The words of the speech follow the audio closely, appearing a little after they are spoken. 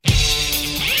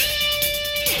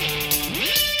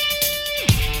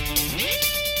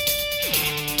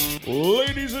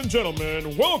Ladies and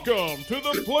gentlemen, welcome to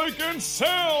the Blake and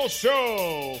Sal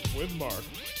Show with Mark.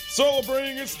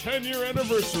 Celebrating its 10-year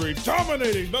anniversary,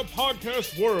 dominating the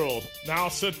podcast world. Now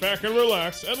sit back and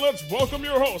relax, and let's welcome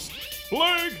your hosts,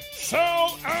 Blake,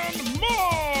 Sal, and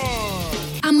Mark!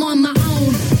 I'm on my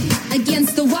own,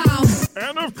 against the wall.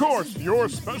 And of course, your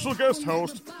special guest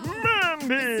host,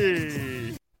 Mandy!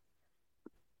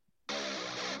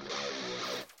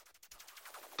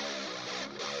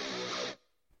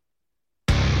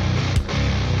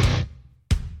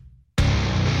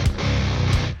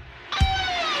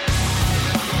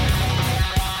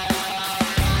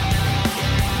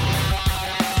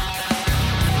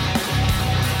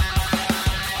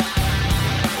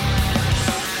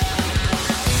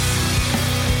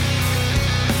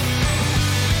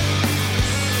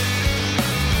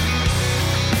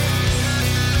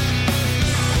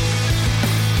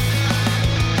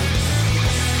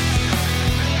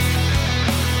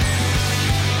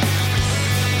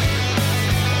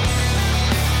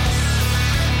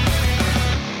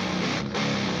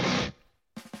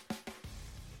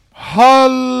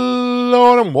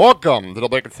 Hello and welcome to the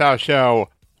Blake and Sal Show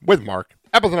with Mark,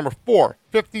 episode number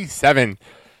 457.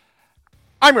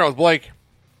 I'm your host, Blake.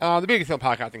 The biggest Sal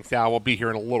podcasting Sal will be here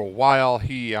in a little while.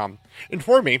 He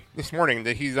informed me this morning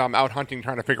that he's out hunting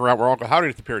trying to figure out where Uncle Howdy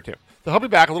disappeared to. So he'll be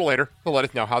back a little later to let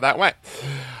us know how that went.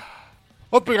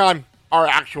 Let's bring on our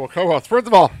actual co-host. First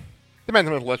of all, the man's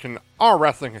legend, our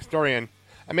wrestling historian,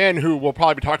 a man who will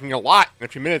probably be talking a lot in a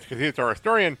few minutes because he's our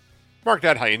historian. Mark,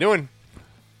 Dad, how you doing?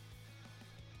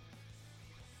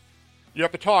 You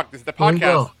have to talk. This is the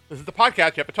podcast. This is the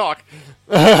podcast. You have to talk.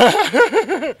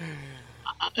 I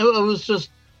was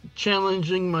just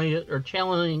channeling my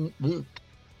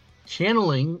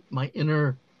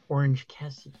inner Orange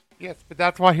Cassidy. Yes, but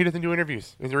that's why he doesn't do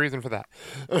interviews. There's a reason for that.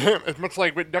 It's much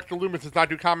like Dr. Loomis does not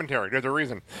do commentary. There's a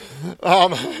reason.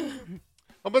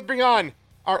 Let's bring on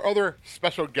our other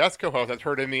special guest co-host that's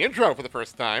heard in the intro for the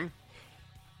first time.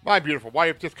 My beautiful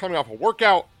wife, just coming off a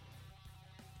workout.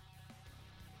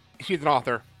 She's an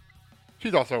author.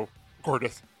 She's also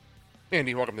gorgeous.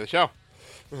 Mandy, welcome to the show.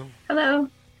 Hello.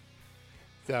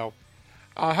 So,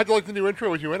 how'd you like the new intro?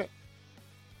 Was you in it?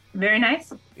 Very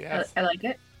nice. Yes. I like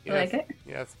it. Yes. I like it.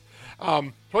 Yes.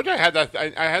 Told you I had that.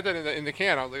 I had that in the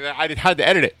can. I just had to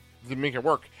edit it to make it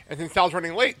work. And since Sal's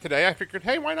running late today, I figured,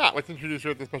 hey, why not? Let's introduce you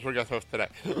as the special guest host today.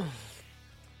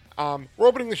 We're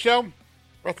opening the show,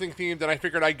 wrestling themed, and I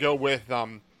figured I'd go with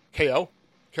KO,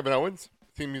 Kevin Owens,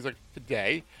 theme music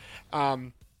today.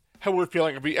 How we're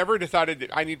feeling. If we ever decided that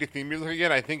I need to theme music again,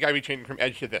 I think I'd be changing from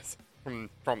Edge to this from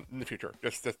in the future.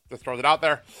 Just throw it out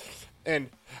there. And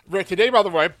today, by the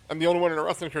way, I'm the only one in a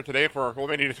wrestling shirt today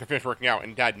Mandy just finished working out,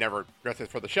 and Dad never dresses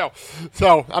for the show.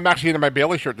 So I'm actually in my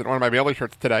Bailey shirt, one of my Bailey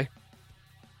shirts today.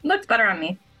 Looks better on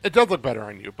me. It does look better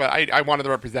on you, but I wanted to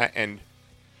represent, and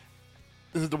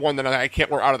this is the one that I can't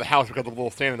wear out of the house because of the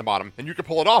little stand in the bottom. And you can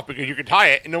pull it off because you can tie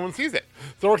it and no one sees it.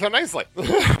 So it works out nicely.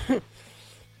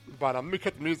 But let me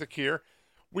cut the music here.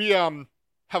 We have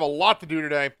a lot to do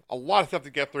today, a lot of stuff to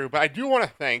get through. But I do want to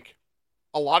thank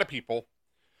a lot of people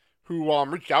who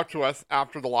reached out to us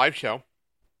after the live show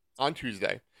on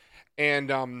Tuesday, and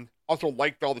also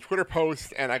liked all the Twitter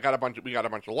posts. And we got a bunch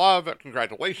of love.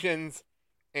 Congratulations,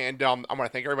 and I want to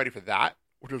thank everybody for that,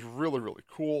 which was really, really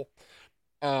cool.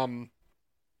 So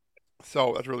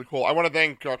that's really cool. I want to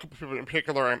thank a couple people in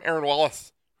particular. Aaron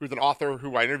Wallace, who's an author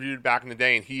who I interviewed back in the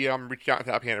day, and he reached out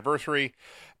to happy anniversary.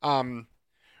 Brianna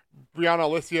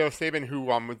Alicio Sabin, who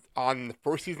was on the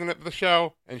first season of the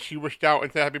show, and she wished out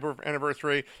and said happy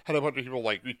anniversary. Had a bunch of people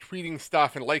like retweeting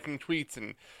stuff and liking tweets,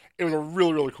 and it was a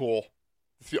really, really cool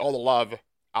to see all the love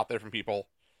out there from people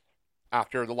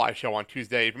after the live show on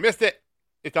Tuesday. If you missed it,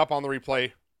 it's up on the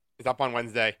replay. It's up on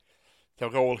Wednesday. So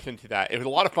go listen to that. It was a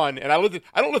lot of fun, and I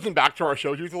don't listen back to our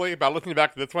shows usually, but I listened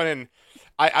back to this one, and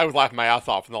I was laughing my ass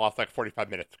off in the last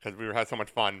 45 minutes because we had so much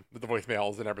fun with the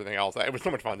voicemails and everything else. It was so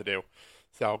much fun to do.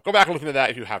 So go back and listen to that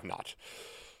if you have not.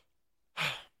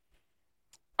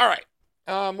 All right,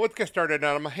 let's get started.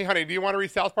 Hey, honey, do you want to read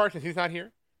Sal's part since he's not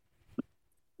here?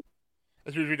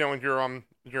 As usually done with your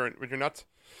nuts.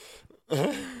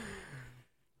 Hey,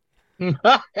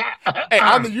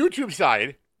 on the YouTube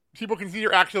side, people can see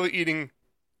you're actually eating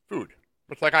food,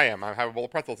 much like I am. I have a bowl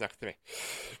of pretzels next to me.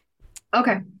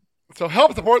 Okay. So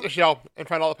help support the show and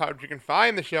find all the projects you can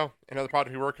find the show and other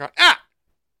projects we work on at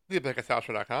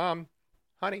theblackesalshow.com.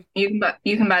 Honey. You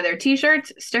can buy their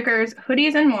t-shirts, stickers,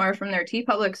 hoodies, and more from their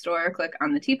TeePublic store. Click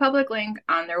on the TeePublic link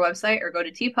on their website or go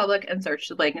to TeePublic and search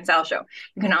The Blake and Sal Show.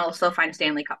 You can also find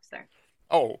Stanley Cups there.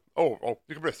 Oh. You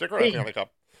can put a sticker on a Stanley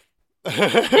Cup.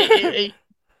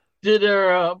 Did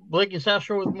our Blake and Sal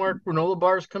show with Mark granola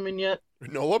bars come in yet?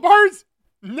 Granola bars?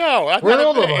 No, that's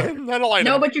Granola not bar. a that'll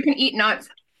item. No, but you can eat nuts.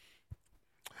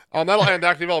 That'll end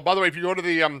actually available. By the way, if you go to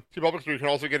the T Public store, you can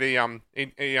also get a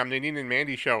Nadine and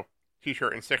Mandy show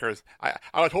T-shirt and stickers. I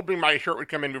was hoping my shirt would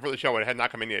come in before the show. It had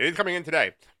not come in yet. It is coming in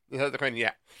today. It hasn't come in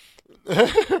yet.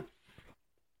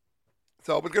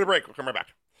 So we're gonna break. We'll come right back.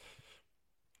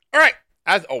 All right.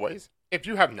 As always, if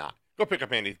you have not, go pick up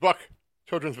Mandy's book,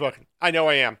 children's book. I Know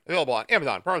I Am, available on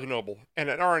Amazon, Barnes & Noble, and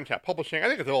at Orange Hat Publishing. I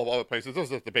think it's available other places.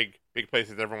 Those are the big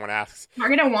places everyone asks.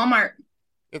 Target and Walmart.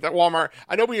 It's at Walmart.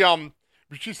 I know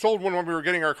she sold one when we were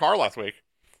getting our car last week.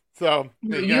 So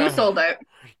You sold it.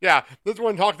 Yeah, this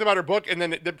one talked about her book, and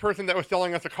then the person that was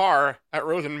selling us a car at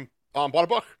Rosen bought a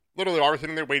book. Literally, I was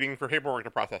sitting there waiting for paperwork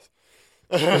to process.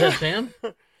 Was that Sam?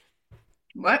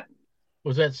 What?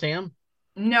 Was that Sam?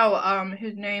 No,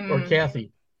 his name... Or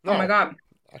Kathy? Oh, my God.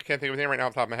 I can't think of his name right now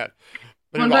off the top of my head.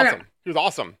 But he was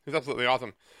awesome. He was absolutely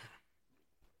awesome.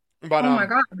 But, oh, my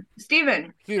God.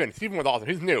 Steven was awesome.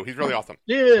 He's new. He's really awesome.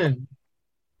 Yeah.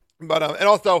 But, and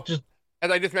also,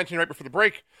 as I just mentioned right before the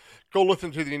break, go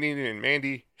listen to the Nadine and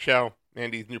Mandy show,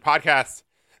 Mandy's new podcast.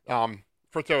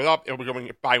 First episode is up. It'll be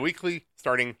going bi-weekly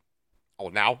starting,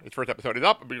 now. Its first episode is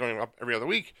up. It'll be going up every other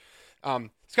week.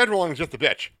 Scheduling is just a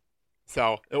bitch.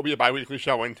 So it'll be a bi-weekly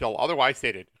show until otherwise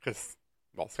stated, because,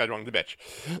 scheduling is a bitch.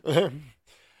 And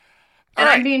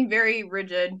I'm being very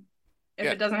rigid. If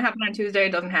it doesn't happen on Tuesday,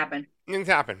 it doesn't happen. Things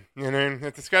happen. You know,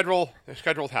 it's a schedule. The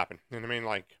schedules happen. You know what I mean?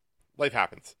 Like, life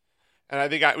happens. And I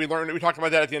think we talked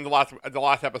about that at the end of the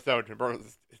last episode.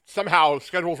 Somehow,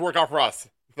 schedules work out for us.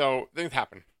 So, things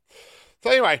happen.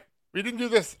 So, anyway, we didn't do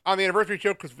this on the anniversary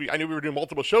show because I knew we were doing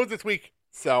multiple shows this week.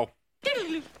 So,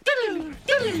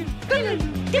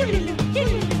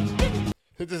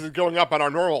 this is going up on our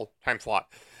normal time slot.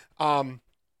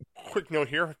 Quick note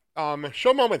here.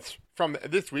 Show moments from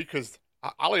this week, because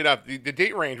oddly enough, the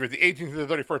date range was the 18th to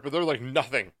the 31st, but they're like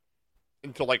nothing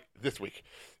until like this week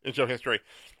in show history.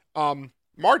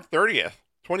 March 30th,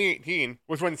 2018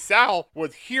 was when Sal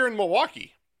was here in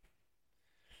Milwaukee.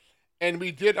 And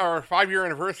we did our 5-year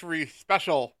anniversary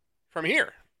special from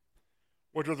here,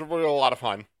 which was really a lot of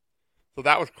fun. So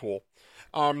that was cool.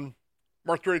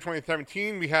 March 30th,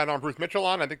 2017, we had Bruce Mitchell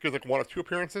on. I think it was like 1 or 2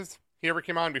 appearances he ever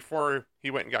came on before he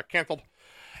went and got canceled.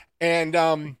 And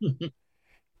on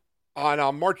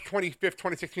March 25th,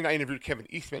 2016, I interviewed Kevin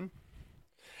Eastman.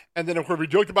 And then, of course, we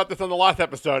joked about this on the last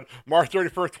episode. March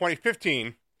 31st,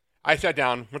 2015, I sat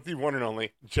down with the one and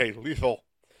only Jay Lethal,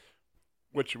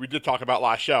 which we did talk about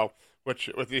last show, which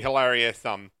was the hilarious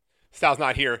Sal's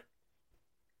Not Here.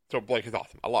 So Blake is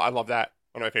awesome. I love that.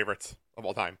 One of my favorites of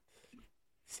all time.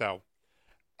 So,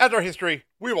 as our history,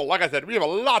 like I said, we have a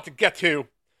lot to get to.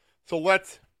 So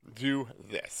let's do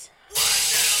this.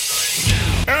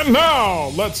 And now,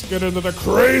 let's get into the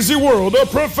crazy world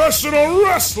of professional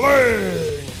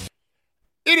wrestling!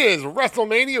 It is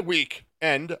Wrestlemania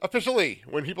weekend, officially.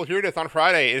 When people hear this on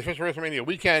Friday, it's officially Wrestlemania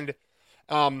weekend.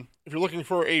 If you're looking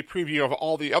for a preview of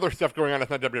all the other stuff going on, it's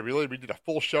not WWE. We did a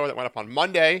full show that went up on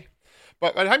Monday.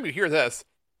 But by the time you hear this,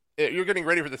 you're getting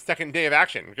ready for the second day of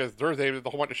action, because Thursday was a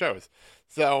whole bunch of shows.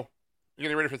 So, you're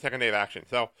getting ready for the second day of action.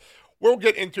 So, we'll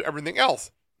get into everything else.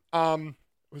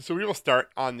 So we will start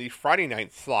on the Friday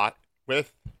night slot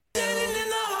with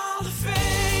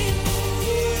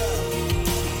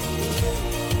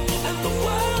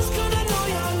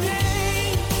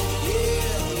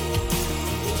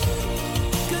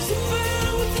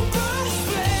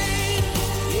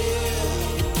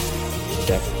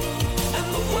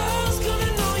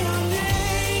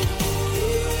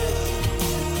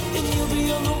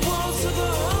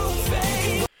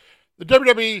the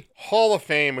WWE Hall of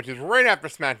Fame, which is right after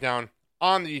SmackDown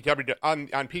on the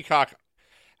on Peacock.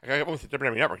 I almost said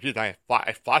WWE Network. Jeez, I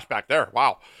flashback there.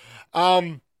 Wow. How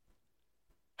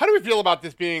do we feel about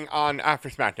this being on after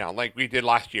SmackDown, like we did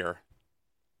last year?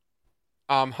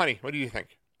 Honey, what do you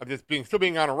think of this still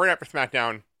being on right after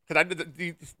SmackDown? Because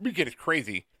the weekend is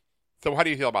crazy. So how do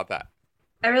you feel about that?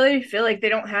 I really feel like they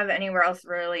don't have anywhere else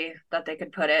really that they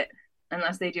could put it,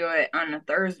 unless they do it on a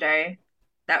Thursday.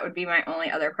 That would be my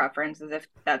only other preference, is if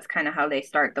that's kind of how they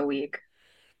start the week.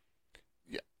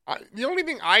 Yeah, the only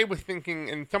thing I was thinking,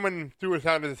 and someone threw us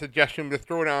out as a suggestion, to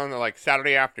throw it on like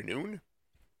Saturday afternoon.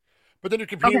 But then you're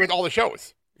competing with all the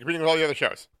shows. You're competing with all the other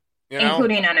shows. You know?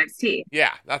 Including NXT.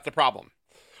 Yeah, that's the problem.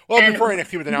 Well, before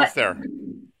NXT was announced there.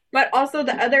 But also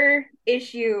the other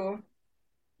issue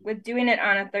with doing it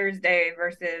on a Thursday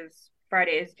versus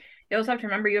Fridays, you also have to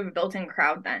remember you have a built-in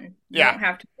crowd then. You don't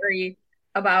have to worry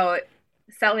about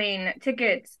selling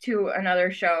tickets to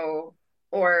another show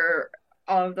or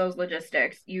all of those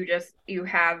logistics. You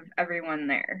have everyone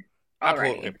there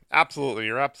already. Absolutely.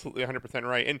 You're absolutely 100%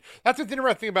 right. And that's what's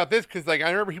interesting about this, because like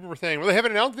I remember people were saying, well, they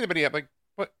haven't announced anybody yet. Like,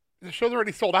 but the show's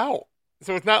already sold out.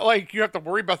 So it's not like you have to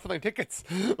worry about selling tickets.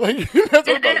 Like,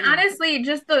 and honestly,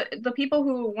 just the people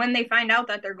who, when they find out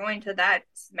that they're going to that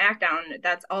SmackDown,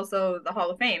 that's also the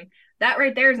Hall of Fame, that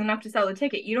right there is enough to sell the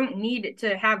ticket. You don't need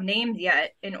to have names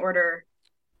yet in order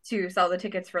to sell the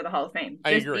tickets for the Hall of Fame.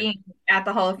 I Just agree. being at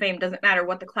the Hall of Fame doesn't matter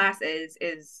what the class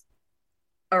is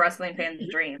a wrestling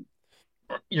fan's dream.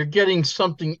 You're getting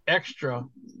something extra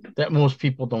that most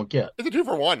people don't get. It's a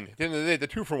 2-for-1. At the end of the day, the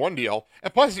 2-for-1 deal.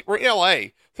 And plus, we're in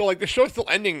LA, so like the show's still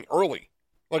ending early,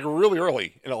 like really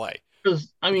early in LA.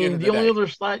 Because I mean, the only other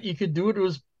slot you could do it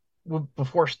was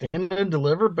before Stand and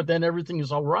Deliver, but then everything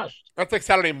is all rushed. That's like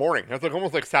Saturday morning. That's like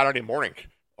almost like Saturday morning,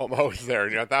 almost there.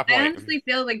 You know, at that point. I honestly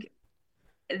feel like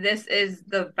this is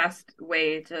the best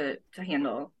way to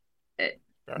handle it.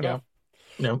 Fair enough.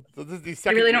 No. So this is the You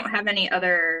second. really don't have any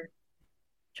other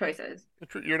choices.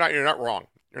 You're not wrong.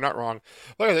 You're not wrong.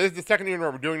 Look, this is the second year where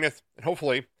we're doing this, and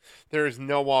hopefully there's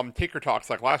no taker talks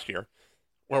like last year,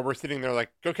 where we're sitting there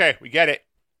like, okay, we get it,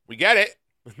 but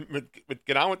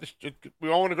get on with this. We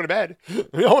all want to go to bed.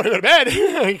 We all want to go to bed.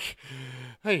 Like,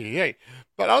 hey.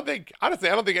 But I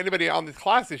don't think anybody on this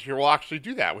class this year will actually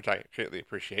do that, which I greatly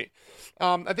appreciate.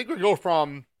 I think we go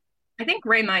from. I think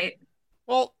Ray might.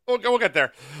 Well, we'll get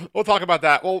there. We'll talk about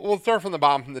that. We'll start from the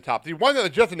bottom, from the top. The one that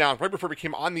was just announced right before we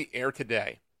came on the air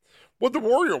today was the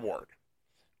Warrior Award,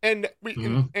 and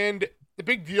and the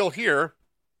big deal here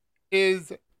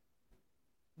is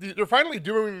they're finally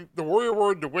doing the Warrior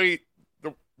Award the way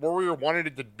the Warrior wanted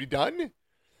it to be done,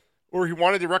 or he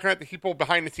wanted to recognize the people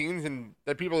behind the scenes and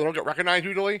the people that don't get recognized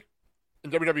usually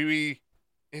in WWE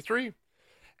history.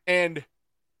 And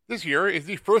this year is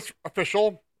the first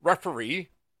official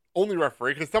only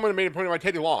referee, because someone made a point about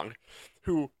Teddy Long,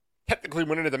 who technically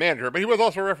went into the manager, but he was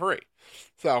also a referee.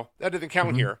 So that doesn't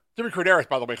count here. Jimmy Corderas,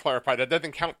 by the way, clarified that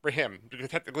doesn't count for him, because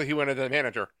technically he went into the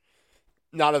manager,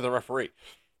 not as a referee.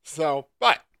 So,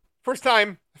 but first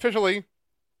referee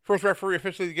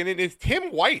officially to get in is Tim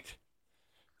White.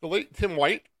 The late Tim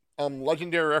White,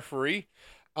 legendary referee.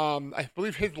 I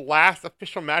believe his last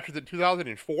official match was in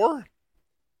 2004.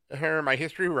 If I remember my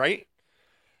history right.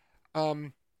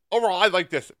 Overall, I like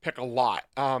this pick a lot.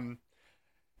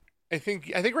 I think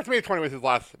WrestleMania 20 was his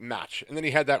last match, and then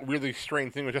he had that really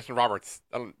strange thing with Justin Roberts.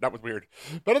 That was weird.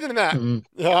 But other than that,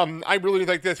 I really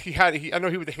like this. I know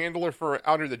he was a handler for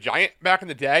Andre the Giant back in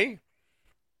the day.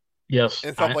 Yes,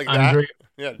 and stuff like Andre,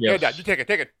 that. Yeah, Dad, you take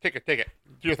it.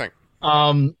 Do your thing.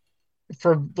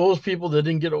 For those people that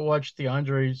didn't get to watch the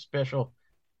Andre special,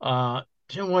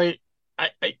 Tim White,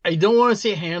 I don't want to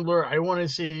say handler. I want to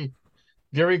say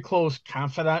very close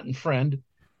confidant and friend,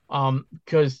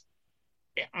 because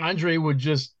Andre would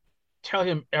just tell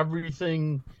him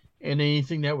everything and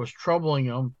anything that was troubling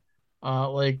him,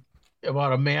 like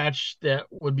about a match that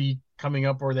would be coming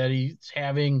up or that he's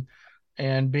having.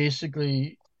 And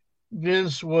basically,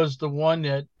 Vince was the one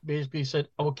that basically said,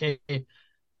 okay,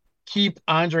 keep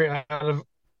Andre out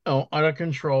of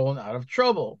control and out of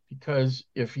trouble, because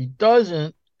if he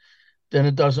doesn't, then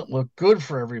it doesn't look good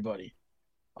for everybody.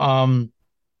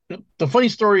 The funny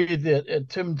story that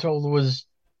Tim told was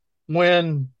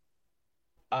when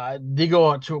they go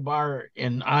out to a bar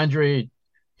and Andre,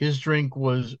 his drink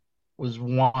was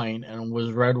wine, and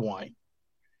was red wine.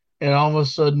 And all of a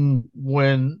sudden,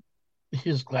 when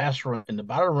his glass and the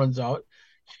bottle runs out,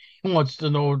 he wants to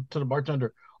know to the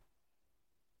bartender,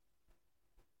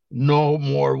 no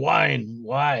more wine.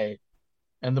 Why?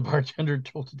 And the bartender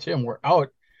told Tim, we're out.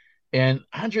 And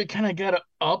Andre kind of got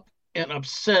up and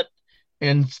upset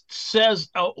and says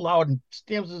out loud and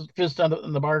stamps his fist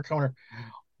on the bar counter,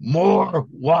 more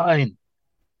wine.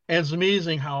 And it's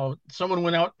amazing how someone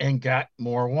went out and got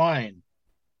more wine.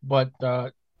 But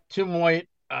Tim White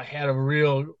had a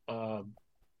real,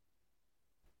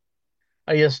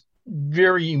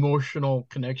 very emotional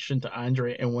connection to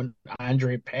Andre. And when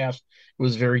Andre passed, it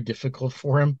was very difficult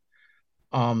for him,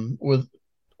 with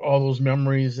all those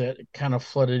memories that kind of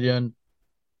flooded in.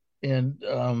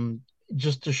 And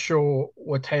just to show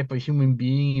what type of human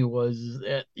being he was,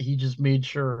 that he just made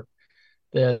sure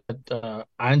that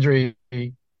Andre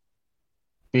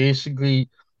basically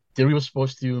did what he was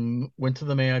supposed to do, went to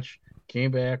the match,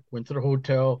 came back, went to the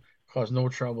hotel, caused no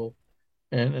trouble,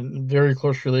 and a very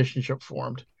close relationship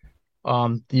formed.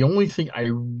 The only thing I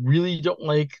really don't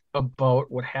like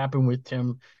about what happened with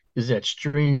Tim is that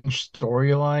strange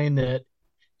storyline that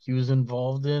he was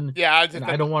involved in. Yeah,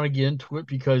 I don't want to get into it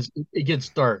because it gets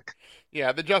dark.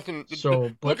 Yeah, the Justin.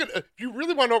 So, look at, if you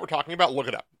really want to know what we're talking about, look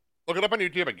it up. Look it up on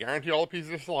YouTube. I guarantee all the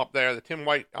pieces are still up there. The Tim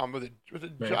White, was it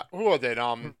Right. who was it?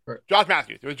 Right. Josh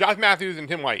Matthews. It was Josh Matthews and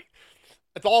Tim White.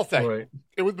 That's all I'll say. Right.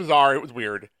 It was bizarre. It was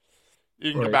weird.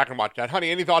 You can go Right. back and watch that. Honey,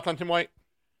 any thoughts on Tim White?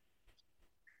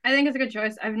 I think it's a good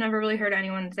choice. I've never really heard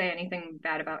anyone say anything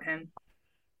bad about him.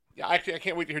 Yeah, actually, I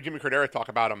can't wait to hear Jimmy Cordero talk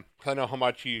about him, because I know how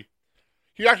much he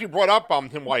actually brought up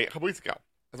Tim White a couple weeks ago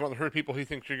as one of the people he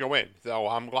thinks should go in. So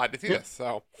I'm glad to see this.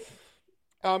 So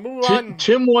moving on.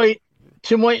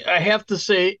 Tim White, I have to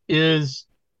say, is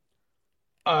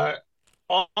all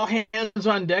hands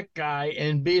on deck guy,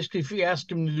 and basically, if you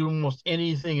ask him to do almost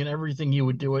anything and everything, he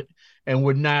would do it and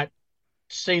would not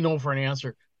say no for an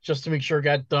answer, just to make sure it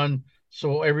got done,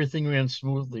 so everything ran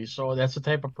smoothly. So that's the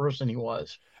type of person he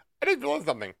was. I didn't realize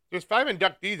something. There's 5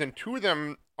 inductees, and 2 of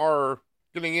them are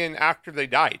getting in after they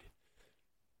died.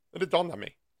 It just dawned on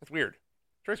me. That's weird.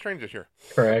 Very strange this year.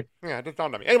 Correct. Yeah, it just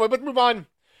dawned on me. Anyway, let's move on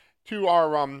to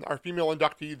our female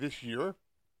inductee this year,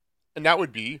 and that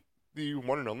would be the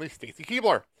one and only Stacy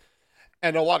Keibler.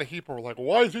 And a lot of people were like,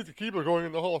 why is Stacy Keibler going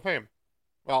in the Hall of Fame?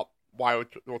 Well,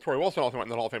 Tori Wilson also went in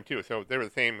the Hall of Fame too, so they were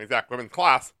the same exact women's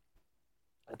class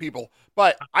of people.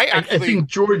 But I think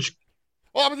George.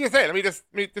 Well, I was going to say, let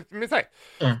me say.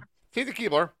 Stacey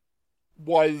Keibler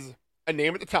was a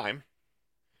name at the time.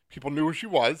 People knew who she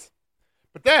was.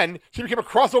 But then she became a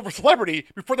crossover celebrity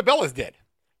before the Bellas did.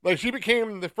 Like, she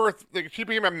became she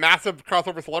became a massive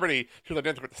crossover celebrity. She was on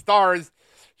Dancing with the Stars.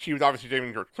 She was obviously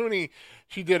dating George Clooney.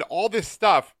 She did all this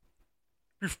stuff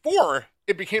before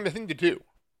it became a thing to do.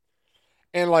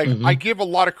 And, I give a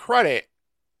lot of credit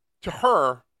to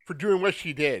her for doing what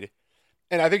she did.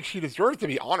 And I think she deserves to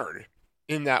be honored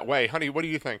in that way. Honey, what do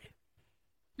you think?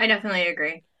 I definitely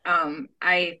agree.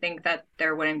 I think that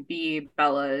there wouldn't be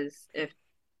Bellas if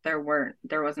there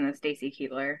wasn't a Stacy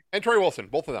Keibler. And Tori Wilson,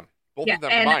 both of them. Both of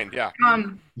them combined, yeah.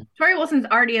 Tori Wilson's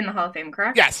already in the Hall of Fame,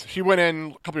 correct? Yes, she went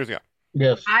in a couple years ago.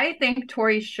 Yes. I think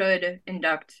Tori should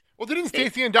induct. Well, didn't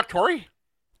Stacy induct Tori?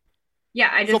 Yeah,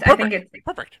 I think it's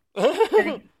perfect.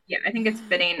 I think it's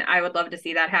fitting. I would love to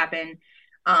see that happen.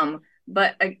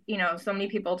 But so many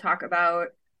people talk about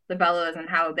the Bellas and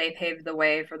how they paved the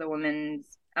way for the women's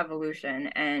evolution,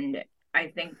 and I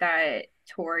think that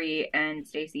Tori and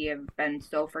Stacy have been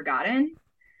so forgotten.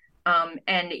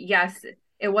 And yes,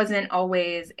 it wasn't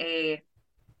always a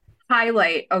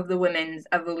highlight of the women's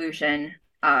evolution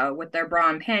with their bra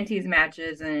and panties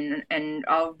matches and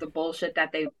all of the bullshit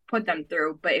that they put them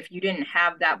through. But if you didn't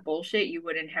have that bullshit, you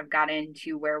wouldn't have gotten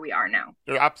to where we are now.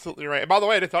 You're absolutely right. And by the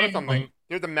way, I just thought of something.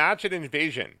 There's a match at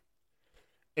Invasion.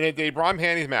 And it's a bra and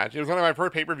panties match. It was one of my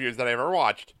first pay-per-views that I ever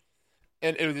watched.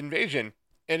 And it was Invasion.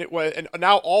 And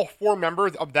now all 4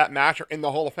 members of that match are in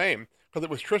the Hall of Fame. Because it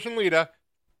was Trish and Lita,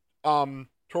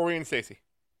 Tori and Stacy.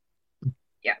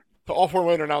 Yeah. So all 4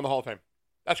 women are now in the Hall of Fame.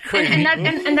 That's crazy.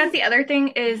 And that's the other thing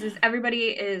is everybody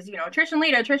is, Trish and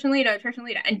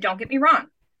Lita. And don't get me wrong.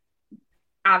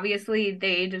 Obviously,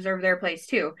 they deserve their place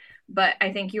too. But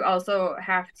I think you also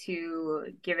have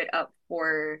to give it up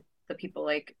for the people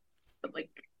like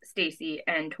Stacy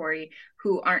and Tori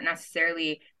who aren't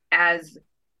necessarily as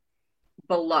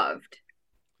beloved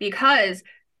because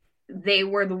they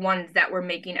were the ones that were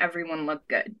making everyone look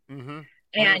good. Mm-hmm.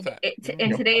 And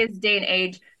in today's day and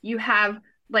age, you have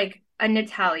a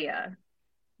Natalya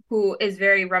who is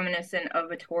very reminiscent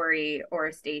of a Tori or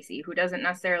a Stacy, who doesn't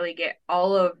necessarily get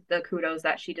all of the kudos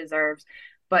that she deserves,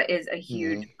 but is a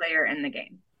huge player in the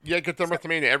game. Yeah, gets on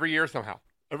WrestleMania every year somehow.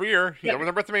 Every year, she's always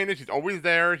on WrestleMania. She's always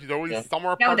there. She's always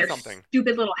somewhere part of something.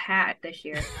 Stupid little hat this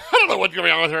year. I don't know what's going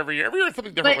on with her every year. Every year is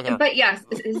something different with her. But yes,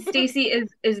 Stacy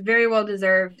is very well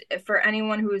deserved. For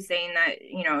anyone who is saying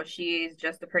that, she's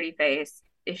just a pretty face,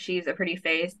 she's a pretty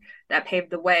face that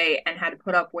paved the way and had to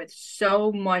put up with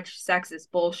so much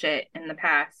sexist bullshit in the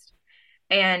past.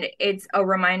 And it's a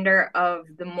reminder of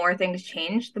the more things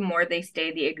change, the more they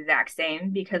stay the exact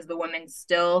same, because the women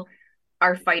still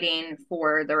are fighting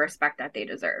for the respect that they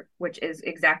deserve, which is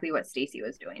exactly what Stacy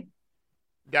was doing.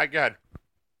 Yeah, go ahead.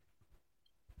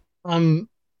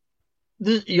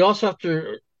 You also have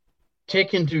to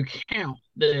take into account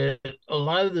that a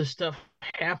lot of this stuff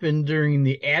happened during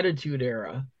the Attitude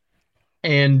Era,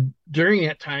 and during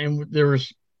that time there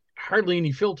was hardly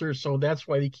any filters, so that's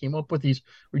why they came up with these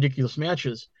ridiculous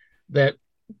matches that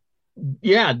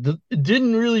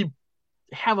didn't really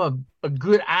have a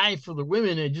good eye for the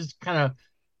women. It just kind of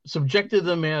subjected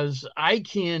them as eye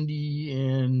candy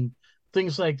and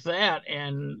things like that,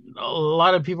 and a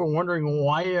lot of people wondering,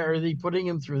 why are they putting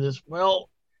him through this? Well,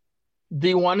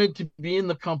 they wanted to be in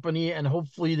the company, and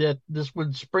hopefully that this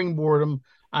would springboard them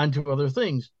onto other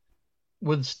things.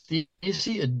 With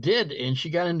Stacey, it did, and she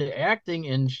got into acting,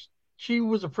 and she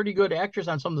was a pretty good actress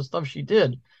on some of the stuff she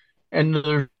did, and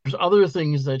there's other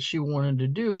things that she wanted to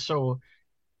do. So,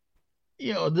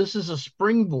 this is a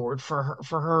springboard for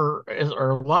her as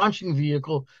our launching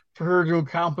vehicle for her to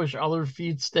accomplish other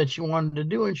feats that she wanted to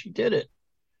do, and she did it.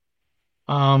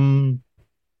 I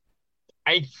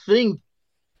think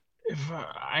if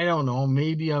I don't know,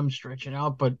 maybe I'm stretching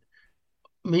out, but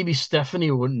maybe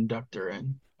Stephanie would induct her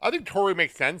in. I think Tori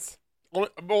makes sense. Well,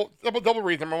 double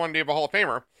reason. Number one, to have a Hall of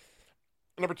Famer.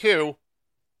 Number two,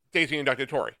 Stacey inducted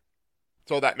Tori.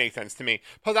 So that makes sense to me.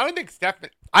 Plus, I don't think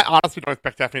I honestly don't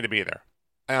expect Stephanie to be there.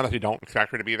 I honestly don't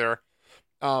expect her to be there.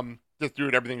 Just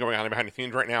due to everything going on behind the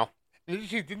scenes right now.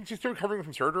 Didn't she still recovering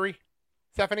from surgery,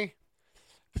 Stephanie?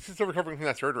 She's still recovering from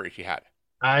that surgery she had.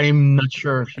 I'm not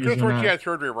sure if she's I could she had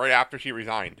surgery right after she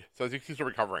resigned. So I think she's still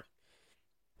recovering.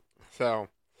 So, all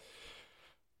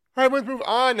right, let's move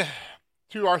on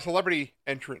to our celebrity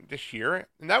entrant this year,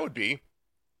 and that would be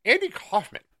Andy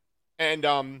Kaufman. And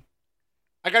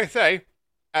I gotta say,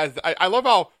 as I love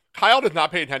how Kyle does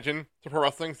not pay attention to pro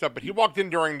wrestling stuff, but he walked in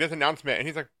during this announcement and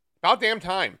he's like, "About damn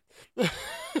time,"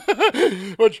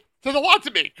 which says a lot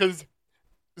to me because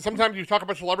sometimes you talk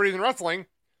about celebrities in wrestling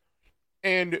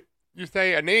and you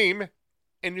say a name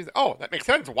and you say, "Oh, that makes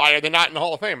sense. Why are they not in the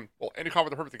Hall of Fame?" Well, Andy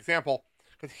Kaufman's the perfect example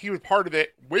because he was part of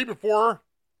it way before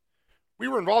we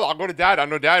were involved. I'll go to Dad. I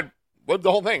know Dad lived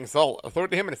the whole thing, so I'll throw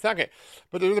it to him in a second.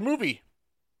 But there's a movie,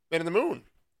 Man in the Moon.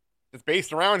 It's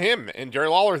based around him, and Jerry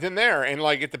Lawler's in there, and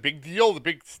like it's a big deal, the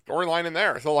big storyline in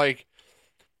there. So like,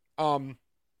 yeah,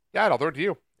 I'll throw it to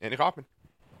you, Andy Kaufman.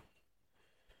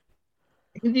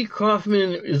 Andy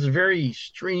Kaufman is a very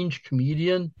strange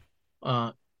comedian.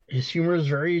 His humor is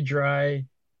very dry,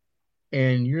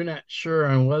 and you're not sure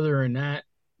on whether or not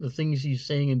the things he's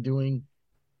saying and doing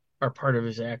are part of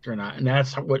his act or not. And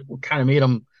that's what kind of made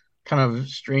him kind of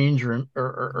strange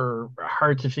or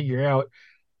hard to figure out.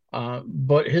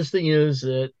 But his thing is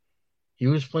that he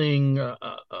was playing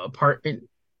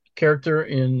character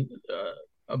in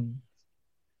a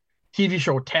TV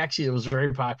show, Taxi, that was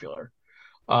very popular.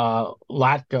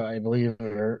 Latka, I believe,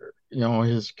 or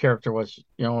his character was,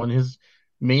 and his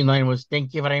main line was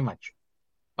 "Thank you very much."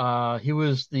 He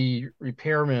was the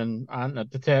repairman on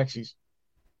the taxis,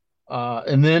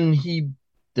 and then he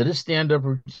did a stand-up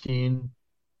routine,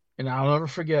 and I'll never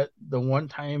forget the one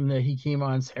time that he came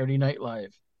on Saturday Night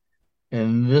Live,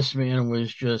 and this man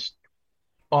was just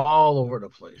all over the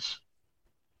place.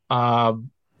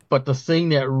 But the thing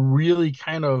that really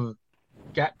kind of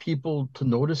got people to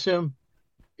notice him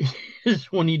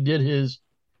is when he did his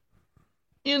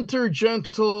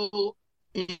intergender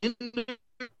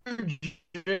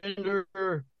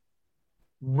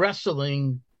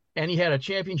wrestling, and he had a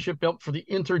championship belt for the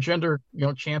intergender,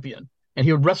 champion, and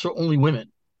he would wrestle only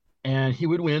women, and he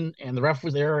would win, and the ref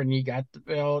was there, and he got the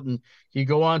belt, and he'd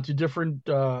go on to different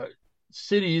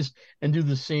cities and do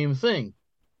the same thing.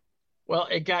 Well,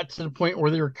 it got to the point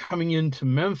where they were coming into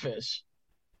Memphis,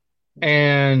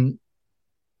 and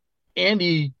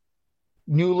Andy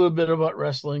knew a little bit about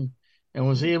wrestling and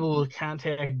was able to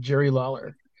contact Jerry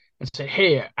Lawler and say,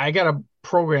 "Hey, I got a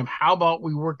program. How about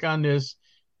we work on this?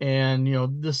 And,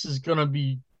 this is going to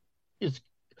be,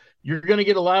 you're going to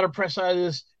get a lot of press out of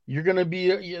this. You're going to be,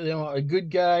 a good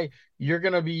guy. You're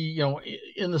going to be,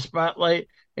 in the spotlight,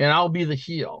 and I'll be the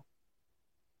heel."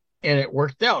 And it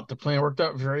worked out. The plan worked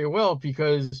out very well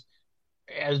because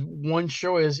as one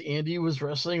show, as Andy was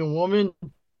wrestling a woman,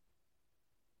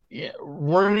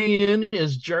 running in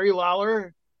as Jerry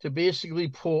Lawler to basically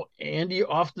pull Andy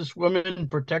off this woman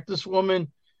and protect this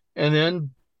woman. And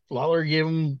then Lawler gave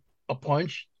him a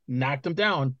punch, knocked him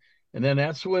down. And then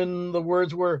that's when the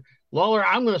words were, "Lawler,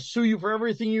 I'm going to sue you for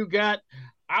everything you got.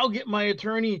 I'll get my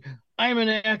attorney. I'm an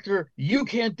actor. You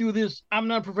can't do this. I'm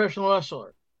not a professional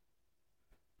wrestler."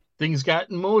 Things got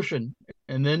in motion.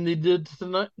 And then they did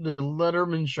the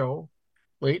Letterman show,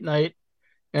 late night,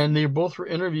 and they both were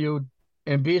interviewed.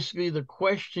 And basically the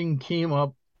question came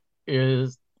up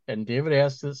is, and David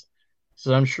asked this,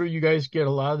 so I'm sure you guys get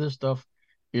a lot of this stuff,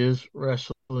 is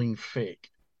wrestling fake?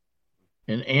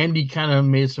 And Andy kind of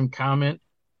made some comment,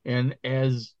 and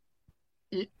as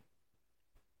it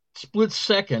split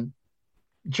second,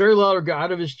 Jerry Lawler got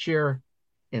out of his chair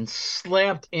and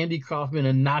slapped Andy Kaufman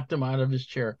and knocked him out of his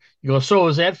chair. You go, "So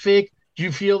is that fake? Do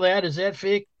you feel that? Is that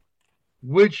fake?"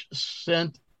 Which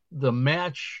sent the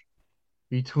match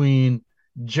between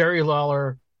Jerry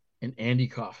Lawler and Andy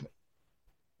Kaufman.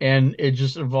 And it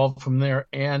just evolved from there.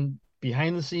 And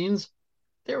behind the scenes,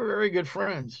 they were very good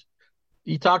friends.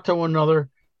 You talked to one another.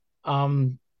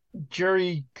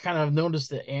 Jerry kind of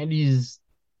noticed that Andy's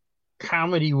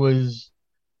comedy was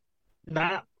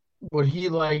not what he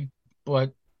liked,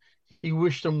 but he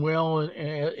wished him well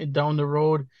and down the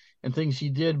road and things he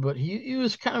did, but he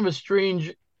was kind of a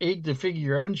strange egg to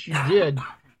figure. Once you did,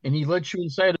 and he let you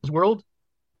inside his world,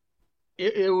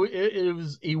 it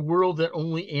was a world that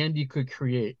only Andy could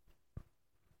create.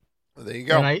 Well, there you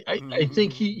go. And I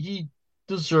think he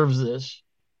deserves this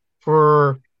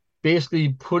for basically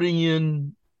putting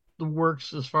in the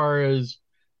works as far as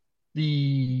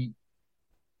the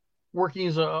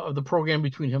workings of the program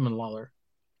between him and Lawler.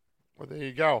 Well, there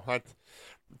you go.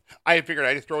 I figured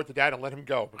I'd just throw it to Dad and let him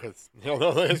go because he'll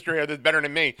know the history of this better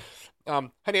than me.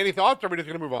 Honey, any thoughts, or are we just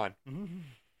going to move on?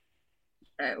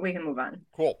 We can move on.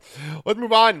 Cool. Let's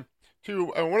move on to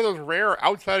one of those rare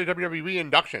outside of WWE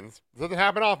inductions. It doesn't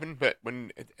happen often, but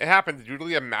when it happens, it's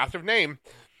usually a massive name.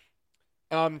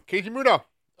 Keiji Muda,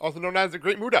 also known as the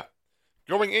Great Muda,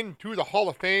 going into the Hall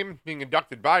of Fame, being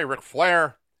inducted by Ric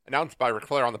Flair, announced by Ric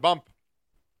Flair on the bump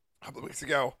a couple of weeks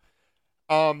ago.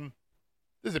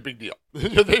 This is a big deal.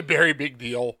 This is a very big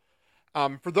deal.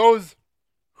 For those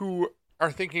who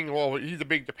are thinking, well, he's a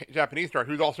big Japanese star,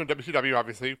 who's also in WCW,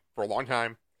 obviously, for a long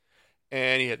time,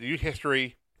 and he had a huge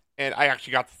history. And I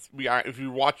actually got to, if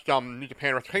you watched New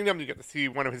Japan Wrestle Kingdom, you get to see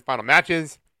one of his final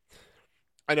matches.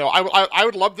 I know, I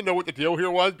would love to know what the deal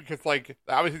here was, because, like,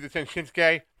 obviously they sent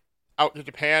Shinsuke out to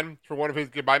Japan for one of his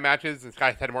goodbye matches. This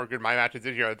guy had more goodbye matches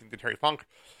this year, I think, than Terry Funk.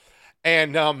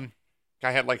 And,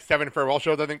 guy had, like, 7 farewell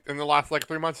shows, I think, in the last, like,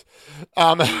 3 months.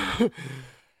 And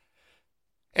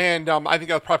I think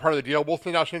that's probably part of the deal. We'll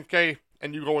send out Shinsuke,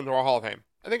 and you go into our Hall of Fame.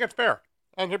 I think that's fair.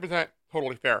 100%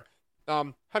 totally fair.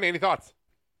 Honey, any thoughts?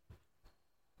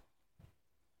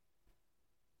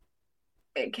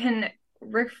 Can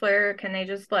Ric Flair, can they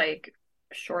just, like,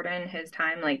 shorten his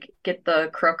time, like, get the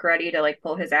crook ready to, like,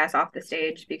 pull his ass off the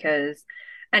stage? Because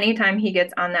anytime he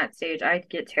gets on that stage, I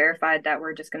get terrified that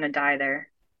we're just going to die there.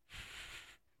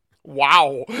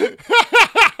 Wow.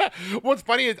 What's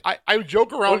funny is I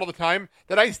joke around all the time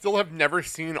that I still have never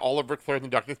seen all of Ric Flair's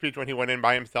induction speech when he went in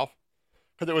by himself.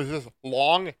 Because it was this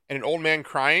long and an old man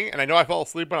crying, and I know I fell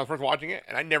asleep when I was first watching it,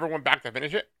 and I never went back to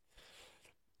finish it.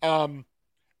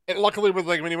 And luckily, with,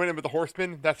 like, when he went in with the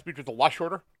Horseman, that speech was a lot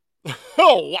shorter. A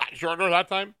lot shorter that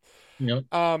time. Yep.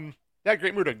 That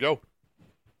Great Muda, go.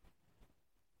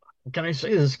 Can I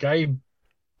say this guy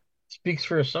speaks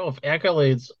for himself?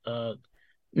 Accolades,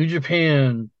 New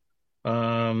Japan,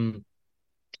 I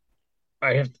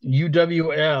have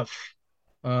UWF,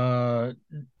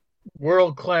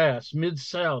 World Class, Mid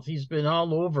South. He's been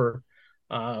all over.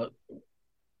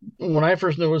 When I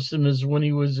first noticed him is when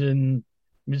he was in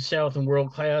Mid South and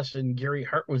World Class, and Gary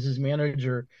Hart was his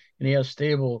manager, and he had a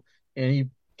stable, and he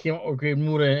came out with Great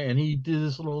Muda, and he did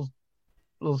this little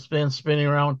spinning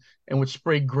around and would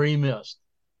spray gray mist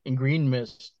and green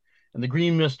mist. And the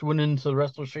green mist went into the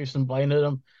wrestler's face and blinded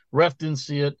him. Ref didn't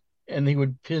see it, and he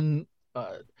would pin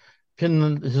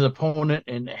his opponent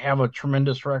and have a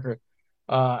tremendous record.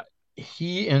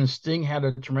 He and Sting had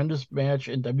a tremendous match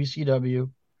in WCW.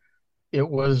 It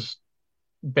was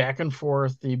back and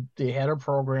forth. They had a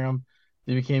program.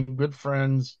 They became good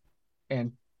friends,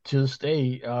 and to this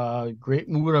day, Great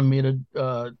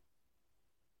Muda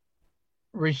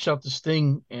reached out to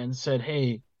Sting and said,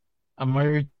 "Hey, on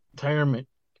my retirement,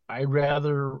 I'd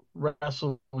rather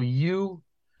wrestle you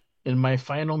in my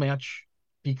final match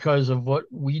because of what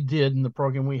we did in the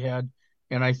program we had,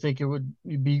 and I think it would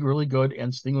be really good."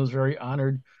 And Sting was very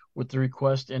honored with the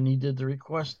request, and he did the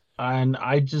request. And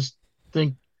I just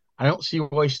think I don't see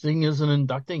why Sting isn't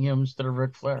inducting him instead of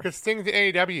Ric Flair. Because Sting's an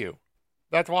AEW.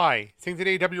 That's why. Sting's an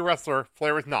AEW wrestler.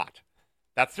 Flair is not.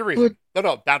 That's the reason.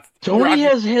 No, that's Tony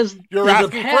you're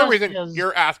asking for a reason.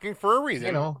 You're asking for a reason.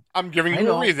 I know. I'm giving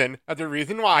you a reason. That's a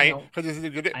reason why. Because this is a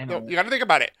good. No, you got to think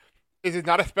about it. This is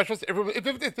not a special. If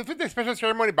it's a special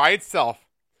ceremony by itself,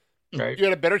 right, you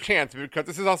had a better chance, because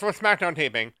this is also a SmackDown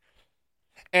taping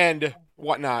and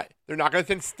whatnot. They're not going to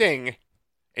send Sting.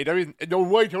 AEW, no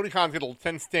way Tony Khan's going to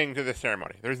send Sting to this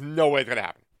ceremony. There's no way it's going to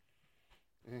happen.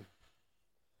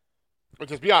 Let's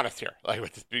just be honest here.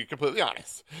 Let's just be completely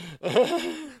honest.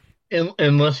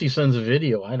 Unless he sends a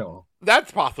video, I don't know.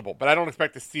 That's possible, but I don't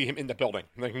expect to see him in the building.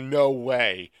 Like, no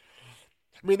way.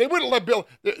 I mean, they wouldn't let Bill.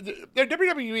 Their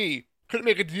WWE couldn't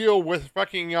make a deal with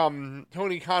fucking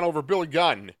Tony Khan over Billy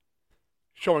Gunn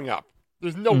showing up.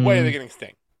 There's no way they're getting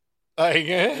Sting.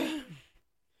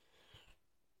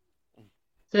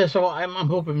 Yeah, so I'm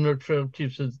hoping Ric Flair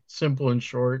keeps it simple and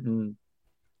short, and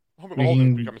I'm hoping all of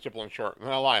these become simple and short. I'm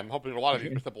not lying. I'm hoping a lot of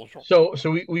these are simple and short.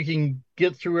 So we can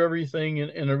get through everything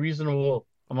in a reasonable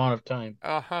amount of time.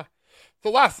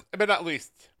 So last but not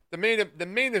least, the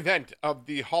main event of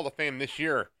the Hall of Fame this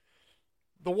year,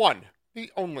 the one,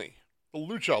 the only, the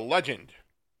Lucha legend,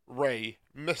 Rey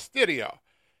Mysterio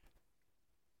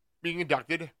being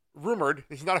inducted. Rumored,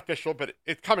 this is not official, but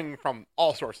it's coming from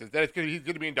all sources, that he's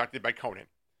going to be inducted by Conan.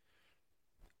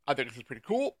 I think this is pretty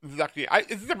cool. This is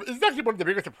actually one of the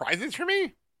biggest surprises for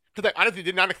me, because I honestly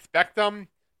did not expect them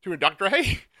to induct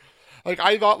Rey. Like,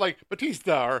 I thought, like,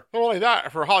 Batista or something like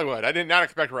that for Hollywood. I did not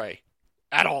expect Rey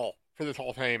at all for this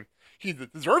Hall of Fame. He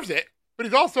deserves it, but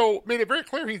he's also made it very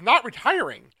clear he's not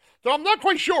retiring. So I'm not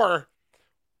quite sure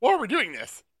why we're doing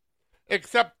this,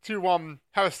 except to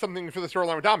have something for the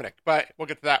storyline with Dominic. But we'll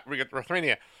get to that when we get to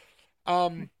WrestleMania.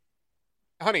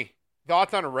 Honey,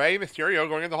 thoughts on Rey Mysterio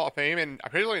going into the Hall of Fame and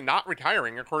apparently not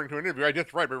retiring, according to an interview I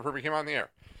just read before we came on the air?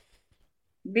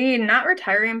 The not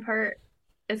retiring part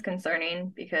is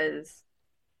concerning because,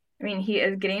 I mean, he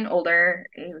is getting older.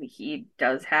 He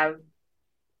does have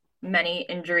many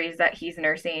injuries that he's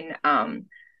nursing.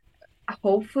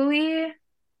 Hopefully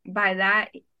by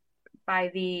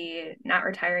the not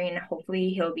retiring, hopefully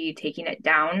he'll be taking it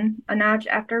down a notch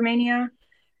after Mania.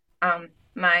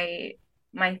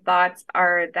 My thoughts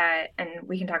are that, and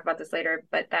we can talk about this later,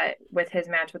 but that with his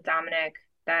match with Dominic,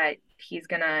 that he's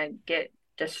gonna get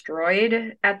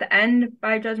destroyed at the end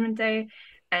by Judgment Day,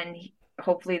 and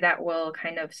hopefully that will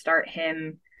kind of start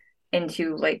him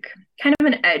into like kind of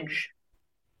an edge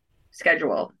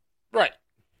schedule. Right.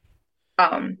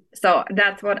 So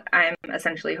that's what I'm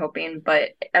essentially hoping, but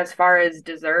as far as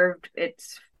deserved,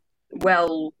 it's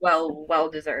well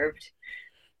deserved.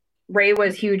 Rey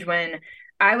was huge when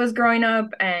I was growing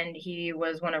up, and he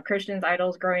was one of Christian's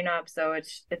idols growing up, so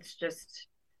it's just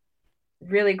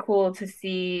really cool to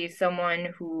see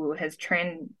someone who has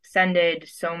transcended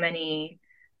so many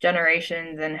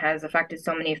generations and has affected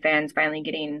so many fans finally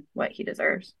getting what he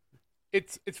deserves.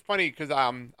 It's funny because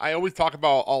I always talk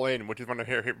about All In, which is one of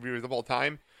my favorite viewers of all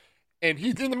time, and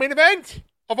he's in the main event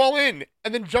of All In,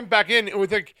 and then jumped back in. It was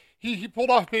like he pulled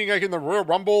off being like in the Royal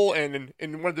Rumble and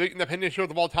in one of the big independent shows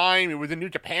of all time. It was in New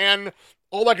Japan,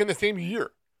 all like in the same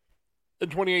year in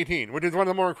 2018, which is one of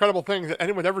the more incredible things that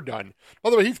anyone's ever done. By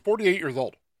the way, he's 48 years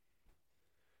old.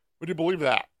 Would you believe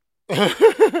that?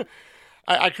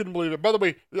 I couldn't believe it. By the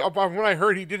way, when I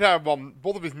heard he did have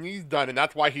both of his knees done, and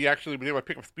that's why he actually was able to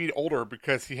pick up speed older,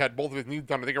 because he had both of his knees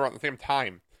done, I think, around the same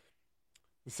time.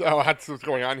 So that's what's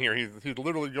going on here. He's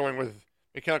literally going with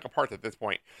mechanical parts at this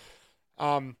point.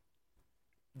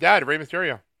 Dad, Rey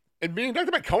Mysterio. And being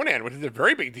inducted by Conan, which is a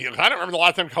very big deal. I don't remember the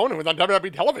last time Conan was on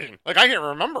WWE television. Like, I can't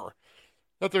remember.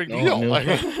 That's a big deal. No. Like,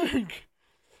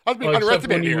 that's being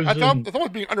underestimated here. That's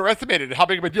almost being underestimated how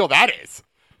big of a deal that is.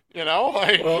 You know?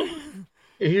 Like, well,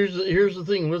 here's the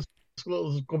thing. Let's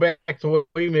go back to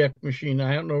Wayback Machine.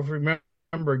 I don't know if you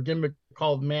remember a gimmick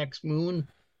called Max Moon.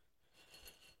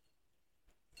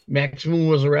 Max Moon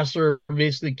was a wrestler who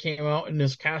basically came out in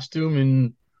this costume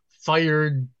and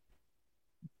fired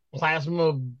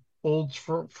plasma bolts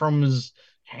from his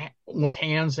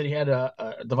hands that he had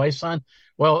a device on.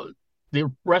 Well, the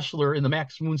wrestler in the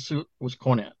Max Moon suit was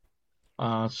Conan.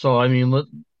 So, I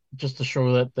mean, just to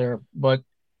show that there. But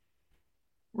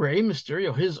Rey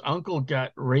Mysterio, his uncle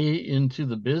got Rey into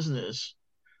the business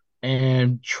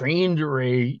and trained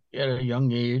Rey at a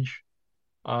young age.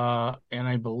 And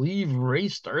I believe Rey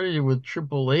started with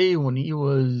AAA when he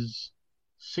was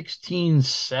 16,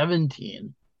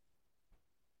 17.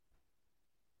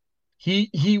 He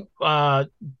did a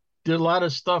lot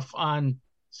of stuff on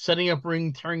setting up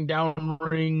ring, tearing down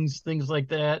rings, things like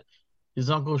that. His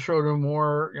uncle showed him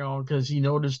more, because he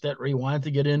noticed that Rey wanted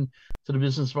to get into the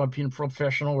business about being a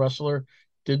professional wrestler.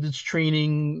 Did this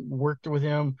training, worked with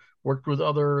him, worked with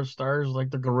other stars like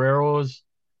the Guerreros,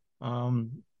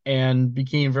 and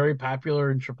became very popular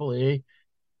in AAA.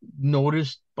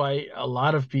 Noticed by a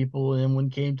lot of people, and when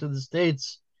came to the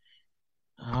States,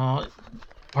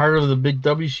 part of the big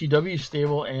WCW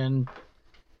stable, and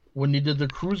when they did the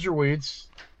cruiserweights,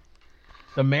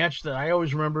 the match that I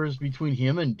always remember is between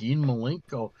him and Dean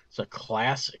Malenko. It's a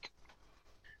classic,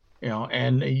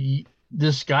 and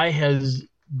this guy has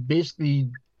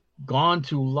basically gone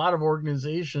to a lot of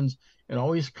organizations and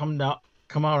always come out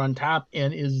on top,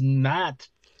 and is not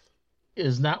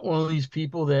one of these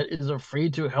people that is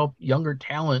afraid to help younger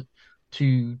talent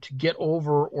to get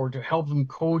over, or to help them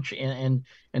coach and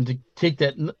to take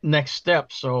that next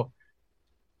step. So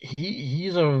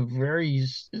he's a very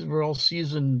well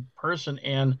seasoned person,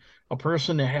 and a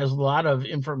person that has a lot of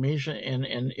information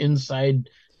and inside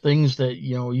things that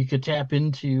you could tap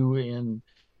into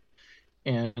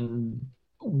and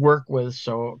work with.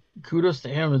 So kudos to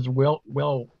him. Is well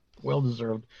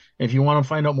deserved. And if you want to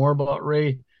find out more about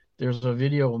Rey, there's a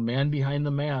video, Man Behind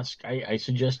the Mask. I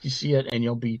suggest you see it, and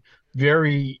you'll be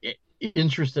very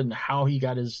interested in how he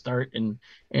got his start, and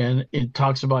it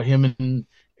talks about him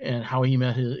and how he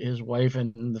met his wife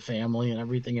and the family and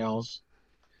everything else,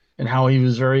 and how he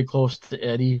was very close to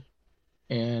Eddie,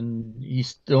 and he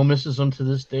still misses him to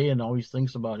this day and always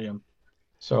thinks about him.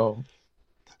 So,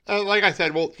 like I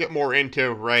said, we'll get more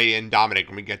into Ray and Dominic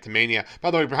when we get to Mania. By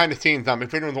the way, behind the scenes,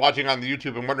 if anyone's watching on the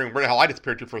YouTube and wondering where the hell I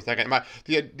disappeared to for a second,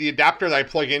 the adapter that I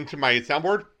plug into my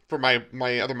soundboard for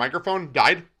my other microphone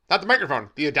died. Not the microphone,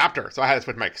 the adapter. So I had to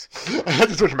switch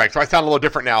mics. So I sound a little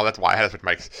different now. That's why I had to switch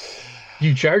mics.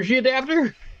 You charge the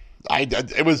adapter?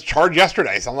 It was charged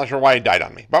yesterday, so I'm not sure why it died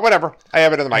on me. But whatever. I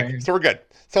have it in the mic, so we're good.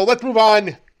 So let's move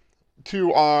on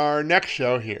to our next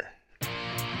show here.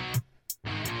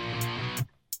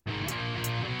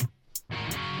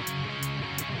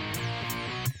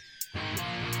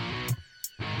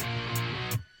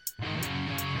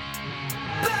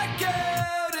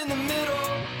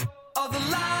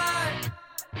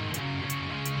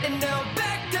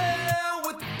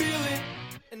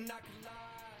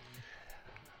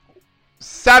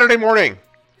 Saturday morning,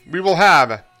 we will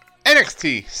have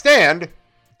NXT Stand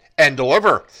and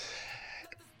Deliver.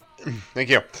 Thank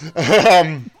you.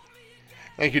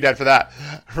 Thank you, Dad,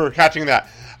 for catching that.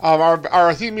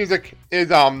 Our theme music is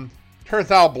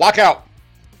Turnstile Blackout.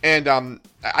 And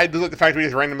I do like the fact we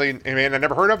just randomly a band I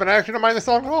never heard of, and I actually don't mind the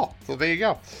song at all. So there you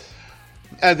go.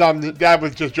 As Dad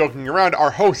was just joking around,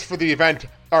 our hosts for the event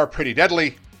are Pretty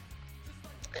Deadly.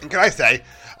 And can I say,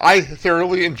 I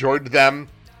thoroughly enjoyed them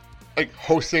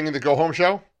hosting the Go Home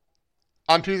show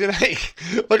on Tuesday night.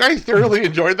 I thoroughly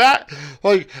enjoyed that.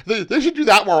 They should do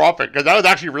that more often, because that was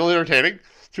actually really entertaining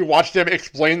to watch them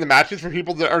explain the matches for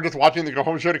people that are just watching the Go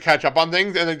Home show to catch up on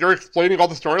things, and then they're explaining all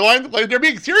the storylines. They're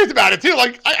being serious about it too.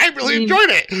 I really enjoyed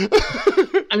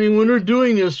it. When they're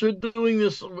doing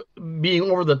this being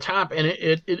over the top, and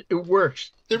it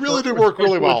works. It really did work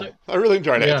really well. I really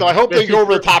enjoyed it. Yeah, so I hope they go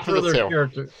over the top for this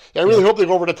too. I really hope they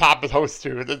go over the top as hosts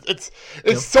too.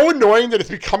 It's so annoying that it's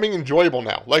becoming enjoyable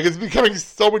now. It's becoming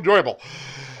so enjoyable.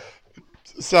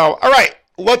 So, all right,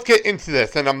 let's get into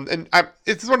this. And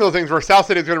this is one of those things where South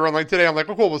City is going to run late today. I'm like,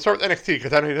 oh, cool, we'll start with NXT,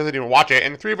 because I know he doesn't even watch it,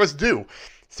 and the three of us do.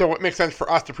 So it makes sense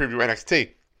for us to preview NXT.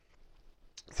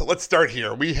 So let's start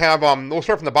here. We have, we'll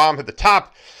start from the bottom to the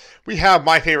top. We have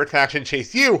my favorite faction,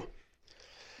 Chase U.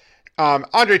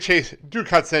 Andre Chase, Duke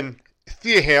Hudson,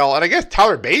 Thea Hail, and I guess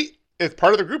Tyler Bate is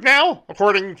part of the group now,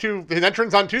 according to his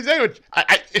entrance on Tuesday, which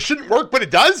it shouldn't work, but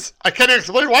it does. I can't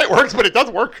explain why it works, but it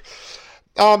does work.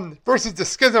 Versus the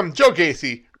Schism, Joe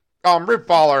Gacy, Rip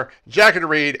Fowler, Jacket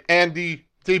Reed, and the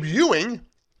debuting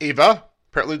Ava.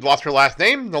 Apparently lost her last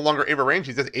name, no longer Ava Rain,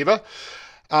 she's just Ava.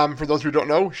 For those who don't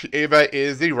know, Ava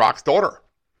is The Rock's daughter.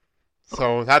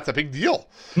 So that's a big deal.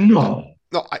 No,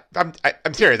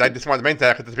 I'm serious. I just wanted to mention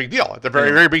that because it's a big deal. It's a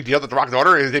very, very big deal that The Rock's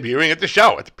daughter is debuting at the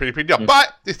show. It's a pretty big deal. Yeah.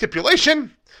 But the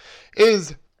stipulation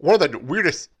is one of the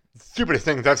weirdest, stupidest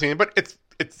things I've seen, but it's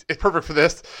perfect for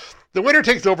this. The winner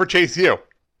takes over Chase U,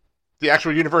 the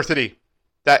actual university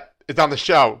that is on the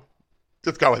show.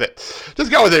 Just go with it.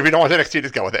 Just go with it. If you don't want NXT,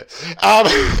 just go with it.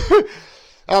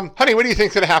 Honey, what do you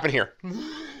think's going to happen here?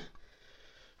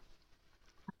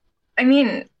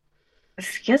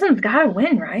 Schism's gotta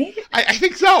win, right? I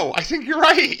think so. I think you're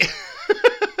right.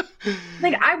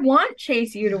 I want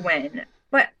Chase U to win,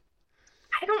 but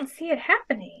I don't see it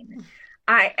happening.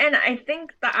 I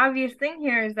think the obvious thing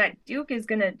here is that Duke is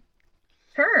gonna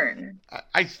turn.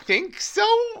 I think so.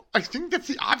 I think that's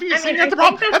the obvious thing. That's the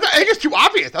problem. I think it's too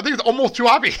obvious. I think it's almost too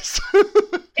obvious.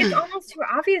 It's almost too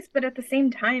obvious, but at the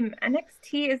same time,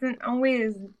 NXT isn't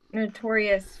always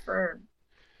notorious for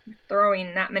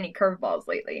throwing that many curveballs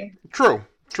lately. True.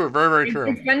 Very, very true.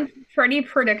 It's been pretty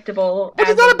predictable. Which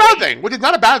is not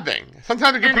a bad thing.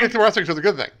 Sometimes a good predictable wrestling is a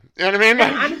good thing. You know what I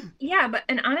mean?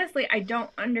 And honestly, I don't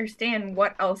understand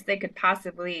what else they could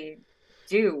possibly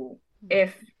do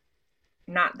if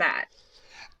not that.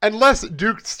 Unless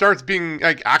Duke starts being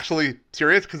actually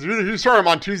serious, because you saw him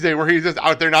on Tuesday where he's just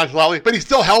out there nonchalantly, but he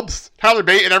still helps Tyler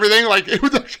Bate and everything. It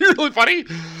was actually really funny.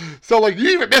 So you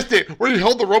even missed it where he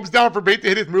held the ropes down for Bate to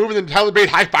hit his move, and then Tyler Bate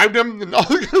high-fived him and all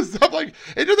that kind of stuff.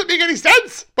 It doesn't make any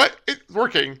sense, but it's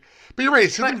working. But you're right,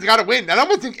 Schism's got to win. And I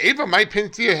almost think Ava might pin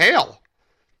Thea Hail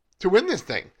to win this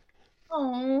thing.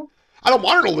 Oh. I don't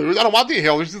want her to lose. I don't want Thea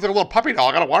Hail. She's just a little puppy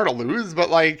dog. I don't want her to lose,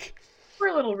 but for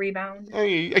a little rebound.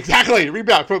 Exactly.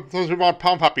 Rebound. For those who want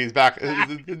Pound Puppies back.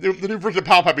 The new version of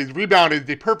Pound Puppies. Rebound is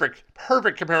the perfect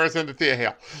comparison to Thea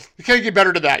Hail. You can't get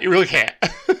better than that. You really can't.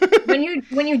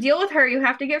 When you deal with her, you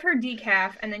have to give her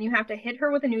decaf, and then you have to hit her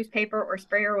with a newspaper or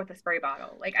spray her with a spray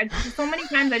bottle. So many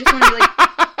times I just want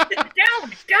to be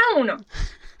down.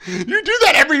 You do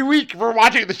that every week for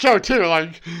watching the show,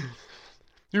 too.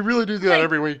 You really do that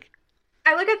every week.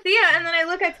 I look at Thea and then I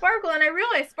look at Sparkle and I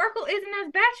realize Sparkle isn't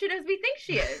as batshit as we think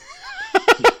she is.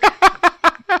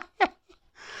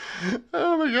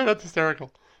 Oh my god, that's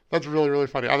hysterical. That's really, really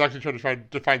funny. I was actually trying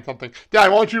to find something. Dad,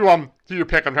 why don't you do your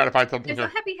pick? I'm trying to find something Just here.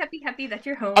 so happy that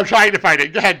you're home. I'm trying to find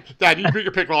it. Go ahead, Dad. You pick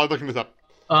your pick while I'm looking this up.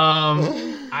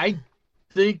 I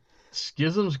think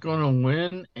Schism's going to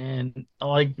win, and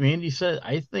like Mandy said,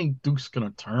 I think Duke's going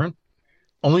to turn,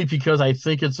 only because I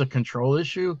think it's a control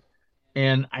issue,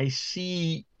 and I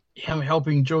see him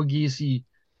helping Joe Gacy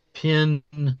pin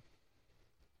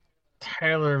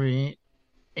Tyler,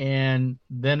 and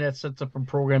then it sets up a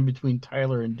program between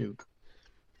Tyler and Duke.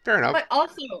 Fair enough. But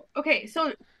also, okay,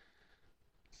 so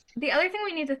the other thing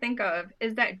we need to think of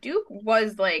is that Duke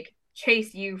was like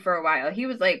chase you for a while. He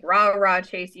was like rah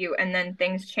chase you, and then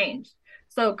things changed.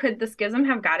 So could the Schism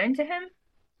have gotten to him?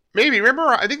 Maybe. Remember,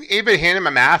 I think Ava handed him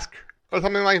a mask or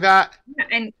something like that. Yeah,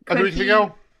 and a few weeks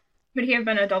ago. Could he have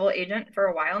been a double agent for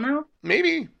a while now?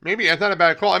 Maybe. That's not a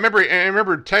bad call. I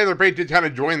remember Tyler Bate did kind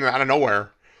of join them out of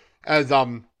nowhere as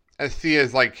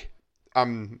Thea's like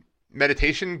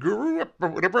meditation guru or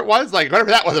whatever it was, like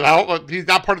whatever that was about. He's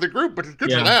not part of the group, but it's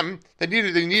good for them. They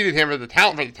needed him as the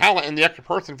talent and the extra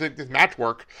person to make this match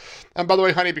work. And by the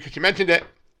way, honey, because you mentioned it,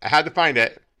 I had to find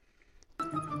it.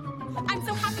 I'm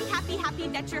so happy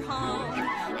that you're home,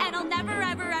 and I'll never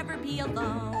ever be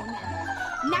alone.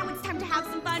 Now it's time to have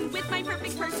some fun with my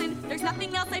perfect person. There's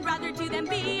nothing else I'd rather do than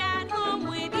be at home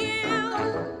with you.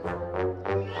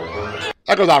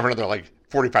 That goes on for another like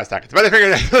 45 seconds. But I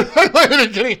figured at the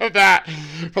beginning of that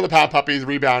from the Pound Puppies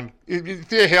rebound.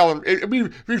 Thea Hail, we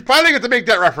finally get to make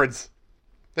that reference.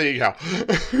 There you go.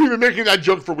 We've been making that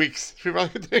joke for weeks. We finally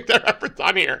get to make that reference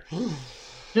on here. You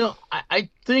know, I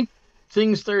think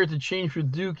things started to change for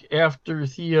Duke after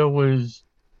Thea was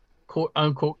quote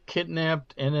unquote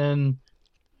kidnapped and then,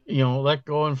 let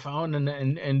go and found,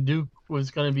 and Duke was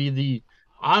going to be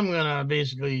I'm going to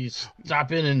basically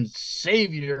stop in and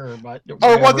save you, but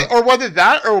or was it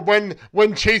that, or when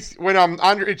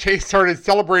Andre Chase started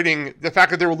celebrating the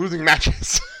fact that they were losing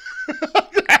matches?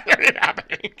 That started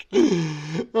happening.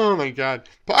 Oh my god.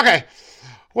 But okay,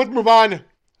 let's move on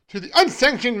to the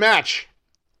unsanctioned match.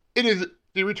 It is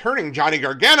the returning Johnny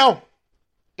Gargano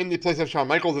in the place of Shawn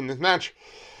Michaels in this match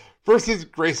versus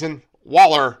Grayson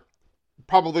Waller,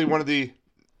 probably one of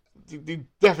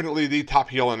definitely the top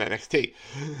heel in NXT.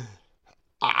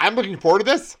 I'm looking forward to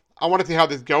this. I want to see how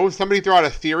this goes. Somebody throw out a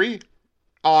theory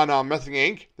on Wrestling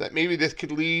Inc. that maybe this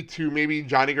could lead to maybe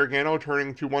Johnny Gargano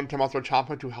turning to one Tommaso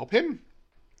Ciampa to help him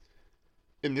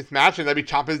in this match, and that'd be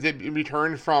Ciampa's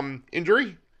return from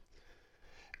injury,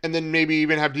 and then maybe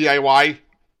even have DIY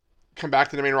come back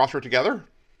to the main roster together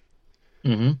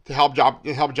to help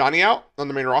Johnny out on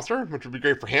the main roster, which would be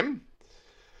great for him.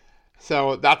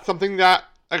 So that's something that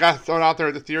I got thrown out there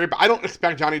as a theory, but I don't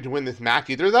expect Johnny to win this match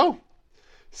either, though.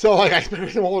 So, I expect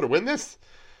Grayson Waller to win this.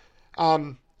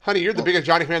 Honey, you're the biggest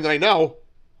Johnny fan that I know.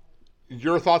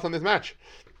 Your thoughts on this match?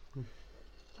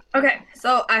 Okay,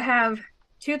 so I have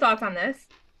two thoughts on this.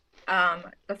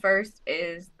 The first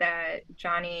is that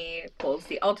Johnny pulls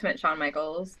the ultimate Shawn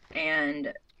Michaels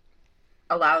and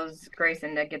allows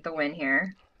Grayson to get the win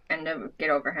here and to get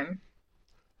over him.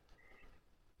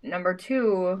 Number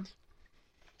two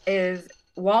is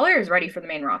Waller is ready for the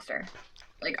main roster.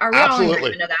 Like, are we all in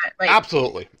agreement of that? Like,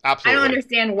 absolutely. I don't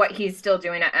understand what he's still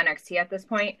doing at NXT at this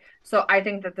point. So I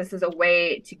think that this is a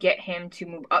way to get him to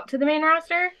move up to the main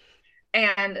roster.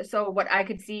 And so what I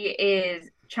could see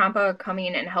is Ciampa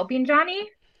coming and helping Johnny,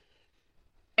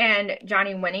 and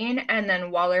Johnny winning, and then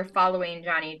Waller following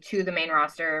Johnny to the main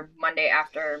roster Monday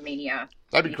after Mania.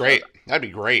 That'd be great.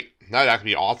 That'd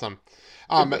be awesome.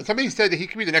 Somebody said that he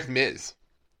could be the next Miz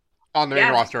on the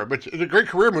main roster, which is a great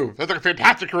career move. That's like a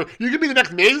fantastic career. You could be the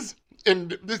next Miz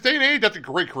in this day and age. That's a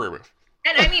great career move.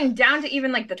 And I mean, down to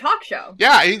even like the talk show.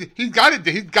 Yeah, he's got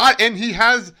it. And he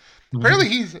has. Apparently,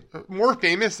 he's more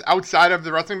famous outside of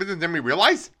the wrestling business than we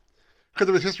realize because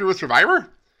of his history with Survivor.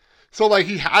 So, like,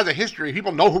 he has a history.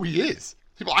 People know who he is.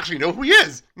 People actually know who he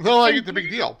is. So, like, it's a big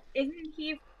deal. Isn't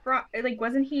he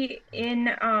wasn't he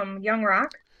in Young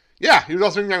Rock? Yeah, he was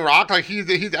also in Young Rock. Like,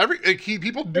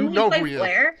 people do know who he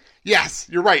is. Yes,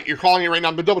 you're right. You're calling it right now.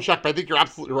 I'm gonna double check, but I think you're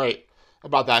absolutely right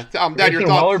about that. Dad, your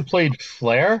thoughts? Waller played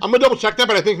Flair? I'm gonna double check that,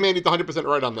 but I think Mandy's 100%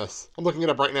 right on this. I'm looking it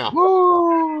up right now.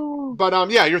 Woo! But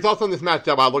yeah, your thoughts on this match,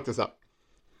 Deb? I'll look this up.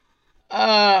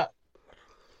 I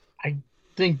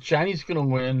think Johnny's gonna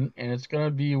win, and it's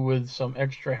gonna be with some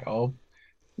extra help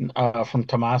from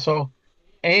Tommaso.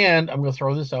 And I'm gonna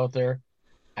throw this out there.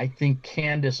 I think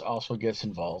Candice also gets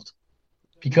involved.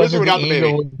 because With or of the without the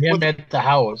angle baby? of him at the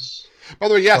house. By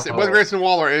the way, yes, So- with Grayson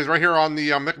Waller is right here on the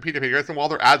Wikipedia page. Grayson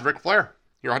Waller as Ric Flair.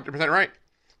 You're 100% right.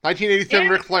 1987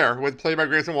 Yeah. Ric Flair was played by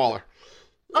Grayson Waller.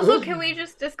 Also, can we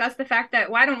just discuss the fact that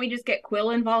why don't we just get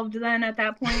Quill involved then at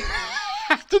that point?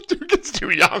 The dude gets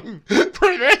too young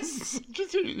for this.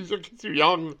 He's too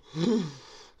young.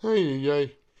 Ay, ay,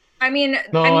 ay. I mean,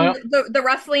 No, the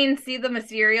wrestling see the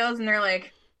Mysterios and they're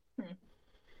like,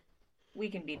 we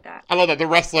can beat that. I love that. The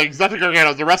wrestlings. Not the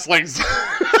Garganos, the wrestlings.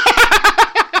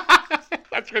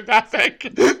 That's fantastic.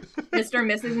 Mr.,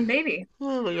 Mrs., and Baby.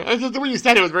 Oh my god. The way you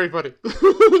said it was very funny.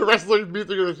 The wrestlers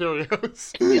music of the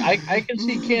Mysterios. I can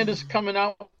see Candace coming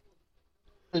out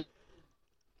and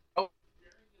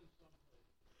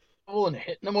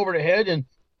hitting him over the head and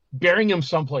burying him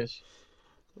someplace.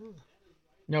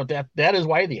 That is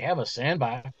why they have a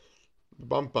sandbox.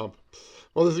 Bump. Well,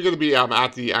 this is going to be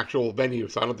at the actual venue,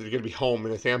 so I don't think they're going to be home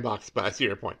in a sandbox, but I see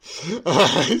your point.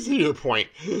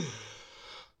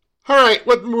 All right,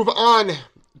 let's move on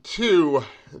to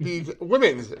the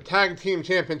women's tag team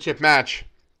championship match.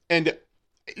 And,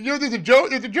 there's a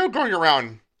joke going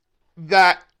around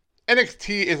that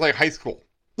NXT is like high school.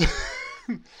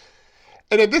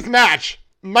 And in this match,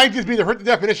 might just be the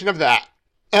definition of that.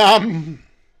 It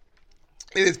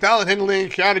is Fallon Henley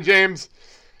and Kiana James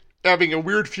having a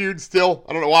weird feud still.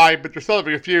 I don't know why, but they're still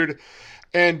having a feud.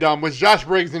 And with Josh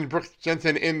Briggs and Brooks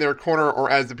Jensen in their corner, or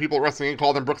as the people at Wrestling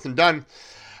call them, Brooks and Dunn.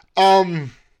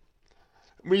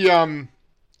 We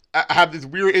have this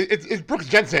weird. It's Brooks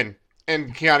Jensen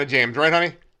and Kiana James, right,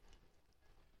 honey?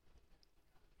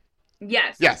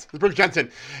 Yes. Yes, it's Brooks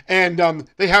Jensen. And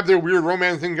they have their weird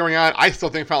romance thing going on. I still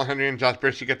think Fallon Henley and Josh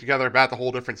Briggs should get together, but that's a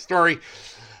whole different story.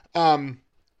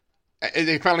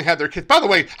 They finally had their kiss. By the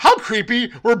way, how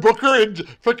creepy were Booker and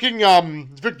freaking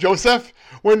Vic Joseph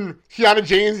when Kiana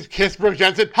James kissed Brooke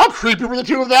Jensen? How creepy were the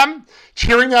two of them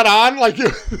cheering that on like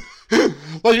it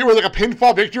was like a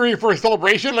pinfall victory for a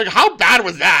celebration? Like, how bad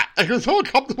was that? Like, it was so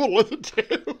uncomfortable to listen to.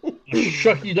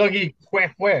 Shucky Dougie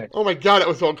quack quack. Oh my god, it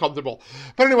was so uncomfortable.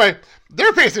 But anyway,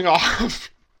 they're facing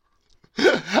off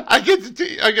against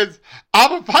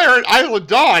Alpha Fire and Isla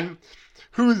Dawn,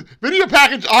 whose video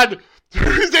package on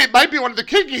Thursday might be one of the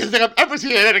kinkiest things I've ever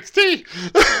seen at NXT.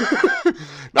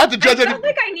 Not to judge I felt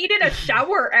like I needed a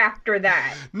shower after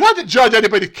that. Not to judge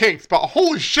anybody's kinks, but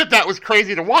holy shit, that was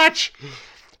crazy to watch.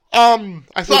 I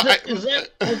saw. Is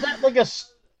that like a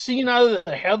scene out of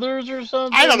the Heathers or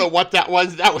something? I don't know what that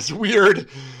was. That was weird.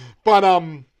 But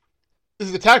this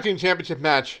is the tag team championship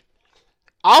match.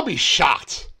 I'll be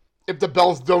shocked if the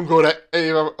belts don't go to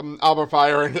Alpha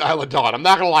Fire and Isla Dawn. I'm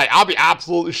not gonna lie. I'll be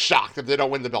absolutely shocked if they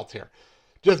don't win the belts here,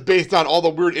 just based on all the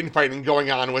weird infighting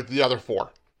going on with the other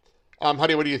four.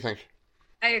 Honey, what do you think?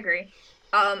 I agree.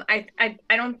 I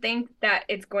don't think that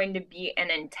it's going to be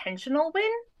an intentional win.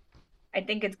 I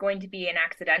think it's going to be an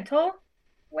accidental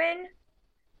win.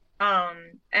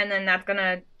 And then that's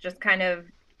gonna just kind of,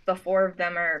 the four of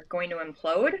them are going to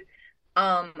implode.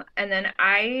 And then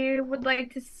I would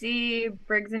like to see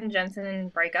Briggs and Jensen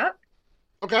break up.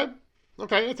 Okay,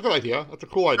 that's a good idea. That's a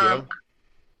cool idea.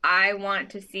 I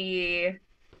want to see.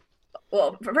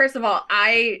 Well, first of all,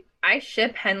 I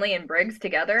ship Henley and Briggs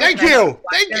together. Thank you.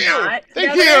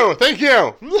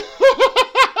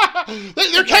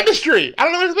 Their chemistry. I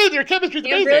don't know what to say. Their chemistry is They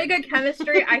have amazing. really good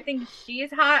chemistry. I think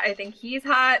she's hot. I think he's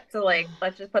hot. So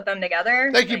let's just put them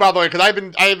together. Thank you, by the way, because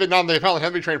I've been on the Fallon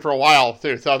Henley train for a while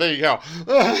too. So there you go.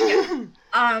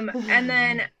 And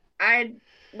then I'd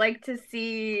like to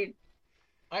see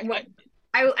I'd like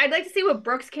to see what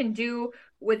Brooks can do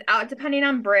without depending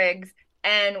on Briggs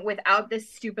and without this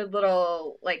stupid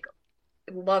little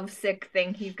lovesick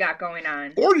thing he's got going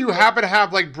on. Or do you happen to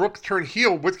have Brooks turn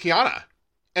heel with Kiana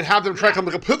and have them try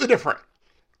something completely different?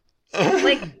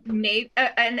 Maybe,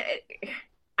 and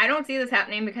I don't see this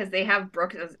happening because they have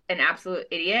Brooks as an absolute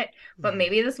idiot. But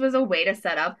maybe this was a way to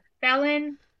set up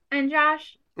Fallon and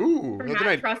Josh Ooh, for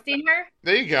not trusting her.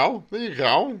 There you go.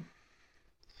 You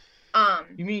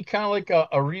mean kind of like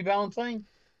a rebound thing?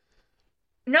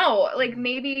 No,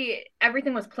 maybe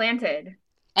everything was planted.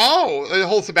 Oh, the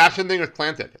whole Sebastian thing was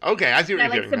planted. Okay, I see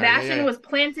what you're doing. Sebastian was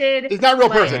planted. He's not a real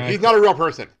person. He's not a real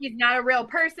person. He's not a real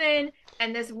person.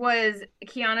 And this was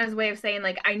Kiana's way of saying,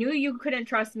 I knew you couldn't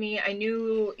trust me. I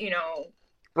knew,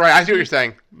 Right, I see what you're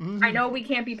saying. I know we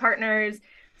can't be partners.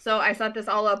 So I set this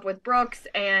all up with Brooks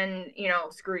and,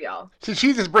 screw y'all. So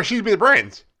she'd be the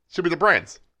brains. She'll be the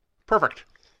brains. Perfect.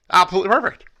 Absolutely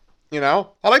perfect. I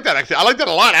like that, actually. I like that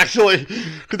a lot, actually.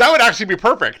 Because that would actually be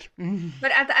perfect.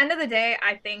 But at the end of the day,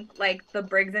 I think, the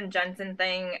Briggs and Jensen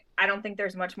thing, I don't think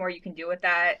there's much more you can do with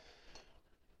that.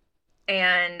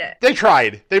 And they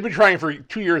tried. They've been trying for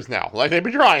 2 years now. Like, they've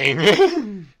been trying.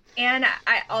 And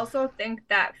I also think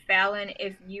that Fallon,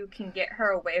 if you can get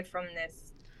her away from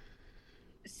this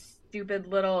stupid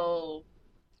little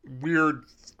weird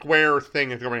square thing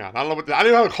that's going on. I don't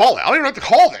know how to call it. I don't even know what to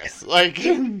call this. Like,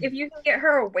 if you can get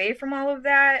her away from all of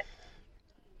that,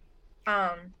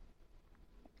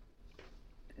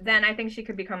 then I think she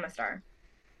could become a star.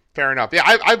 Fair enough. Yeah,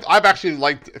 I've actually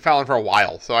liked Fallon for a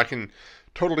while, so I can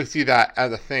totally see that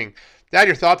as a thing. Dad,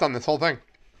 your thoughts on this whole thing?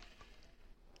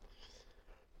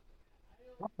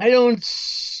 I don't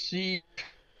see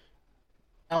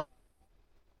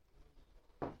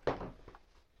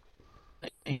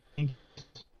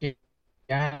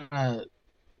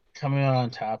coming out on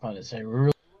top on this. I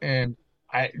really, and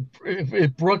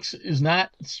if Brooks is not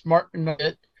smart enough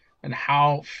and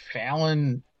how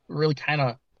Fallon really kind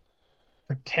of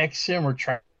protects him or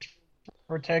tries to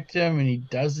protect him and he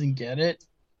doesn't get it,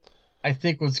 I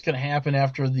think what's going to happen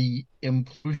after the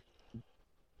implosion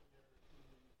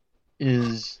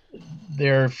is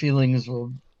their feelings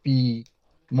will be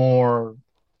more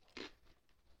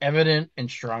evident and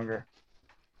stronger.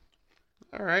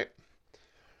 All right.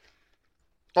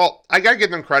 Well, I gotta give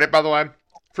them credit, by the way,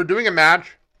 for doing a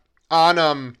match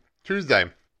on Tuesday,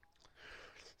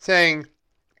 saying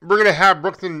we're gonna have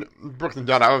Brooks and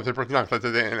Dunn. I would say Brooks and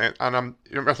Dunn on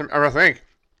Wrestling Inc.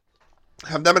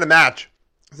 Have them in a match,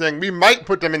 saying we might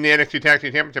put them in the NXT Tag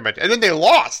Team Championship match, and then they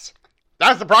lost.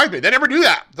 That surprised me. They never do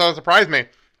that, so it surprised me.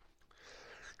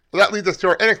 Well, that leads us to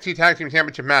our NXT Tag Team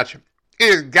Championship match. It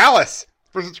is Gallus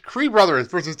versus Creed Brothers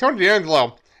versus Tony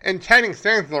D'Angelo and Channing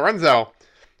Stanley Lorenzo,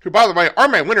 who, by the way, are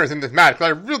my winners in this match, because I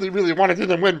really, really wanted to see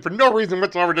them win. For no reason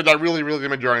whatsoever did I really, really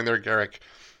am enjoying their Garrick.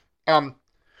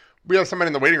 We have somebody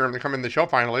in the waiting room to come in the show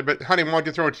finally, but honey, why don't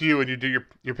you throw it to you and you do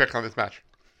your picks on this match?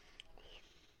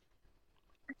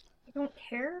 I don't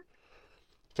care.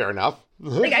 Fair enough.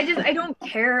 I don't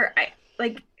care.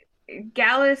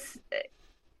 Gallus,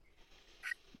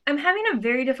 I'm having a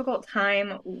very difficult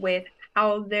time with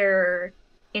how they're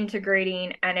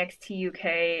integrating NXT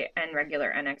UK and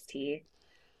regular NXT.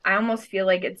 I almost feel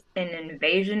like it's an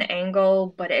invasion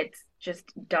angle, but it's just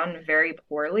done very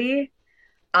poorly.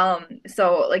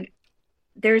 So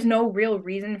there's no real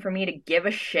reason for me to give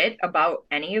a shit about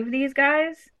any of these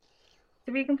guys,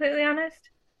 to be completely honest.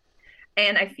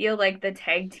 And I feel like the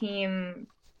tag team,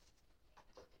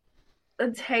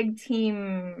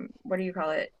 what do you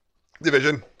call it?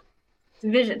 Division.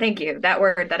 Thank you. That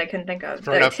word that I couldn't think of.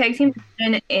 Fair the enough. Tag team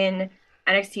division in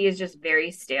NXT is just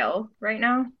very stale right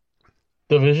now.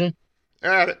 Division?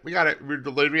 We got it. We're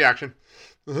delayed reaction.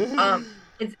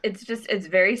 It's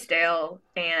very stale,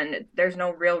 and there's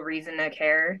no real reason to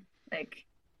care.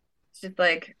 It's just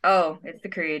oh, it's the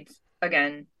Creeds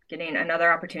again, getting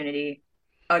another opportunity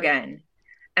again.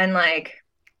 And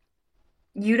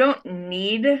you don't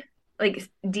need,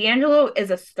 D'Angelo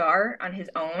is a star on his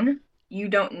own. You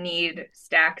don't need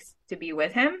Stacks to be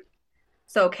with him.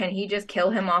 So can he just kill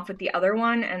him off with the other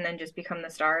one and then just become the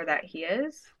star that he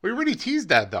is? We already teased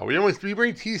that, though. We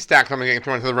already teased Stacks coming getting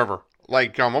thrown into the river.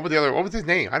 What was his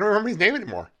name? I don't remember his name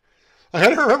anymore. I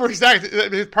don't remember Stacks,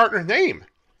 his partner's name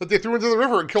that they threw into the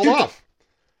river and killed off.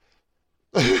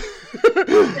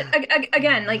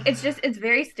 Again, it's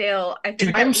very stale. I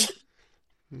think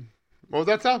What was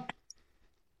that sound?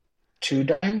 2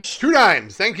 dimes. 2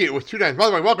 dimes. Thank you. It was 2 dimes. By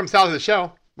the way, welcome, Sal, to the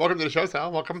show. Welcome to the show,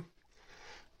 Sal. Welcome.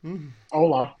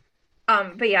 Hola.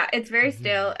 But yeah, it's very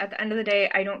stale. At the end of the day,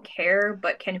 I don't care,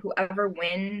 but can whoever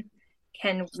win,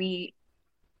 can we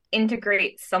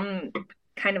integrate some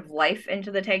kind of life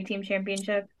into the tag team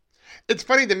championship? It's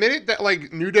funny, the minute that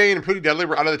New Day and Pretty Deadly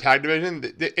were out of the tag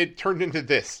division, it turned into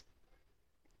this.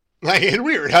 It's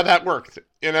weird how that worked.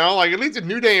 At least with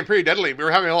New Day and Pretty Deadly, we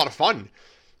were having a lot of fun.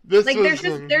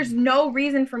 There's no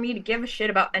reason for me to give a shit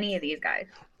about any of these guys.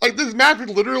 This match was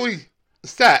literally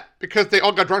set because they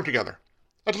all got drunk together.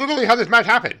 That's literally how this match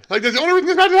happened. That's the only reason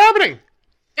this match is happening.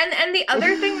 And the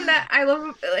other thing that I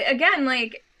love, again,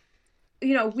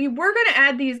 we were going to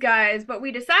add these guys, but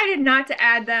we decided not to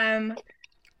add them.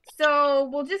 So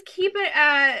we'll just keep it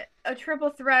at a triple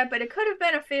threat, but it could have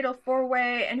been a fatal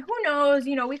 4-way. And who knows,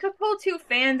 we could pull 2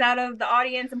 fans out of the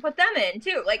audience and put them in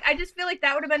too. I just feel like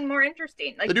that would have been more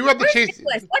interesting. They do have to chase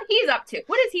Nicholas? What he's up to?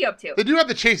 What is he up to? They do have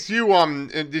to chase you in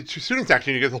the student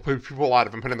section. You guys will put people out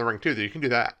of and put in the ring too. So you can do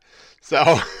that.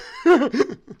 So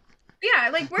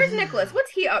yeah, where's Nicholas?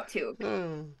 What's he up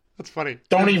to? That's funny.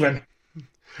 Don't even.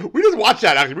 We just watched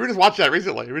that actually. We just watched that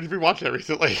recently.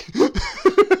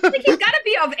 He's got to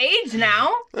be of age now.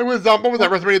 It was what was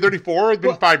that? WrestleMania 34. It's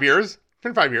been 5 years. It's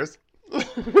been 5 years.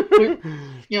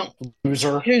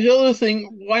 Loser. Here's the other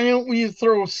thing. Why don't we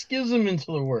throw schism into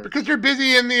the word? Because you're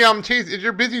busy in the Chase.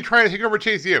 You're busy trying to take over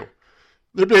Chase U.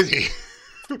 They're busy.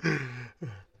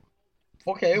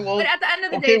 Okay, well, But at the end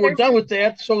of the day, we're done with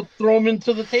that. So throw them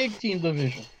into the tag team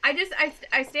division.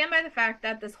 I stand by the fact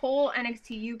that this whole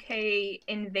NXT UK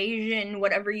invasion,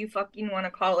 whatever you fucking want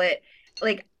to call it,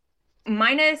 like,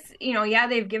 minus,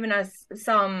 they've given us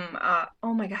some,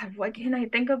 oh my God, what can I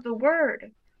think of the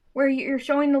word? Where you're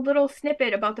showing the little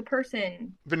snippet about the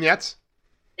person. Vignettes?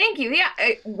 Thank you. Yeah.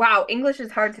 Wow, English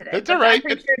is hard today. It's all right. I'm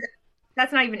pretty sure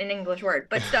that's not even an English word,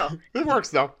 but still. It works,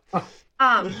 though. But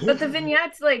the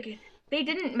vignettes, like, they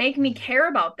didn't make me care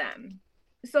about them.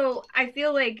 So I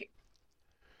feel like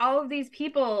all of these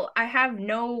people, I have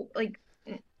no, like,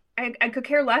 I could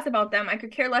care less about them. I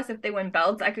could care less if they win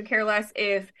belts. I could care less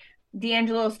if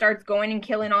D'Angelo starts going and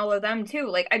killing all of them too.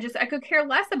 Like, I could care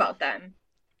less about them.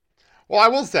 Well, I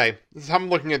will say, I'm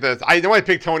looking at this. I know I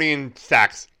picked Tony and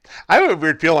Stacks. I have a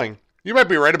weird feeling. You might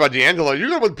be right about D'Angelo. You're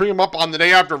going to bring him up on the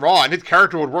day after Raw, and his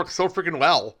character would work so freaking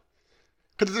well.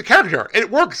 Because it's a character. It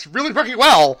works really fucking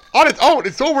well on its own.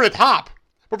 It's so over the top.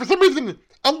 But for some reason,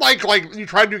 unlike like you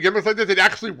try to do gimmicks like this, it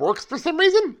actually works for some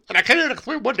reason. And I can't even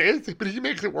explain what it is, but he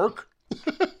makes it work.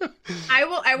 I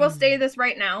will say this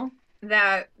right now,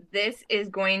 that this is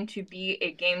going to be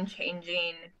a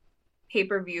game-changing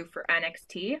pay-per-view for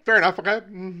NXT. Fair enough, okay.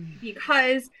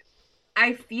 Because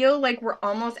I feel like we're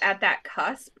almost at that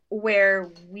cusp where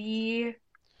we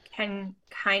can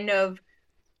kind of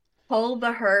pull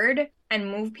the herd and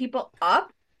move people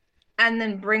up and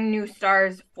then bring new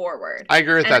stars forward. I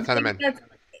agree with that sentiment.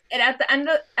 And at the end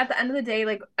of the day,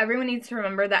 like, everyone needs to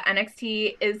remember that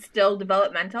NXT is still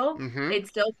developmental. Mm-hmm. It's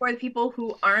still for the people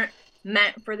who aren't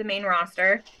meant for the main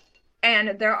roster.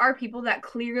 And there are people that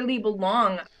clearly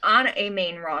belong on a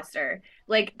main roster.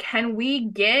 Like, can we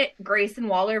get Grayson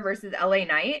Waller versus LA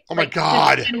Knight? Oh my like,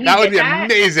 God. That would be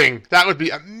amazing. That would be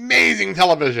amazing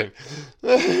television.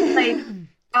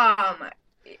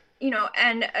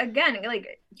 And again,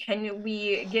 like, can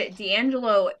we get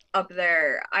D'Angelo up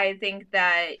there? I think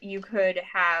that you could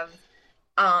have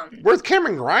Where's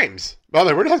Cameron Grimes? Well,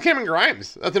 where the hell's Cameron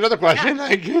Grimes? That's another question. Yeah.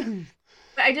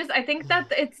 I think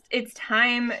that it's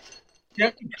time.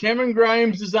 Cameron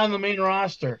Grimes is on the main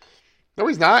roster. No,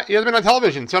 he's not. He hasn't been on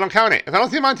television, so I don't count it. If I don't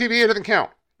see him on TV, it doesn't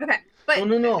count. Okay. But,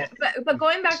 no. But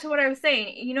going back to what I was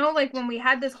saying, like, when we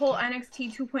had this whole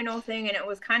NXT 2.0 thing, and it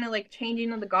was kind of like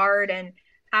changing of the guard and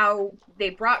how they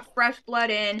brought fresh blood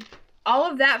in, all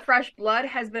of that fresh blood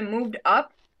has been moved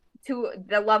up to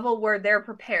the level where they're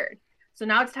prepared. So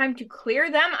now it's time to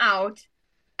clear them out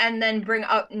and then bring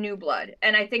up new blood.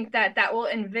 And I think that will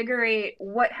invigorate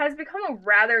what has become a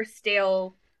rather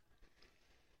stale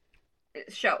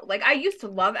show. Like, I used to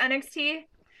love NXT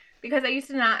because I used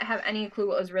to not have any clue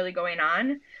what was really going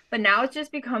on. But now it's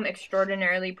just become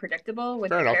extraordinarily predictable with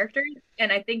the characters.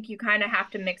 And I think you kind of have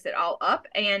to mix it all up.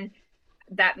 And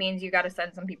that means you got to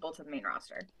send some people to the main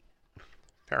roster.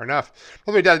 Fair enough.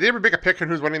 By the way, Dad, did you ever make a pick on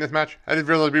who's winning this match? I didn't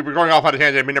really. We were going off on a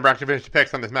tangent. We never actually finished the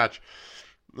picks on this match.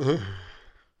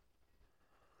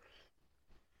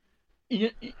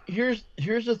 Here's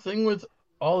the thing with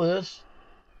all this,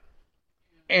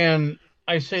 and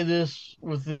I say this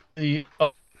with the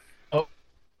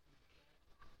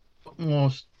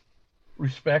utmost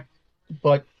respect,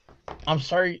 but I'm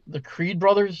sorry, the Creed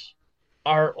brothers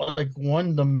are like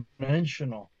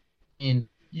one-dimensional. There's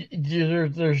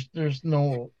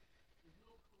no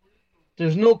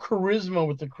charisma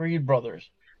with the Creed brothers.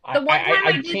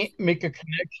 I can't make a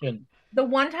connection. The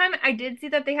one time I did see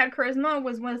that they had charisma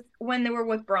was when they were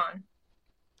with Braun.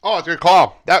 Oh, it's a good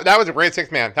call. That was a great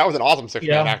six-man. That was an awesome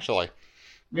six-man, actually.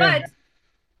 But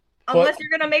unless you're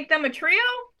going to make them a trio,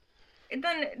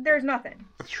 then there's nothing.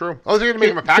 That's true. Oh, they're going to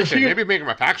make them a faction. Maybe make them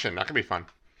a faction. That could be fun.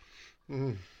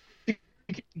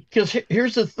 Because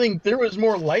here's the thing. There was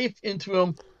more life into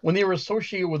them when they were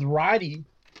associated with Roddy,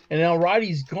 and now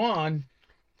Roddy's gone.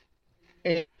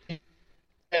 And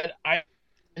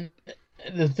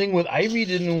the thing with Ivy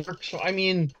didn't work. So, I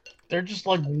mean, they're just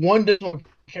like one-dimensional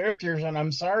characters, and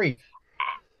I'm sorry.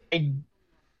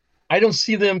 I don't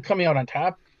see them coming out on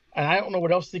top, and I don't know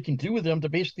what else they can do with them to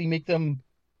basically make them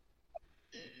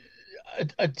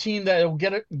a team that will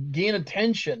gain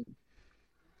attention.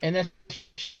 And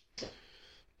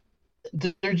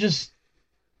they're just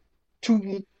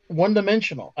too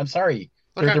one-dimensional. I'm sorry.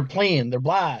 Okay. They're plain. They're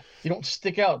blah. They don't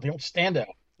stick out. They don't stand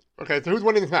out. Okay, so who's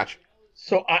winning this match?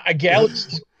 So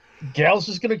Gallus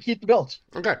is going to keep the belts.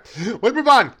 Okay, let's move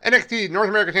on. NXT North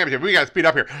American Championship. We got to speed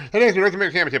up here. NXT North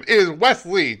American Championship is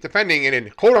Wesley defending in a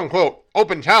quote-unquote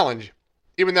open challenge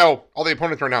even though all the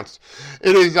opponents are announced.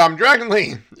 It is Dragon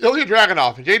Lee, Ilya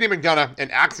Dragunov, JD McDonough,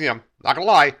 and Axiom. Not gonna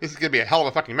lie, this is gonna be a hell of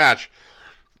a fucking match.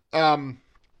 The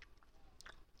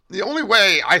only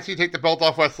way I see take the belt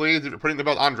off Wesley is if you're putting the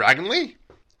belt on Dragon Lee.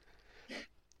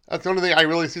 That's the only thing I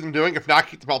really see them doing. If not,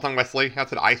 keep the belt on Wesley.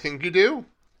 That's what I think you do.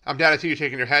 I'm down to see you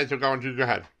shaking your head, so go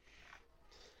ahead.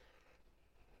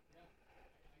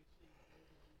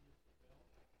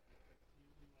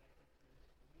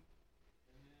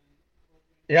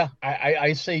 Yeah,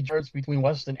 I say Jarrett's between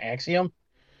West and Axiom.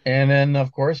 And then,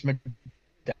 of course,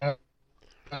 McDonough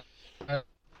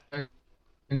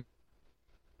and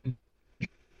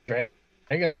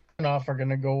Dragunov are going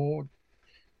to go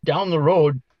down the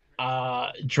road.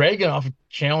 Dragunov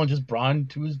challenges Braun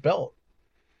to his belt.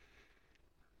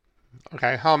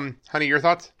 Okay, honey, your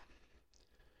thoughts?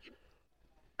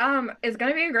 It's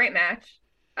gonna be a great match.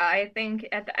 I think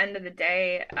at the end of the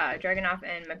day, Dragunov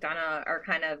and McDonough are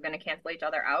kind of gonna cancel each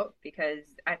other out because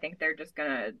I think they're just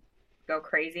gonna go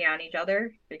crazy on each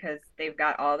other because they've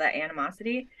got all that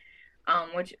animosity,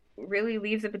 which really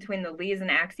leaves it between the Lees and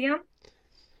Axiom.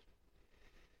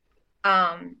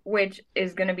 Which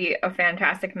is going to be a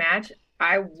fantastic match.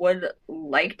 I would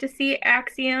like to see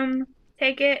Axiom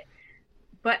take it,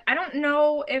 but I don't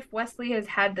know if Wesley has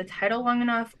had the title long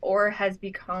enough or has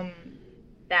become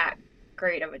that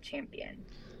great of a champion.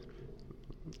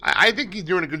 I think he's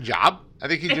doing a good job. I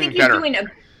think he's doing better.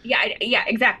 Yeah,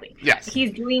 exactly. Yes.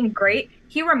 He's doing great.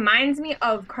 He reminds me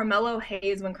of Carmelo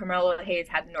Hayes when Carmelo Hayes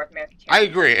had the North American Championship.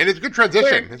 I agree. And it's a good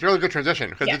transition. It's a really good transition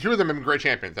because the two of them have been great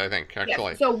champions, I think,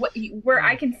 actually. Yeah. So where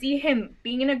I can see him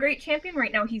being a great champion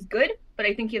right now, he's good, but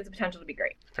I think he has the potential to be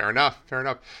great. Fair enough.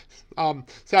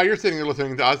 Sal, you're sitting there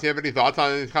listening to us. Do you have any thoughts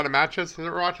on these kind of matches that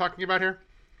we're all talking about here?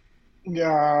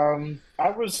 I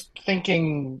was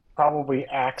thinking probably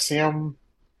Axiom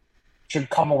should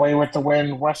come away with the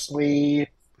win. Wesley,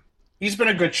 he's been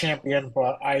a good champion,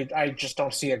 but I just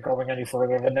don't see it going any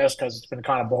further than this because it's been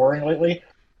kind of boring lately.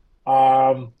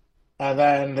 And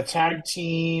then the tag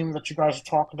team that you guys are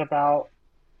talking about,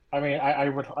 I mean, I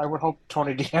would hope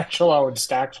Tony D'Angelo and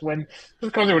Stacks win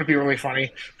because it would be really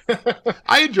funny.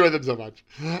 I enjoy them so much.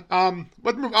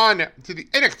 Let's move on to the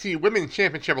NXT Women's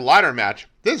Championship ladder match.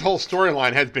 This whole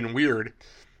storyline has been weird.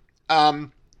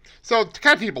 So to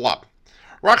catch people up,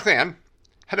 Roxanne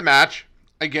had a match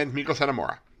against Miko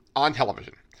Satomura on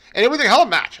television. And it was a hell of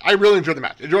a match. I really enjoyed the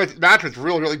match. The match was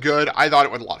really, really good. I thought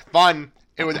it was a lot of fun.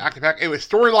 It was action-packed. It was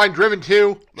storyline driven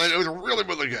too. It was really,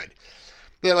 really good.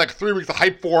 They had like 3 weeks of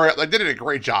hype for it. They did a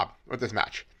great job with this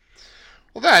match.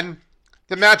 Well, then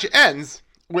the match ends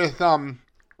with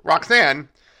Roxanne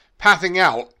passing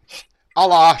out, a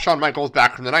la Shawn Michaels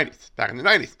back in the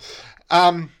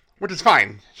 90s. Which is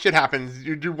fine. Shit happens.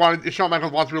 If Shawn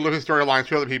Michaels wants to relive his storylines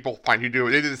to other people, fine, you do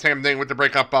it. They did the same thing with the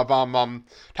breakup of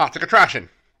Toxic Attraction.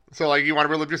 So, like, you want to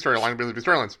relive your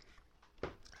storylines.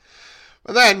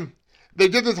 But then they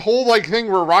did this whole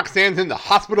thing where Roxanne's in the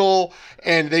hospital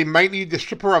and they might need to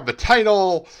strip her of the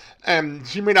title and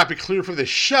she may not be clear for the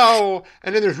show.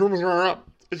 And then there's rumors going on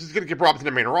she's going to get brought up to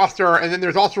the main roster. And then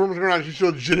there's also rumors going on she's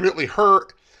legitimately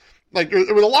hurt. Like,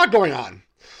 it was a lot going on.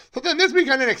 So then this week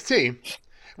on NXT,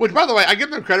 which, by the way, I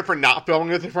give them credit for not filming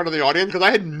this in front of the audience because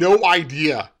I had no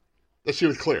idea that she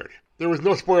was cleared. There was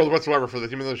no spoilers whatsoever for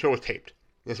this, even though the show was taped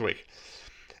this week.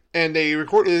 And they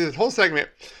recorded this whole segment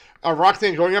of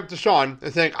Roxanne going up to Shawn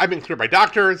and saying, I've been cleared by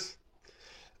doctors.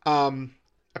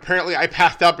 Apparently, I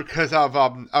passed out because of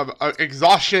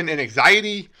exhaustion and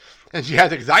anxiety. And she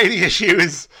has anxiety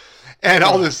issues and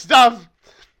all this stuff.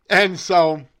 And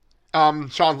so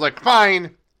Shawn's like,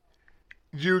 fine.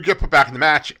 You get put back in the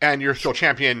match, and you're still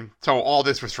champion, so all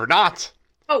this was for naught.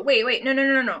 Oh, wait.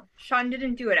 No. Shawn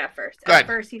didn't do it at first. At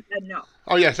first, he said no.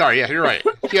 Oh, yeah, sorry. Yeah, you're right.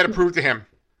 She had to prove to him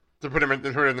to put him in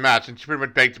the match, and she pretty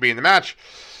much begged to be in the match.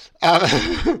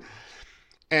 And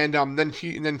then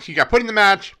she got put in the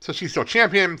match, so she's still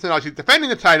champion. So now she's defending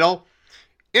the title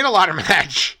in a ladder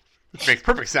match, which makes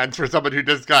perfect sense for somebody who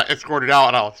just got escorted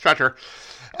out on a stretcher.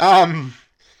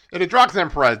 And it's Roxanne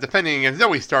Perez defending against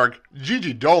Zoe Stark,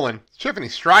 Gigi Dolan, Tiffany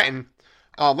Stratton,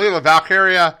 Layla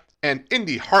Valkyria, and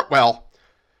Indy Hartwell.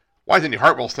 Why is Indy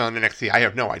Hartwell still in NXT? I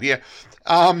have no idea.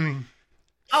 Indy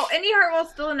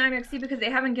Hartwell's still in NXT because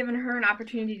they haven't given her an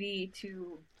opportunity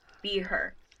to be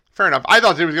her. Fair enough. I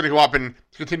thought she was going to go up and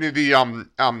continue the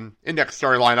Index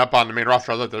storyline up on the main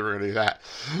roster. I thought they were going to do that.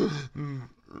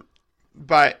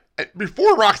 But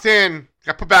before Roxanne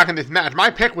got put back in this match, my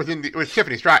pick was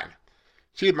Tiffany Stratton.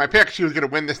 She had my pick. She was going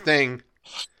to win this thing.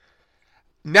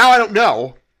 Now I don't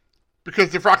know.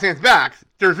 Because if Roxanne's back,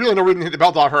 there's really no reason to hit the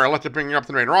belt off her unless to bring her up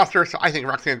to the main roster. So I think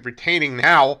Roxanne's retaining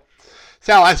now.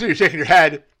 Sal, I see you shaking your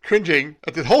head. cringing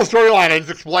at this whole storyline I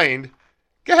just explained.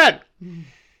 Go ahead.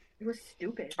 It was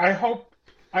stupid. I hope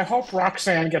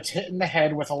Roxanne gets hit in the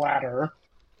head with a ladder,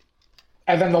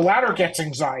 and then the ladder gets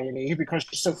anxiety because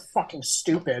she's so fucking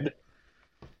stupid,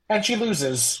 and she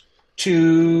loses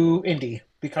to Indy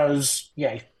because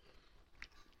yay.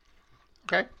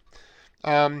 Okay.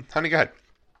 Honey, go ahead.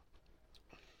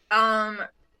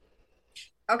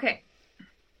 Okay.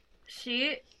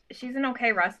 She's an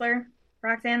okay wrestler,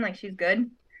 Roxanne. Like, she's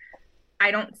good.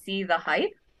 I don't see the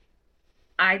hype.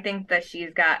 I think that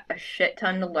she's got a shit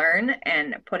ton to learn,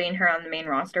 and putting her on the main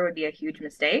roster would be a huge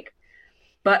mistake.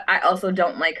 But I also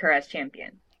don't like her as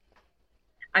champion.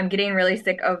 I'm getting really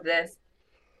sick of this.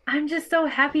 I'm just so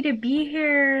happy to be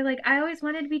here. Like, I always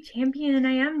wanted to be champion, and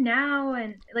I am now.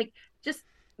 And, like, just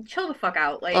chill the fuck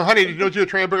out. Like, oh, honey, did you know you do a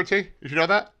train Burger T? Did you know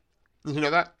that? Did you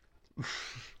know that?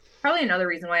 Probably another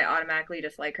reason why I automatically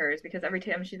dislike her is because every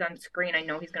time she's on screen, I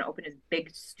know he's going to open his big,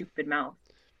 stupid mouth.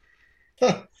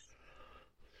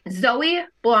 Zoe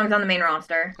belongs on the main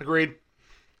roster. Agreed.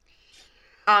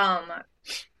 I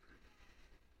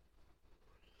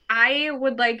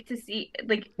would like to see,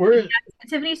 like, Where- yes,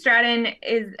 Tiffany Stratton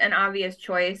is an obvious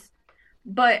choice,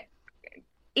 but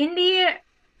Indy,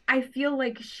 I feel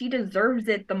like she deserves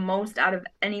it the most out of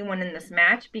anyone in this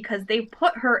match because they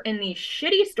put her in these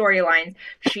shitty storylines.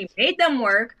 She made them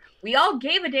work. We all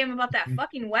gave a damn about that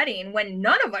fucking wedding when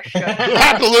none of us should.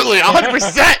 Absolutely,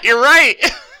 100%. You're right.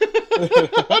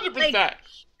 100%. Like,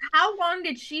 how long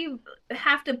did she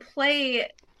have to play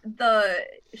the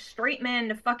straight man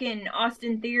to fucking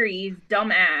Austin Theory's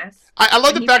dumbass? I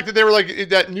love the fact that they were like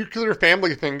that nuclear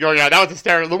family thing going on. That was the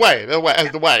start of the way.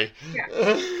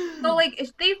 Yeah. So, like,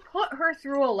 if they put her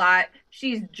through a lot.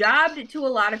 She's jobbed to a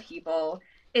lot of people.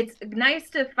 It's nice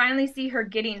to finally see her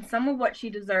getting some of what she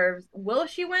deserves. Will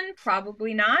she win?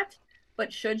 Probably not.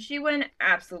 But should she win?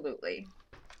 Absolutely.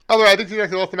 Although I think she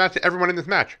actually lost the match to everyone in this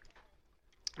match.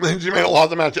 She may have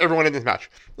lost the match to everyone in this match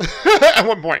at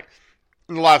one point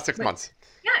in the last 6 months.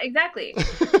 Yeah, exactly.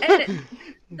 And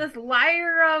this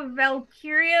Lyra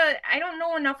Valkyria, I don't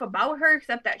know enough about her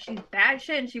except that she's bad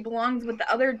shit and she belongs with the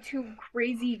other two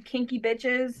crazy kinky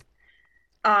bitches,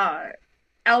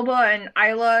 Elba and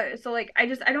Isla. So, like, I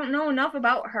don't know enough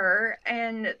about her,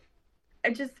 and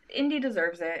Indy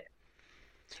deserves it.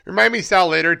 Remind me, Sal,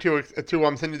 later to send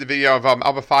you the video of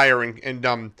Alba Fire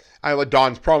and Isla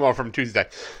Dawn's promo from Tuesday.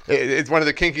 It's one of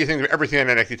the kinkiest things I've ever seen on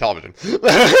NXT television.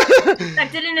 That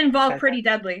didn't involve Pretty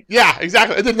Deadly. Yeah,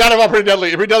 exactly. It did not involve Pretty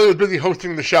Deadly. Pretty Deadly was busy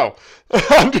hosting the show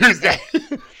on Tuesday.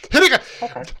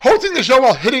 Hosting the show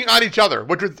while hitting on each other,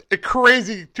 which was a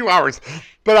crazy 2 hours.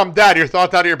 But Dad, your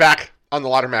thoughts out of your back on the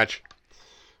ladder match?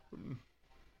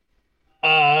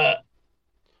 I'm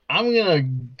gonna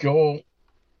go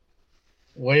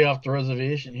way off the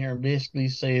reservation here and basically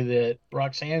say that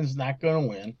Roxanne's not going to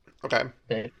win. Okay.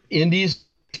 That Indy's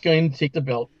going to take the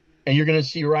belt, and you're going to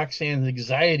see Roxanne's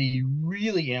anxiety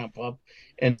really amp up,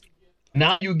 and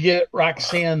now you get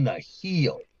Roxanne the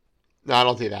heel. No, I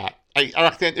don't see that.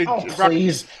 Roxanne,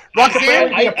 please.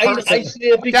 Roxanne, I see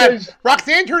it because Dad,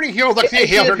 Roxanne turning heel is like Thea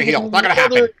Hail turning heel. Not going to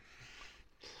happen.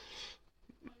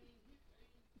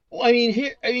 Well, I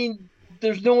mean,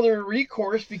 there's no other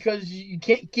recourse because you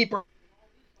can't keep her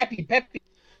happy peppy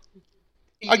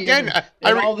again.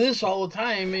 And all this all the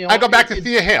time. You know, I go back to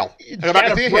Thea Hail.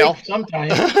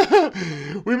 Sometimes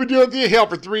we've been doing Thea Hail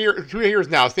for 3 years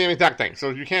now. Same exact thing.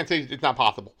 So you can't say it's not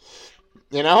possible.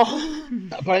 You know.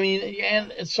 But I mean,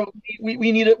 and so we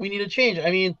need a change.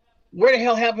 I mean, where the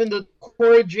hell happened to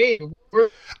Cora Jade? I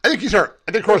think he's hurt.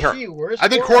 I think Cora's hurt. I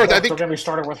think We're going to be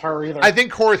started with her either. I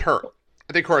think Cora's hurt.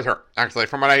 Actually,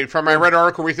 from my read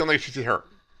article recently, she's hurt.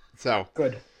 So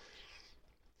good.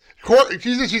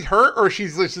 She's hurt, or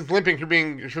she's limping for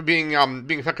being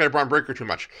affected by Braun Breaker too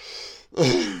much. I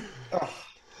mean,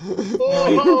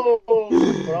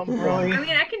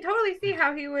 I can totally see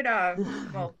how he would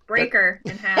break her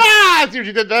in half. I see what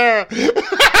you did there.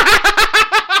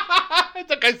 It's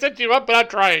like I set you up, but I'm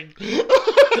trying.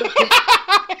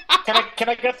 Can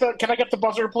I get the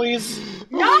buzzer, please?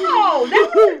 No,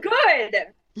 that was good.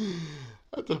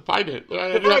 I have to find it.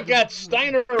 I got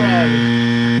Steiner.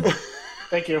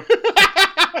 Thank you.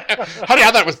 Honey,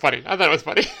 I thought it was funny.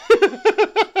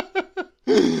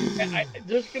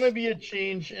 There's going to be a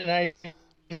change, and I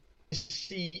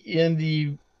see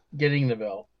Indy getting the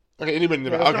belt. Okay, Indy winning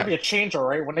the belt. There's going to be a change, all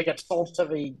right, when they get sold to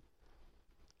the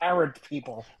Arab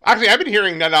people. Actually, I've been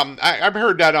hearing that I've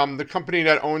heard that the company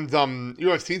that owns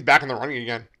UFC's back in the running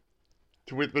again.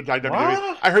 With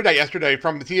WWE. I heard that yesterday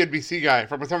from the CNBC guy,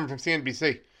 from someone from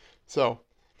CNBC. So,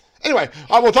 Anyway,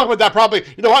 we'll talk about that probably.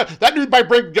 You know what? That news might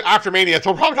break after Mania,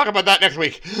 so we'll probably talk about that next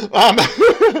week.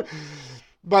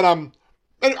 But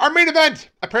our main event,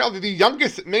 apparently the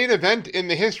youngest main event in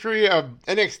the history of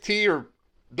NXT or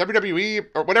WWE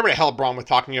or whatever the hell Braun was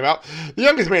talking about. The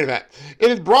youngest main event.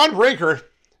 It is Braun Breaker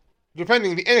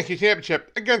defending the NXT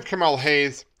Championship against Carmelo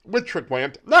Hayes with Trick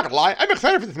Williams. Not gonna lie, I'm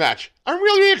excited for this match. I'm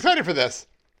really, really excited for this.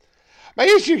 My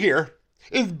issue here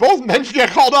is both men should get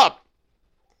called up.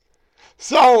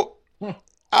 So,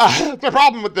 the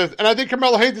problem with this, and I think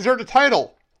Carmelo Hayes deserved a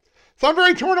title. So I'm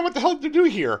very torn on what the hell to do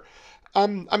here.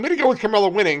 I'm going to go with Carmelo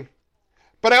winning,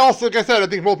 but I also, like I said, I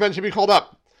think both men should be called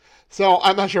up. So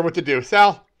I'm not sure what to do.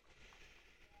 Sal?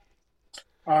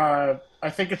 I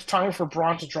think it's time for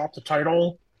Braun to drop the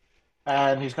title,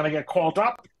 and he's going to get called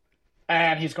up,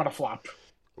 and he's going to flop.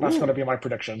 That's going to be my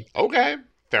prediction. Okay.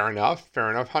 Fair enough,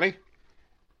 honey.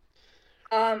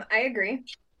 I agree.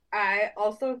 I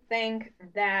also think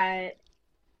that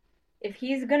if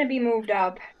he's going to be moved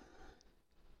up,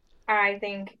 I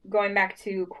think going back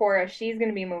to Cora, she's going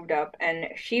to be moved up, and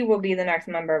she will be the next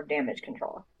member of Damage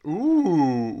Control.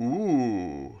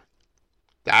 Ooh.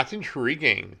 That's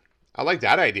intriguing. I like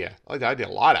that idea. I like that idea a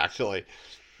lot, actually.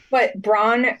 But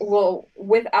Braun will,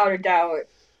 without a doubt,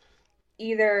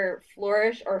 either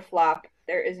flourish or flop.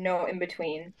 There is no in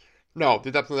between. No,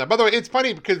 there's absolutely not. By the way, it's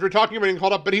funny because we're talking about being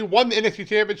called up, but he won the NXT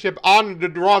Championship on the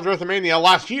Raw's WrestleMania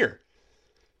last year.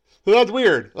 So that's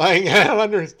weird. Like, I don't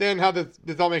understand how this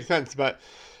all makes sense. But,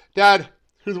 Dad,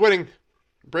 who's winning?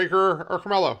 Breaker or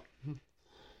Carmelo?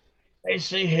 I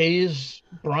say Hayes.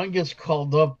 Braun gets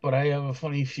called up, but I have a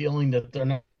funny feeling that they're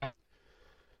not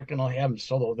going to have him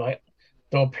solo.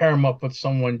 They'll pair him up with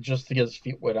someone just to get his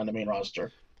feet wet on the main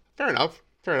roster. Fair enough.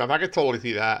 I could totally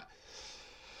see that.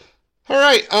 All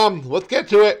right, let's get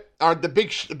to it. The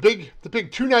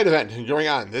big two-night event going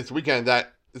on this weekend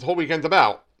that this whole weekend's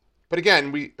about. But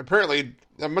again, we apparently,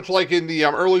 much like in the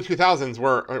early 2000s,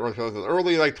 or early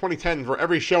 2010s, where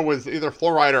every show was either Flow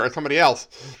Rider or somebody else.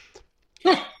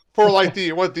 For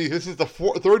this is the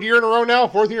third year in a row now?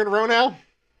 Fourth year in a row now?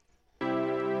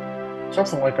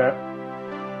 Something like that.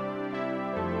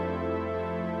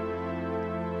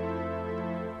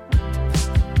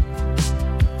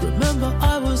 Remember,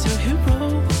 I was your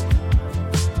hero.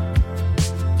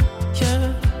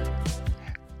 Yeah.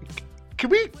 Can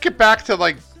we get back to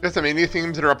WrestleMania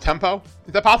themes that are up tempo?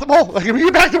 Is that possible? Can we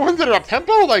get back to ones that are up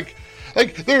tempo? Like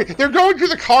they're going through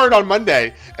the card on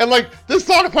Monday, and this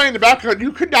song is playing in the background.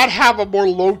 You could not have a more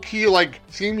low key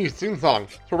theme song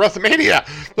for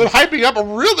WrestleMania than hyping up a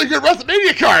really good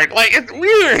WrestleMania card. It's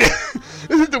weird.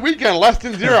 This is the weekend, less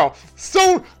than zero.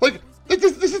 So this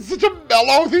is such a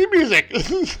mellow theme music.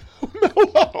 This is so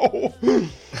mellow.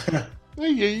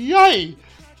 Yay!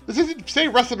 This isn't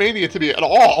saying WrestleMania to me at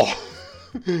all.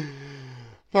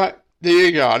 But there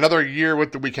you go. Another year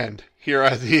with the weekend here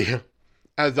as the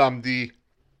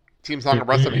team song of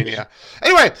WrestleMania.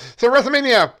 Anyway, so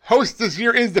WrestleMania host this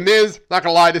year is The Miz. Not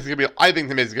gonna lie, I think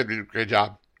The Miz is gonna do a great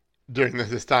job during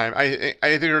this time. I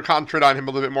think we're concentrate on him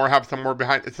a little bit more, have some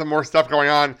more stuff going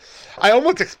on. I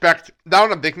almost expect, now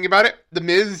that I'm thinking about it, The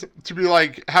Miz to be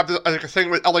have a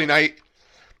segment with LA Knight.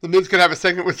 The Miz could have a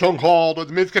segment with Stone Cold, or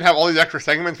The Miz could have all these extra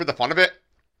segments for the fun of it.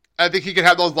 I think he could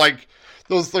have those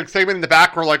segments in the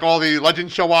back where all the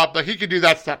legends show up. He could do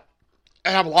that stuff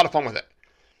and have a lot of fun with it.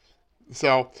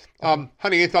 So, honey,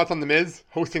 any thoughts on The Miz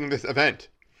hosting this event?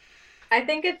 I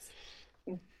think it's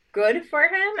good for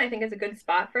him. I think it's a good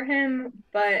spot for him.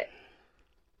 But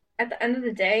at the end of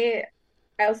the day,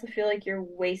 I also feel like you're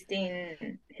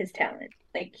wasting his talent.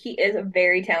 He is a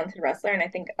very talented wrestler, and I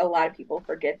think a lot of people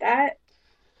forget that.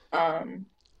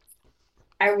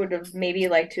 I would have maybe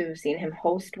liked to have seen him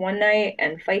host one night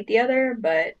and fight the other,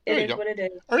 but it is what it is.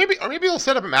 Or maybe they'll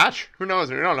set up a match. Who knows?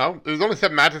 We don't know. There's only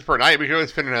 7 matches per night. We could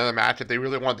always fit in another match if they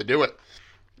really wanted to do it.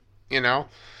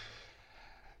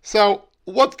 So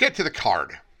let's get to the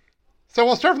card. So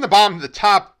we'll start from the bottom to the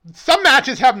top. Some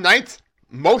matches have nights,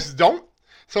 most don't.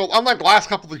 So unlike the last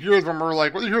couple of years when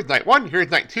we're here's night 1, here's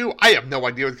night 2, I have no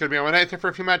idea what's going to be on my night except for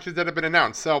a few matches that have been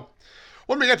announced. So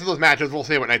when we get to those matches, we'll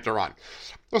say what night they're on.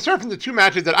 We'll start from the 2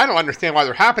 matches that I don't understand why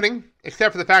they're happening,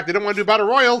 except for the fact they don't want to do Battle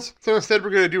Royals. So instead we're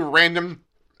going to do random,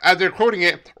 as they're quoting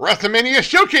it, WrestleMania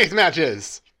Showcase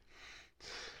matches.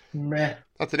 Meh.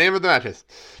 That's the name of the matches.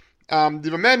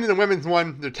 The men and the women's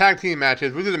one, they're tag team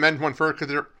matches. We'll do the men's one first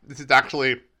because this is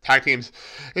actually tag teams.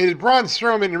 It is Braun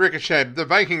Strowman and Ricochet, the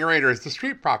Viking Raiders, the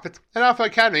Street Profits, and Alpha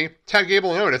Academy, Chad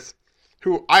Gable and Otis,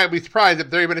 who I would be surprised if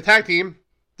they're even a tag team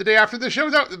the day after the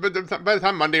show's out, by the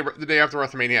time Monday, the day after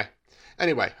WrestleMania.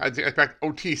 Anyway, I expect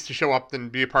Otis to show up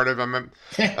and be a part of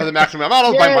the Maximum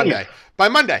Models by Monday. By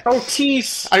Monday,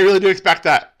 Otis. I really do expect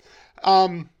that.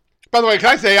 By the way, can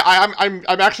I say I'm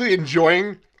actually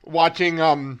enjoying watching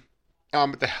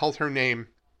what the hell's her name?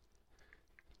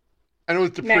 I know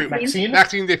it's Dupree.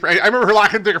 Maxine Dupree. I remember her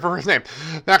last name for her name.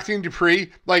 Maxine Dupree,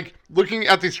 like, looking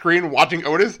at the screen, watching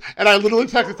Otis, and I literally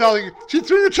texted telling, she's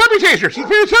doing a chubby chaser! She's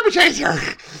doing a chubby chaser!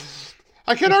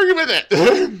 I can't argue with it.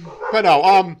 But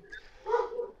no,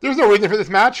 there's no reason for this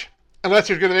match, unless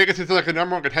you're going to make it into like a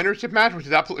number one contendership match, which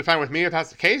is absolutely fine with me if that's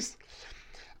the case.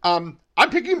 I'm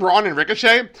picking Braun and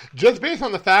Ricochet just based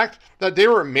on the fact that they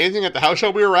were amazing at the house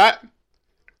show we were at.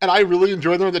 And I really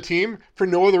enjoy them as a team for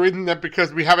no other reason than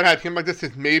because we haven't had a team like this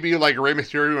since maybe like Rey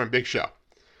Mysterio and Big Show.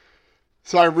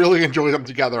 So I really enjoy them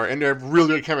together, and they have really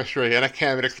good chemistry, and I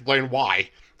can't even explain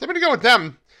why. So I'm going to go with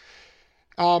them.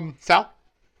 Sal?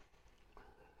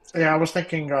 Yeah, I was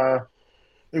thinking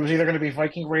it was either going to be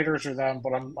Viking Raiders or them,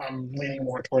 but I'm leaning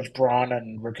more towards Braun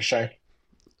and Ricochet.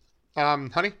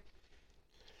 Honey?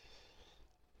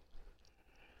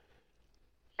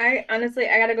 I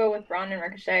gotta go with Braun and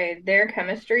Ricochet. Their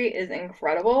chemistry is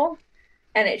incredible,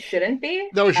 and it shouldn't be.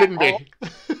 No, it shouldn't be.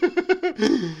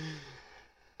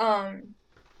 And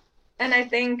I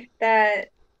think that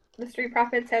the Street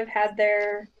Profits have had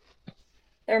their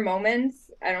moments.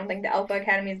 I don't think the Alpha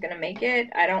Academy is gonna make it.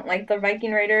 I don't like the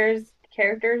Viking Raiders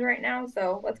characters right now,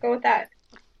 so let's go with that.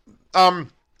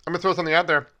 I'm gonna throw something out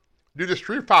there. Do the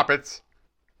Street Profits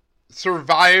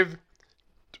survive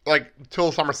like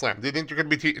till SummerSlam? Do you think they're going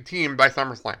to be teamed by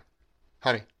SummerSlam,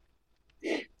 honey?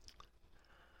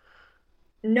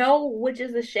 No, which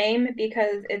is a shame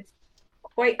because it's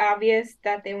quite obvious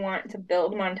that they want to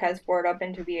build Montez Ford up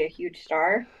into be a huge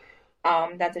star.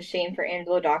 That's a shame for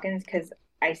Angelo Dawkins because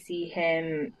I see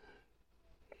him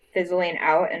fizzling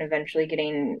out and eventually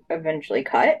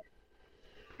cut.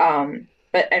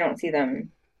 But I don't see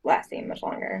them lasting much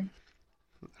longer.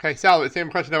 Okay, Sal, same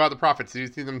question about the Profits. Do you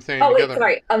see them staying Oh, together? wait,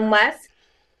 sorry. Unless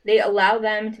they allow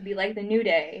them to be like the New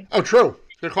Day. Oh, true.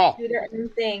 Good call. Do their own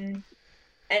thing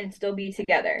and still be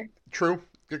together. True.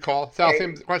 Good call. Sal,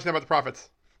 same question about the Profits.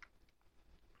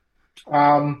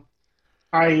 I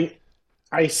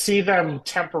see them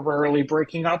temporarily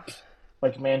breaking up,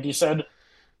 like Mandy said.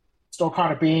 Still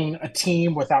kind of being a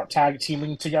team without tag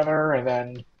teaming together, and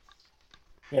then,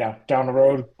 down the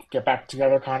road, get back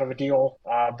together kind of a deal.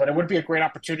 But it would be a great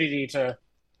opportunity to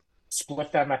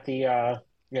split them at the,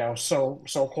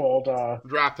 so-called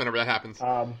draft whenever that happens.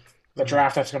 The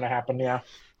draft that's going to happen, yeah.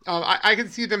 I can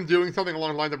see them doing something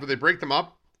along the lines of where they break them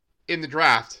up in the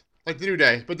draft, like the New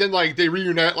Day, but then like they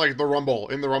reunite like the Rumble,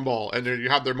 and then you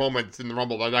have their moments in the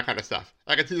Rumble, like that kind of stuff.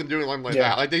 I can see them doing something like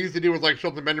that, like they used to do with like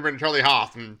Shelton Benjamin and Charlie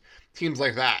Haas and teams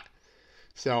like that.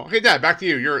 So, okay, Dad, back to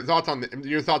you. Your thoughts on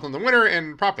the winner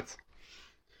and Profits.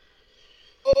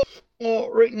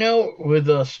 Well, right now with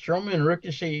Strowman and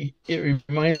Ricochet, it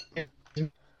reminds me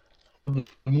of the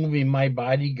movie My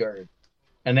Bodyguard,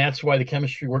 and that's why the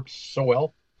chemistry works so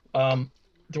well.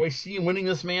 Do I see him winning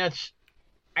this match?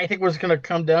 I think what's going to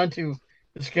come down to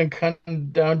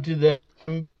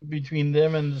them between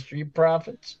them and the Street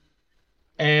Profits,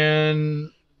 and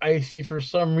I see for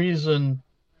some reason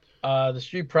the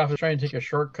Street Profits trying to take a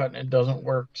shortcut and it doesn't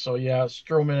work. So yeah,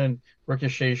 Strowman and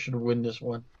Ricochet should win this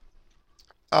one.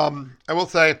 I will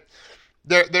say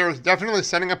there was definitely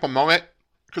setting up a moment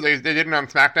because they did it on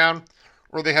SmackDown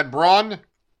where they had Braun,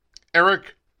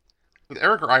 Eric or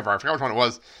Ivar, I forgot which one it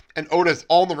was, and Otis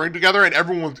all in the ring together, and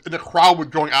everyone in the crowd was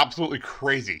going absolutely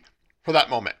crazy for that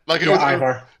moment. Like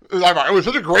Ivar. It was Ivar. It was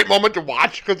such a great moment to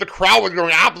watch because the crowd was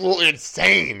going absolutely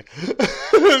insane.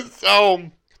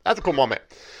 So that's a cool moment.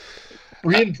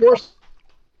 Reinforce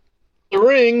the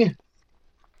ring.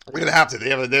 We're going to have to. They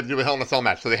have to do a Hell in a Cell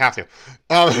match, so they have to.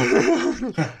 All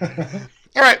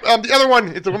right, the other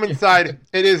one is the women's side.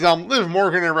 It is Liv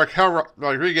Morgan and Raquel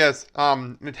Rodriguez,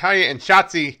 Natalya and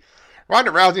Shotzi,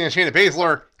 Ronda Rousey and Shayna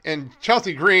Baszler, and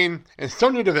Chelsea Green and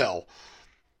Sonya Deville.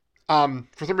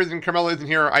 For some reason, Carmella isn't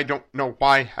here. I don't know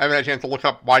why. I haven't had a chance to look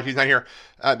up why she's not here.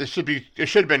 It should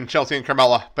have been Chelsea and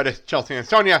Carmella, but it's Chelsea and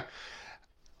Sonya.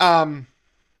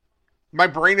 My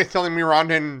brain is telling me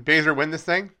Ronda and Baszler win this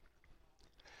thing.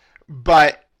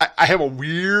 But I have a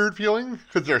weird feeling,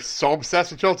 because they're so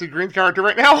obsessed with Chelsea Green's character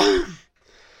right now,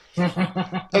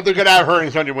 that they're going to have her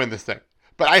and Sonya win this thing.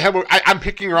 But I'm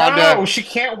picking Ronda. No, she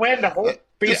can't win. The whole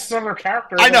basis on her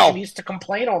character. I know. She needs to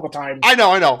complain all the time. I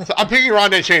know. So I'm picking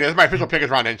Ronda and Shayna. That's my official pick is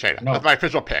Ronda and Shayna. No. That's my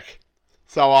official pick.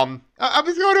 So, I'm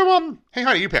just going to, hey,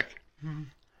 honey, you pick.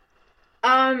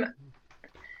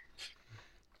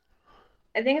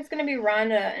 I think it's going to be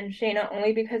Ronda and Shayna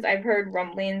only because I've heard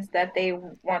rumblings that they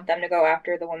want them to go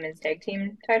after the women's tag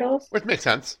team titles. Which makes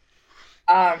sense.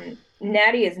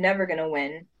 Natty is never going to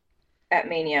win at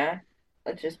Mania.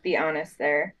 Let's just be honest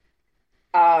there.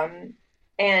 And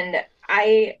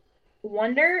I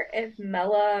wonder if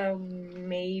Mella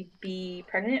may be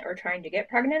pregnant or trying to get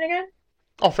pregnant again.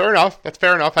 Oh, fair enough. That's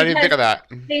fair enough. I didn't think of that.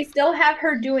 They still have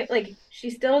her doing, like, she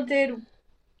still did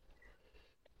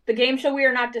the game show we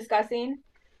are not discussing.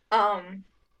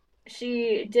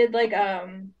 She did, like,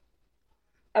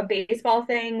 a baseball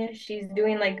thing. She's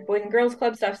doing, like, Boys and Girls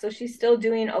Club stuff. So she's still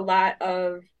doing a lot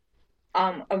of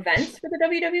events for the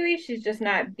WWE. She's just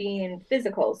not being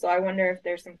physical. So I wonder if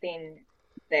there's something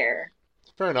there.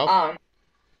 Fair enough.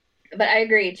 But I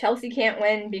agree. Chelsea can't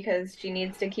win because she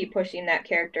needs to keep pushing that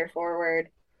character forward.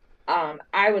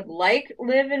 I would like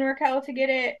Liv and Raquel to get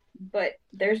it, but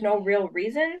there's no real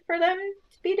reason for them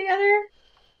to be together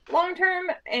long term,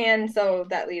 and so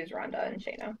that leaves Ronda and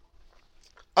Shayna.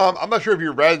 I'm not sure if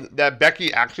you read that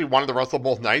Becky actually wanted to wrestle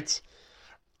both nights,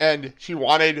 and she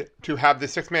wanted to have the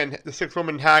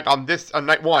six-woman tag on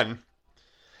night 1,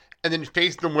 and then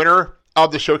face the winner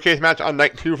of the showcase match on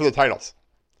night 2 for the titles.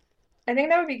 I think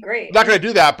that would be great. Not going to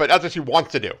do that, but that's what she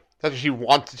wants to do. That's what she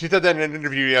wants. She said that in an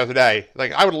interview the other day.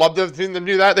 Like, I would love to have seen them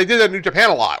do that. They did that in New Japan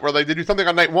a lot, where they do something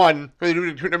on night 1. Where they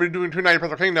do doing 2 nights of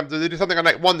Wrestle Kingdom. They do something on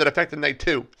night 1 that affected night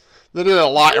 2. They did it a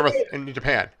lot in New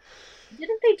Japan.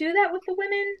 Didn't they do that with the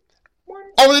women one?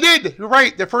 Oh, they did. You're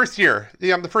right. The first year,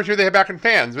 the first year they had back in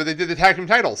fans, where they did the tag team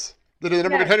titles. They did the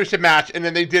number contendership match, and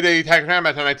then they did a tag team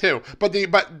match on night 2. But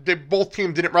both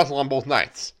teams didn't wrestle on both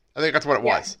nights. I think that's what it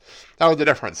was. That was the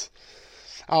difference.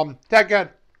 That good.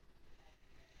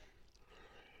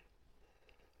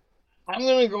 I'm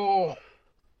gonna go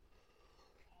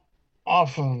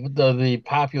off of the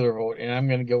popular vote, and I'm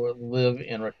gonna go with Liv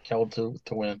and Raquel to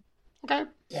win. Okay.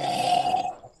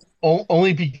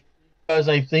 Only because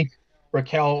I think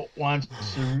Raquel wants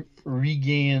to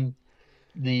regain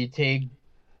the tag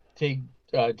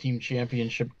team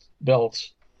championship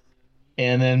belts,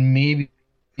 and then maybe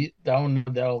that'll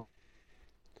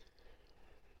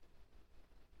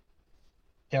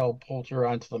pull her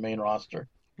onto the main roster.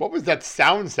 What was that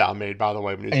sound made, by the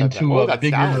way, when you said And that? to What was a that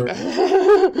bigger.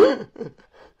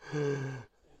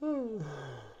 sound?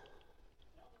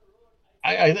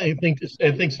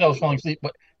 I think Snell's falling asleep,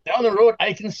 but down the road,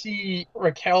 I can see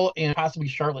Raquel and possibly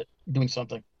Charlotte doing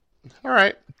something. All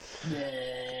right. All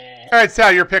right,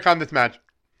 Sal, your pick on this match.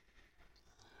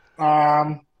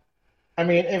 I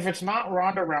mean, if it's not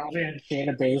Ronda Rousey and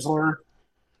Shayna Baszler,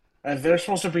 they're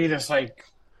supposed to be this, like,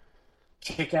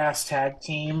 kick-ass tag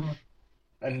team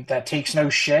and that takes no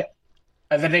shit,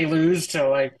 and then they lose to,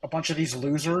 like, a bunch of these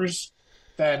losers,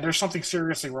 then there's something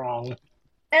seriously wrong.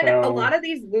 And a lot of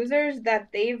these losers that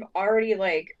they've already,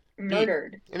 like,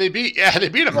 murdered. And they beat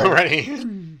them already.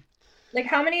 Like,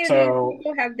 how many of these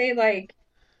people have they, like,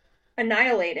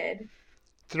 annihilated?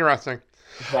 It's interesting.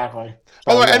 Exactly.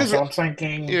 By the way, I'm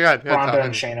thinking Ronda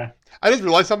and Shayna. I just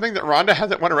realized something, that Ronda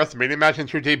hasn't won a WrestleMania match since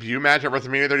her debut match at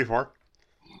WrestleMania 34.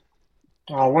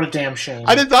 Oh, what a damn shame.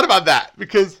 I just thought about that,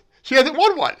 because she hasn't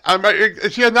won one.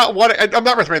 She has not won. I'm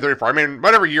not WrestleMania 34. I mean,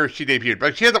 whatever year she debuted,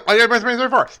 but she hasn't won WrestleMania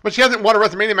 34. But she hasn't won a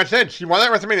WrestleMania match since. She won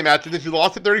that WrestleMania match, and then she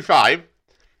lost at 35.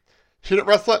 She didn't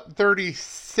wrestle at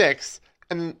 36,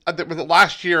 and was it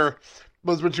last year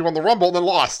was when she won the Rumble and then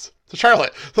lost to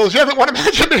Charlotte. So she hasn't won a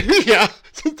match at Mania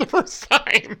since the first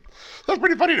time. That's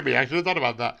pretty funny to me, actually. I thought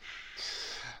about that.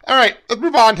 All right, let's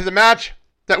move on to the match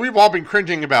that we've all been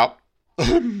cringing about.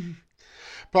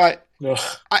 But I'm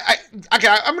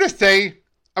going to say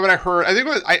what I heard. I think it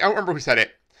was, I don't remember who said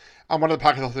it on one of the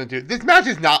podcasts I listened to. This match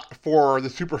is not for the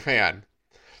super fan.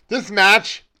 This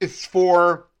match is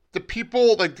for the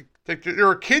people, like there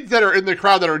are kids that are in the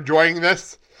crowd that are enjoying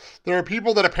this. There are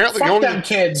people that apparently Fuck them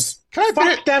kids. Can I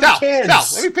finish? Fuck them kids. Sal,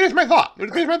 let me finish my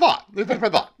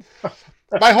thought.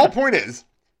 My whole point is,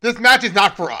 this match is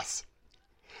not for us.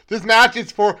 This match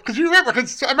is for, because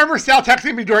I remember Sal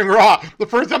texting me during Raw, the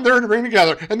first time they were in the ring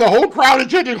together, and the whole crowd is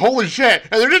chanting, holy shit,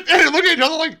 and they're looking at each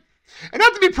other like, and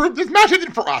not to be proved, this match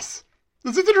isn't for us.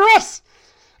 This isn't for us.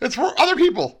 It's for other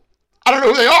people. I don't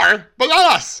know who they are, but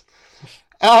not us.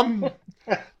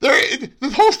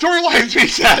 This whole storyline, she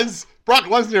says, Brock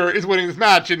Lesnar is winning this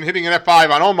match and hitting an F5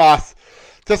 on Omos,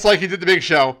 just like he did the Big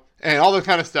Show, and all this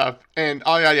kind of stuff, and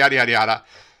all yada, yada, yada, yada.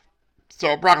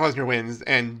 So Brock Lesnar wins,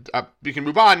 and we can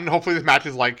move on, and hopefully this match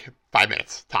is like 5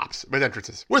 minutes, tops, with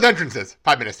entrances.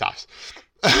 5 minutes, tops.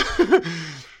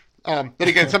 Then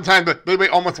again, sometimes the way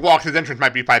Omos walks, his entrance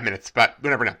might be 5 minutes, but we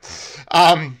never know.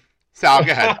 Sal,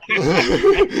 go ahead.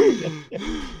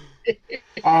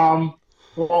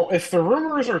 Well, if the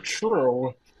rumors are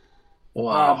true,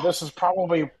 Wow. this is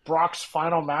probably Brock's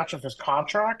final match of his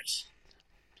contract.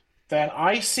 Then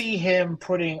I see him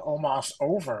putting Omos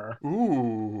over.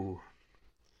 Ooh.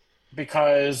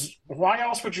 Because why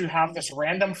else would you have this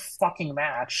random fucking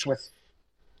match with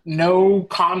no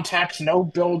context, no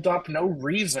build-up, no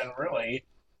reason, really,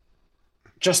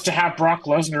 just to have Brock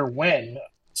Lesnar win?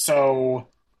 So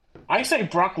I say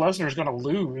Brock Lesnar is going to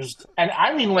lose, and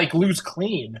I mean lose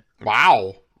clean.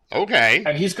 Wow. Okay.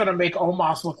 And he's going to make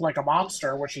Omos look like a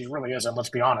monster, which he really isn't, let's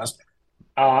be honest.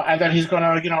 And then he's going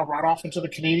to, ride off into the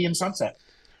Canadian sunset.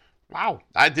 Wow.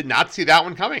 I did not see that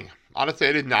one coming. Honestly,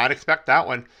 I did not expect that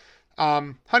one.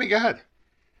 Honey, go ahead.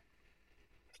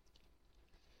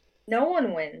 No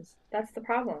one wins. That's the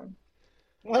problem.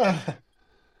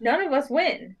 None of us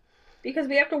win because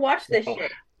we have to watch this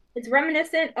shit. It's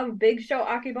reminiscent of Big Show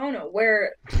Akebono,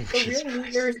 where the real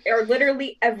losers are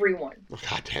literally everyone. Oh,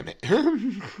 God damn it.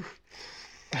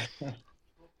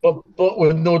 But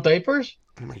with no diapers?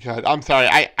 Oh my God. I'm sorry.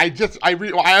 I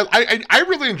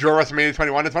really enjoy WrestleMania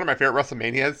 21. It's one of my favorite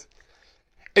WrestleManias.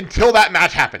 Until that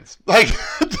match happens.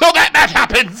 Until that match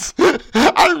happens.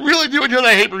 I really do enjoy the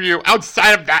pay-per-view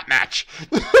outside of that match.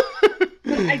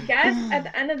 I guess at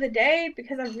the end of the day,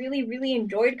 because I really, really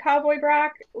enjoyed Cowboy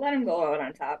Brock, let him go out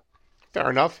on top. Fair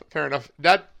enough.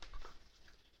 Dad?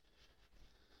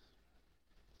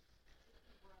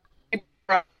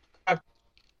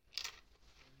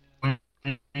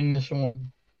 This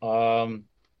one.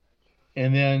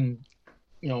 And then,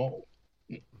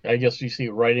 I guess we see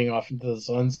it riding off into the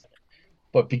suns.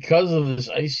 But because of this,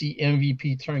 I see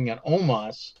MVP turning on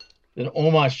Omos. Then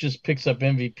Omos just picks up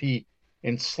MVP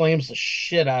and slams the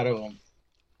shit out of him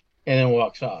and then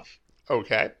walks off.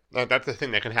 Okay. That's the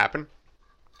thing that can happen.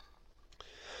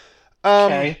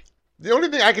 Okay. The only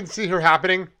thing I can see here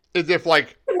happening is if, What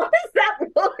does that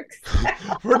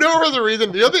look? for no other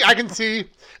reason, the other thing I can see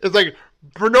is,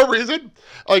 for no reason,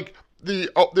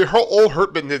 the whole old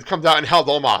hurt business comes out and helps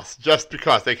Omos just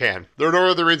because they can. There's no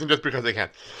other reason, just because they can.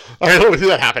 I totally see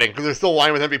that happening because they're still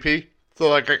aligned with MVP.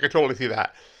 So I can totally see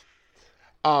that.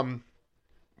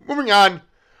 Moving on,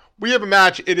 we have a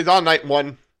match. It is on night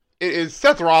one. It is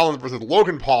Seth Rollins versus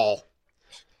Logan Paul.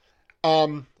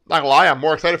 Not gonna lie, I'm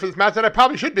more excited for this match than I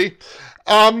probably should be.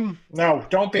 No,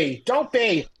 don't be.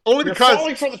 Only You're because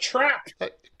falling for the trap.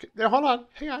 Hold on,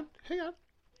 hang on.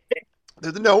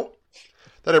 There's a note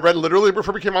that I read literally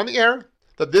before we came on the air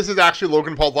that this is actually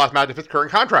Logan Paul's last match of his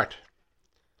current contract.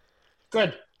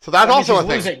 Good. So that's That means also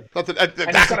a he's thing. losing.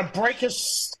 And he's going to break his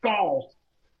skull.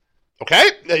 Okay,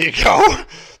 there you go.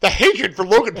 The hatred for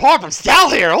Logan Paul from Sal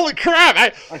here. Holy crap. I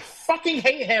fucking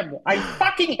hate him.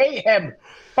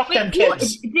 Fuck them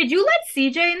kids. Did you let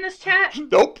CJ in this chat?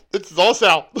 Nope, this is all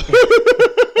Sal.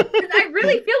 I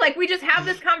really feel like we just have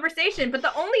this conversation, but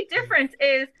the only difference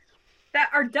is that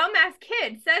our dumbass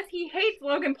kid says he hates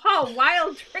Logan Paul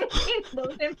while drinking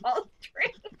Logan Paul's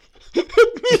drink.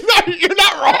 You're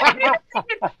not wrong.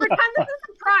 Pretend this is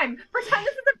the prime.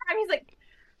 He's like,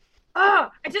 I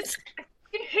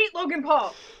hate Logan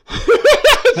Paul.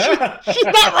 She's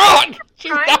not wrong.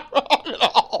 She's not wrong at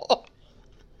all.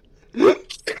 And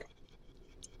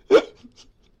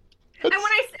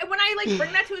when I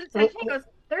bring that to his attention, he goes,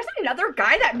 "There's another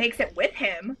guy that makes it with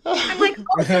him." I'm like,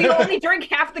 "Oh, so you only drink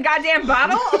half the goddamn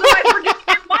bottle? Otherwise, we're giving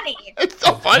him money." It's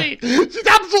so funny. She's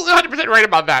absolutely 100% right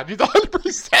about that. She's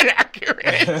 100%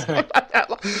 accurate.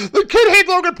 The kid hates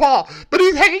Logan Paul, but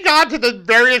he's hanging on to the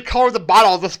various colors of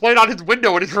bottles displayed on his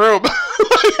window in his room.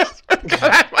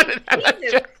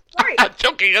 I'm not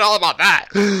joking at all about that.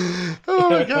 Oh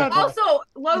my God. Also,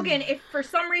 Logan, if for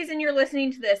some reason you're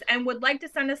listening to this and would like to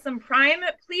send us some Prime,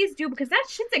 please do, because that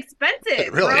shit's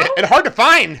expensive. Really, bro. and hard to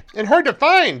find.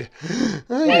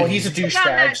 Well, he's a He's on douchebag,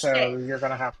 that so shit. you're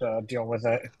going to have to deal with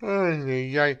it.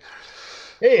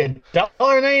 Hey,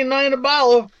 $1.99 a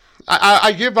bottle.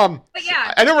 I give But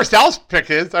yeah, I know where Sal's pick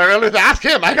is. I don't have to ask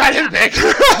him. I got his pick.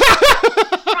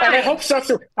 And I hope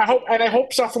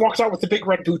Seth walks out with the big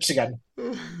red boots again.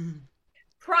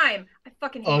 Prime. I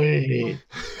fucking hate it.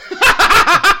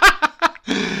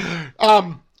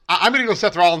 I'm gonna go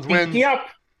Seth Rollins win. Yep.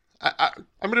 I'm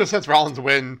gonna go Seth Rollins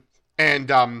win,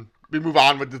 and we move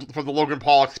on for the Logan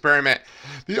Paul experiment.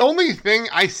 The only thing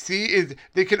I see is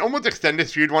they can almost extend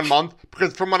this feud 1 month,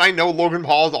 because from what I know, Logan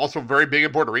Paul is also very big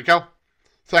in Puerto Rico.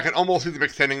 So I can almost see them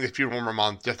extending this feud 1 more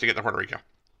month just to get to Puerto Rico.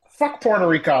 Fuck Puerto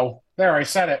Rico. There, I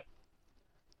said it.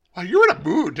 Oh, you're in a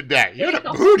mood today. You're in Wait,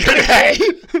 a mood today.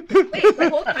 Wait, the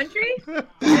whole country? The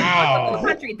Wow. whole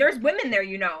country. There's women there,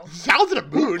 you know. Sounds in a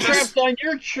mood. Trapped on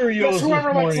your Cheerios That's this whoever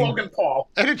likes morning. Logan Paul.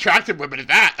 And attractive women at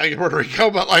that, like in Puerto Rico,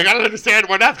 but like I don't understand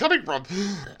where that's coming from.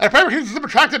 And probably there's some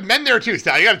attractive men there too,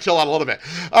 Sal. You gotta chill out a little bit.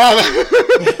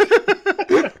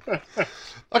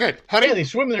 Okay, honey. Yeah, they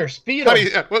swim in their speedo. Honey,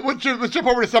 let's jump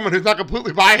over to someone who's not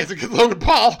completely biased against Logan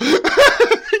Paul.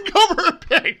 Go over a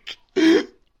pick. Wait,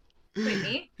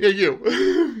 me? Yeah, you.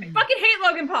 I fucking hate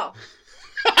Logan Paul.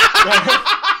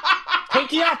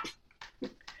 Pinky up.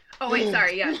 Oh, wait,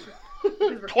 sorry, yes.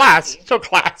 Class. So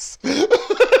class. Does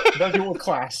it with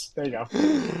class. There you go.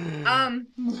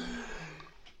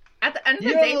 At the end of the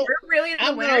You day, know, we're really the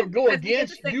I'm winner. going to go because we get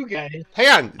to against say- you guys. Hang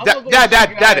on. I'm gonna go Dad,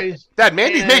 with you Dad,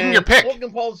 Mandy's making your pick.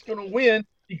 Logan Paul's going to win.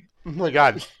 Oh my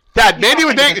God. Dad, Mandy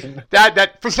was making...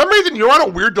 Dad, for some reason, you're on a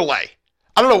weird delay.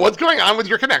 I don't know what's going on with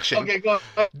your connection. Okay, go.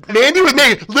 Mandy was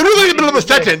making... Literally in the middle of a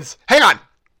sentence. Hang on.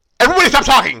 Everybody stop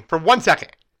talking for 1 second.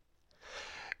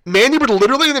 Mandy was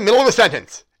literally in the middle of a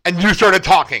sentence, and you started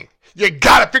talking. You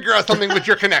gotta figure out something with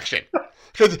your connection.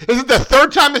 Because this is the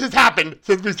third time this has happened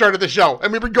since we started the show,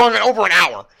 and we've been going on over an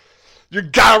hour. You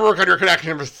gotta work on your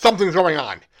connection if something's going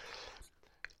on.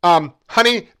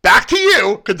 Honey, back to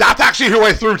you, because that's actually who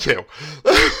I threw to.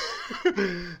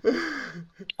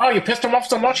 Oh, you pissed him off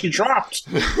so much he dropped.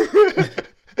 All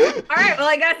right, well,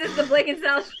 I guess it's the Blake and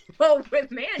Sal show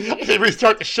with Mandy. They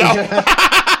restart the show.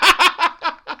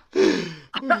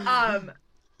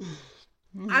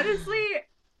 Honestly,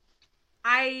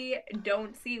 I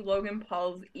don't see Logan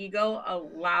Paul's ego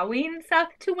allowing Seth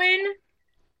to win.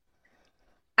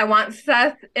 I want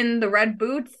Seth in the red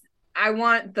boots. I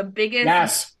want the biggest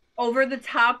Yes.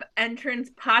 over-the-top entrance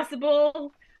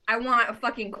possible. I want a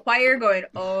fucking choir going,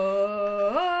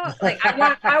 oh, like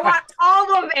I want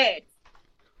all of it.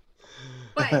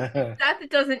 But Seth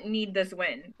doesn't need this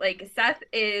win. Like Seth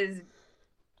is,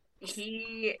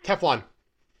 Teflon.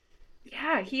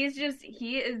 yeah, he is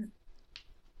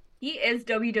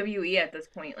WWE at this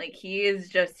point. Like he is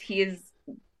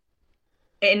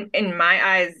in my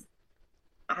eyes.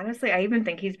 Honestly, I even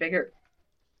think he's bigger.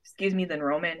 Excuse me, than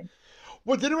Roman.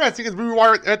 What's interesting is we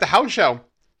were at the house show,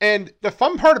 and the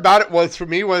fun part about it was, for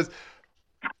me, was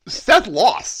Seth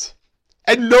lost.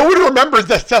 And no one remembers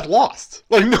that Seth lost.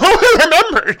 Like, no one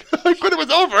remembered when it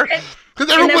was over.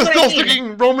 Because everyone was still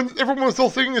singing everyone was still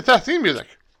singing the Seth theme music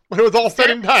when it was all said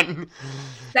and done.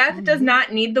 Seth does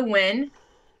not need the win,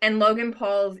 and Logan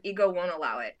Paul's ego won't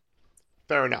allow it.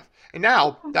 Fair enough. And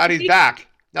now that he's back,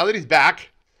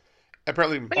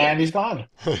 apparently... And he's gone.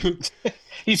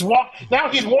 Now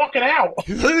he's walking out.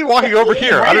 He's literally walking over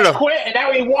here. I don't know. Quit, and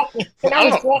now he's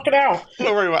walking out. I don't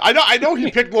know where he went. I know he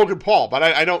picked Logan Paul, but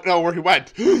I don't know where he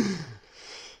went.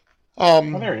 Oh,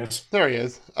 there he is. There he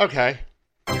is. Okay.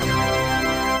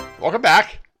 Welcome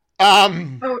back.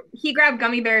 Oh, he grabbed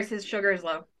gummy bears. His sugar is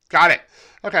low. Got it.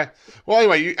 Okay. Well,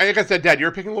 anyway, like I said, Dad,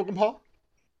 you're picking Logan Paul?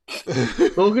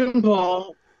 Logan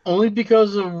Paul, only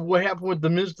because of what happened with the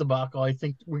Miz debacle. I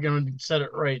think we're going to set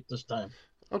it right this time.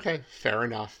 Okay, fair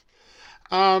enough.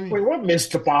 Wait, what Miz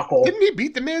debacle? Didn't he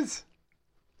beat the Miz?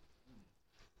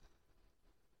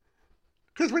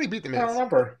 Could have sworn he beat the Miz. I don't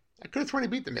remember. I could have sworn he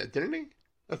beat the Miz, didn't he?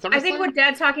 I think what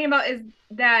Dad's talking about is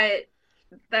that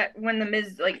when the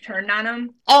Miz like turned on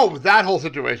him. Oh, that whole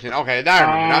situation. Okay,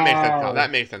 that makes sense now.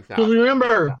 That makes sense now. Because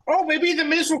remember, Oh, maybe the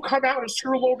Miz will come out and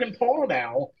screw Logan Paul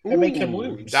now and make him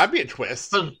lose. That'd be a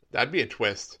twist. That'd be a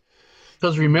twist.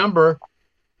 because remember,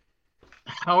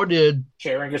 how did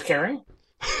Sharing is caring.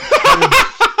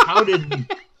 how did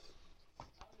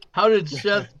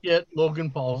Seth get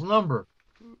Logan Paul's number?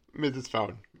 Mrs.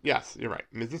 Phone. Yes, you're right.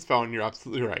 Mrs. Phone, you're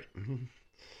absolutely right.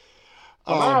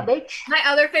 Bitch. My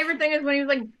other favorite thing is when he was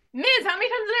like, Miz, how many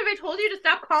times have I told you to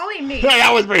stop calling me? Yeah,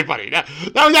 that was very funny. That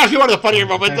was actually one of the funnier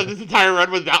moments of this entire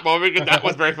run, was that moment, because that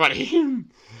was very funny.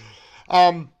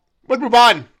 Let's move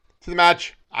on to the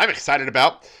match I'm excited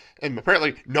about. And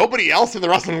apparently nobody else in the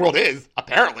wrestling world is.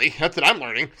 Apparently. That's what I'm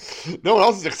learning. No one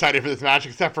else is excited for this match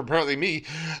except for apparently me.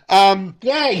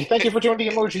 Yay! Thank you for doing the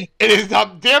emoji. It is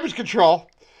Damage Control,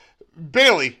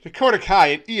 Bailey, Dakota Kai,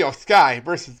 and Io Sky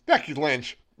versus Becky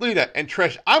Lynch, Lita, and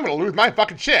Trish. I'm going to lose my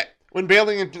fucking shit. When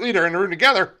Bailey and Lita are in the room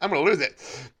together, I'm going to lose it.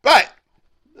 But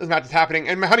this match is happening.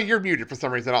 And honey, you're muted for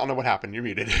some reason. I don't know what happened. You're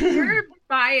muted. You're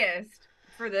biased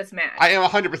for this match. I am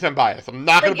 100% biased. I'm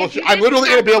not going to Like, if bullshit. you I'm literally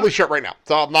in a didn't have- Bailey shirt right now.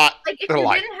 So I'm not Like, if going to you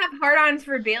lie. didn't have hard-ons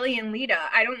for Bailey and Lita,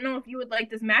 I don't know if you would like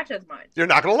this match as much. You're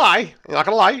not going to lie. I'm not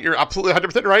going to lie. You're absolutely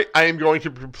 100% right. I am going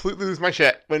to completely lose my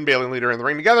shit when Bailey and Lita are in the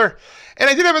ring together. And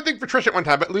I did have a thing for Trish at one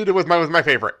time, but Lita was my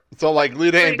favorite. So, like,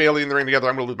 Lita and Wait. Bailey in the ring together,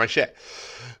 I'm going to lose my shit.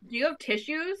 Do you have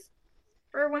tissues?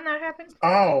 for when that happens?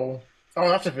 Oh,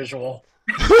 that's a visual.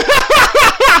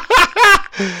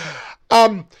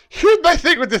 Here's my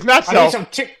thing with this match, I though.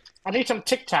 need some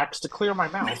Tic Tacs to clear my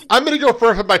mouth. I'm going to go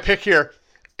first with my pick here.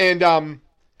 And I'm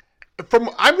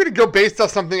going to go based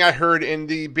off something I heard in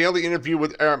the Bayley interview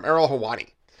with Errol Hawani,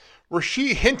 where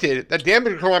she hinted that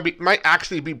Damage Control might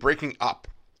actually be breaking up,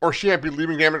 or she might be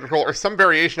leaving Damage Control, or some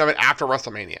variation of it after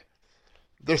WrestleMania.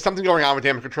 There's something going on with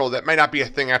Damage Control that might not be a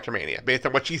thing after Mania, based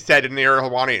on what she said in the Errol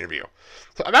Hawani interview.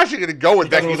 So I'm actually going to go with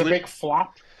Becky. It was a big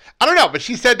flop. I don't know, but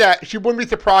she said that she wouldn't be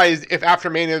surprised if after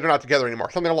Mania they're not together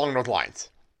anymore. Something along those lines.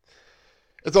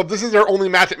 And so if this is their only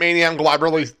match at Mania, I'm glad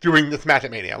Reilly's doing this match at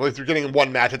Mania. At least they're getting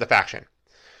one match at the faction.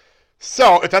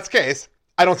 So if that's the case,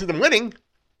 I don't see them winning.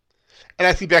 And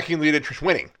I see Becky and Lita and Trish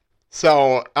winning.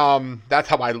 So that's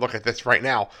how I look at this right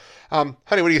now.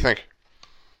 Honey, what do you think?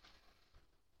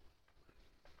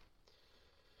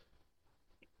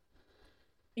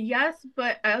 Yes,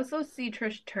 but I also see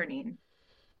Trish turning.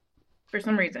 For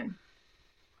some reason.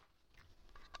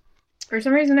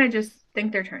 I just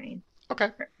think they're turning. Okay.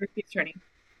 Or she's turning.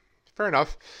 Fair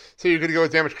enough. So you're going to go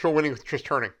with Damage Control winning with Trish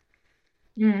turning.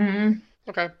 Mm-hmm.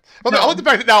 Okay. Well, I like the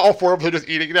fact that now all four of us are just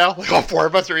eating now. Like, all four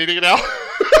of us are eating it now.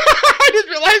 I just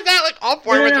realized that. Like, all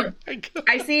four of us are...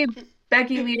 I see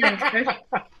Becky, Lita, and Trish.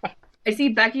 I see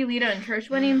Becky, Lita, and Trish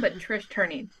winning, but Trish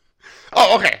turning.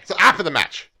 Oh, okay. So after the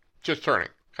match. Just turning.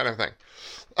 Kind of thing.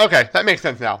 Okay. That makes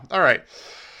sense now. All right.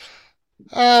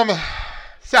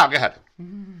 Sal, go ahead.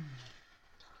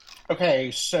 Okay,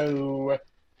 so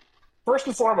first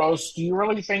and foremost, do you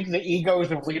really think the egos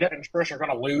of Lita and Trish are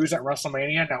going to lose at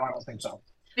WrestleMania? No, I don't think so.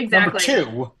 Exactly.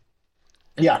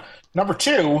 Number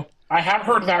two, I have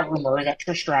heard that rumor that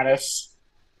Trish Stratus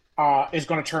is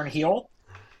going to turn heel.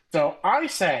 So I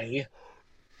say,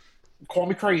 call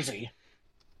me crazy,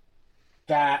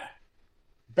 that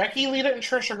Becky, Lita, and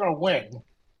Trish are going to win,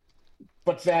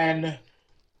 but then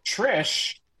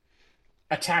Trish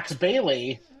attacks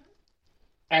Bayley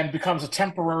and becomes a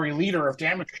temporary leader of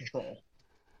Damage Control.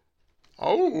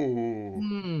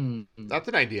 Oh, that's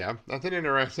an idea. That's an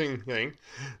interesting thing.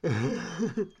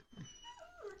 I'm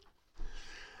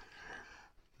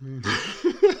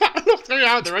going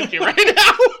on with the Runchy right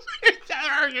now.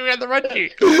 I'm arguing with the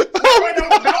Runchy. Now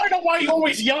I know why you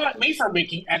always yell at me for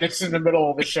making edits in the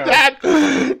middle of the show. Dad,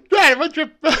 what's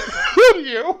your...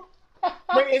 you?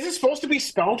 Wait, is it supposed to be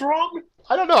spelled wrong?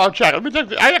 I don't know. I'm checking. Let me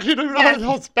check. I actually don't even know how the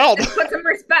hell it's spelled. Just put some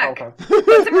respect. Okay.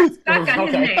 Put some respect on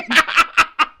his name.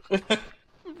 No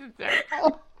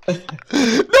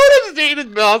one is seeing this,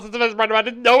 Bill. This is the best part about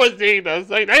it. No one's seeing this.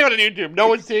 Like, not even on YouTube. No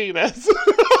one's seeing this.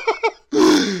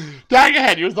 Dag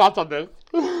ahead. Your thoughts on this?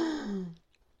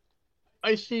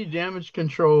 I see Damage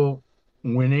Control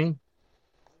winning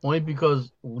only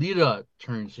because Lita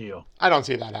turns heel. I don't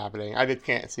see that happening. I just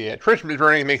can't see it. Trish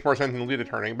turning makes more sense than Lita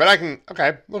turning, but I can...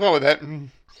 Okay, we'll go with it.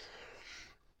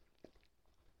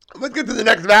 Let's get to the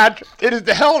next match. It is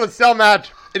the Hell in a Cell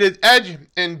match. It is Edge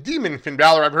and Demon Finn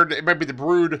Balor. I've heard it might be the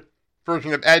Brood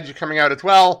version of Edge coming out as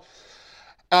well.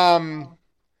 I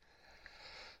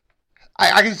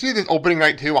can see this opening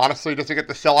night too, honestly, just to get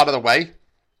the Cell out of the way.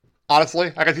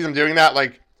 Honestly, I can see them doing that.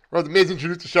 Like, the Miz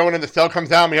introduced the show and then the Cell comes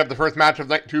down. We have the first match of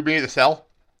night 2 being the Cell.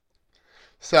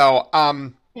 So, yeah,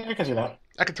 I can see that.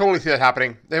 I can totally see that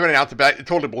happening. They haven't announced it, but I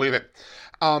totally believe it.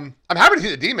 I'm happy to see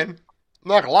the Demon. I'm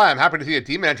not gonna lie, I'm happy to see a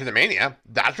Demon enter the Mania.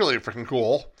 That's really freaking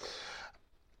cool.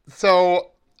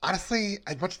 So, honestly,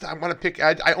 as much as I want to pick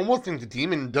Edge, I almost think the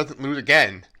Demon doesn't lose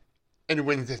again and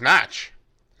wins this match.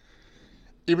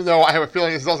 Even though I have a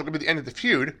feeling this is also going to be the end of the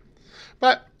feud.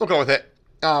 But we'll go with it.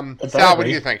 Sal, what do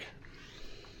you think?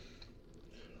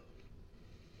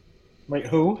 Wait,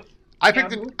 who? I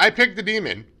picked the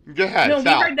Demon. Go ahead, No,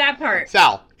 Sal. we heard that part.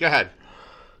 Sal, go ahead.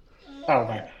 Oh,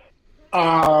 okay.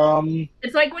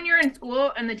 It's like when you're in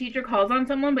school and the teacher calls on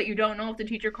someone, but you don't know if the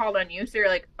teacher called on you, so you're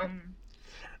like,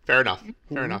 Fair enough.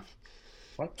 Fair enough.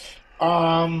 What?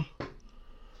 I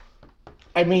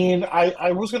mean,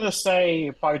 I was gonna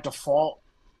say by default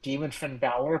Demon Finn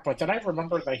Balor, but then I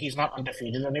remembered that he's not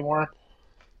undefeated anymore.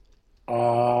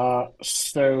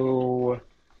 So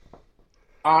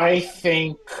I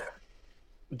think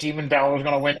Demon Balor is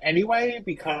gonna win anyway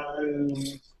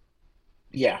because,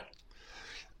 yeah.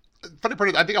 Funny part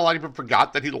is, I think a lot of people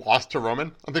forgot that he lost to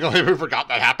Roman. I think a lot of people forgot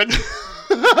that happened.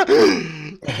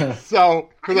 So,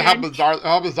 because of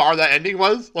how bizarre that ending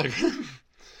was. Like,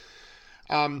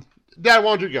 Dad,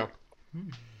 why don't you go?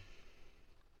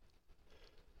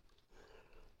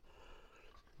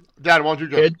 Dad, why don't you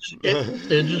go? Edge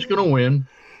is going to win,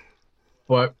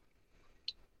 but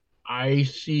I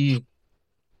see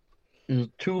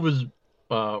two of his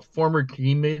former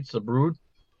teammates, the Brood,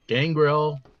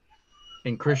 Gangrel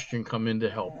and Christian come in to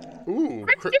help. Ooh.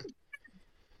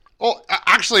 Well,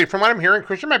 actually, from what I'm hearing,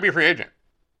 Christian might be a free agent.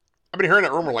 I've been hearing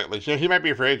that rumor lately. So he might be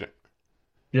a free agent.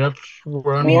 Yep.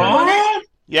 What?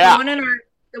 Yeah.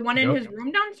 The one in his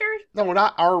room downstairs? No,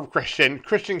 not our Christian.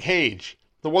 Christian Cage.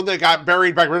 The one that got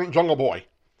buried by Jungle Boy.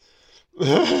 In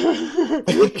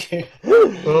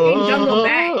Jungle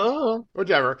Bay.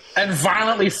 Whichever. And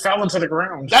violently fell into the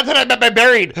ground. That's what I meant by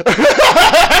buried.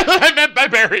 I meant by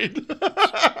buried.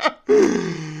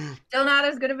 Still not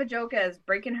as good of a joke as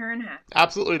breaking her in half.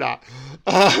 Absolutely not.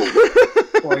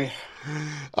 Boy.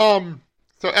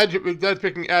 So Edge, Edge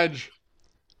picking Edge.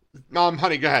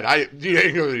 Honey, go ahead.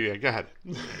 Go ahead.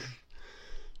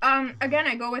 Again,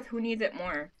 I go with who needs it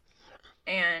more.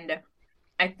 And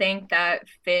I think that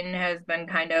Finn has been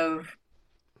kind of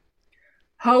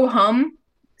ho-hum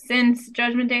since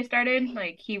Judgment Day started.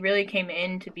 Like, he really came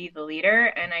in to be the leader,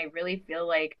 and I really feel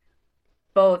like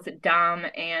both Dom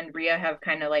and Rhea have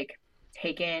kind of, like,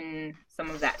 taken some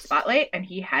of that spotlight, and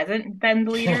he hasn't been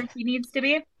the leader he needs to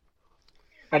be.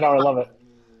 I know, I love it.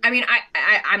 I mean,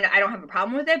 I don't have a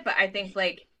problem with it, but I think,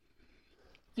 like,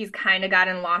 he's kind of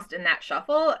gotten lost in that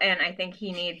shuffle, and I think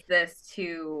he needs this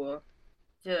to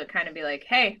kind of be like,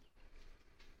 hey,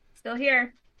 still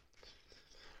here.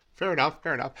 Fair enough.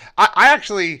 I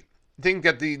actually think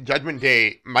that the Judgment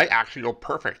Day might actually go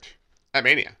perfect at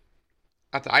Mania.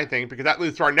 That's what I think, because that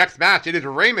leads to our next match. It is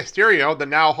Rey Mysterio, the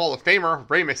now Hall of Famer,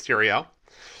 Rey Mysterio,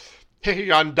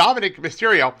 taking on Dominic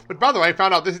Mysterio. But by the way, I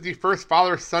found out this is the first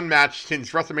father-son match since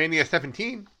WrestleMania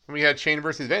 17, when we had Shane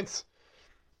versus Vince.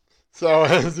 So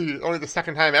this is only the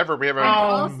second time ever we have a...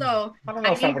 Also, I don't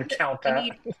know if I would count that. I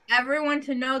need everyone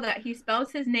to know that he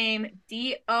spells his name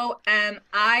Dominik.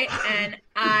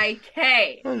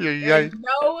 There's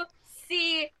no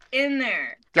C in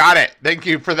there. Got it. Thank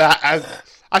you for that.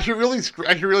 I should really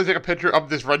take a picture of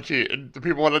this run sheet, and the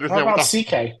people want to understand what about the...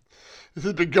 CK? This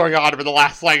has been going on for the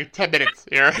last, 10 minutes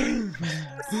here.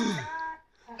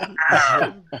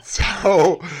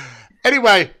 So,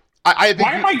 anyway... I think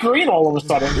why am I green all of a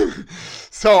sudden?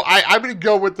 So I'm going to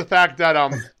go with the fact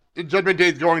that Judgment Day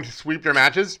is going to sweep their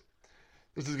matches.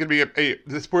 This is going to be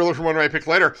the spoiler from one of my picks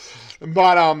later.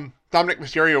 But Dominic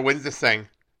Mysterio wins this thing.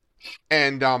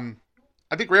 And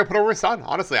I think Rey will put over his son.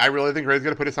 Honestly, I really think Rey's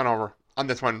going to put his son over on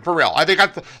this one. For real. I think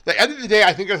at the end of the day,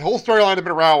 I think this whole storyline has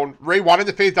been around Rey wanted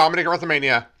to face Dominic at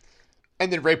WrestleMania.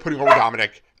 And then Rey putting over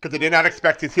Dominic. Because they did not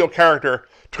expect his heel character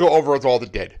to go over as all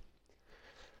it did.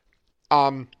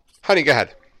 Honey, go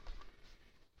ahead.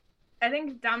 I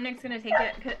think Dominic's going to take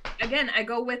it. Again, I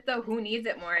go with the who needs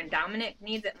it more, and Dominic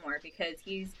needs it more because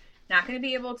he's not going to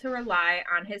be able to rely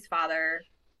on his father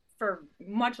for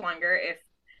much longer if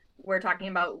we're talking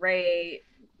about Rey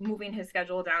moving his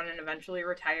schedule down and eventually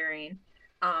retiring.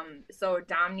 So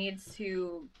Dom needs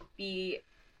to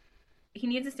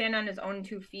stand on his own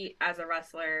 2 feet as a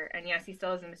wrestler. And yes, he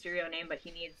still has a Mysterio name, but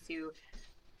he needs to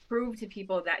prove to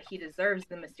people that he deserves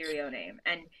the Mysterio name.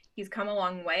 And he's come a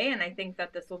long way, and I think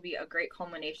that this will be a great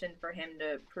culmination for him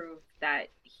to prove that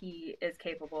he is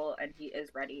capable and he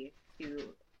is ready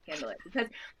to handle it. Because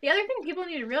the other thing people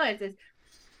need to realize is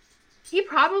he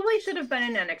probably should have been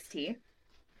in NXT,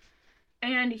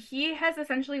 and he has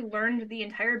essentially learned the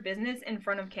entire business in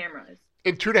front of cameras.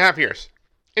 In 2.5 years.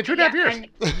 In 2.5 years.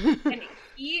 And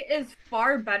he is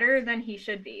far better than he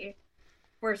should be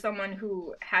for someone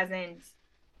who hasn't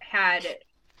had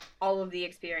all of the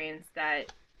experience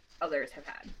that others have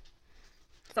had.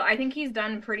 So I think he's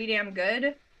done pretty damn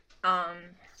good.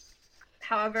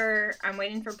 However, I'm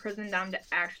waiting for Prison Dom to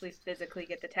actually physically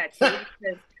get the tattoo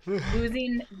because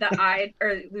losing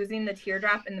the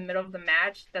teardrop in the middle of the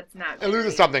match, that's not. It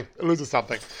loses something.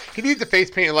 He needs the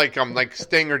face paint like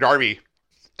Sting or Darby.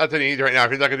 That's what he needs right now.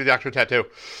 He's not gonna do the actual tattoo.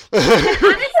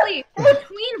 Honestly,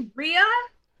 between Rhea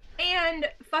and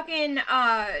fucking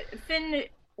Finn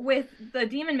with the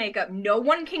demon makeup, no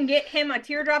one can get him a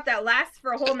teardrop that lasts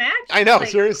for a whole match. I know,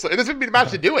 seriously. This would be the match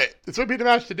to do it.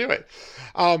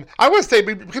 I would say,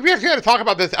 because we actually had to talk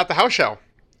about this at the house show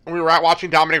when we were out watching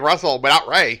Dominic wrestle without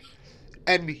Rey.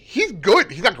 And he's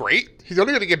good. He's not great. He's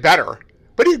only going to get better.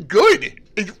 But he's good.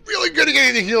 He's really good at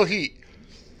getting the heel heat.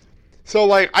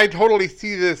 So, I totally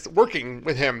see this working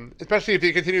with him, especially if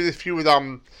he continues this feud with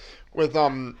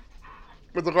Legado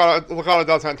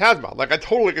del Fantasma. I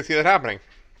totally can see that happening.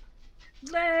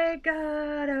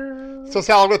 Legado. So,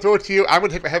 Sal, I'm going to throw it to you. I'm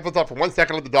going to take my headphones off for 1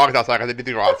 second and let the dogs outside because they need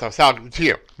to go out. So, Sal, to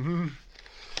you.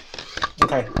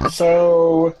 Okay,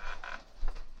 so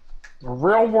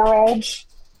real world,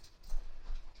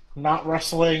 not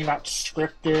wrestling, not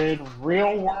scripted,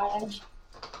 real world.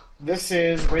 This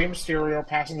is Rey Mysterio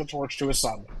passing the torch to his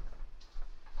son.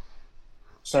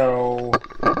 So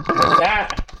with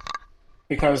that,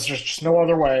 because there's just no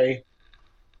other way,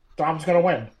 Dom's going to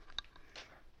win.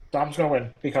 Dom's going to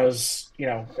win because,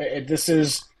 this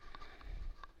is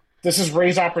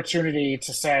Ray's opportunity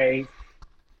to say,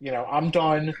 I'm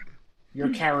done.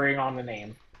 You're carrying on the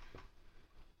name.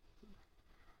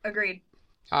 Agreed.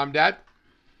 Dad?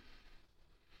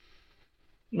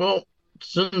 Well,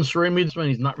 since Ray made this one,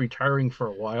 he's not retiring for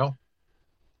a while.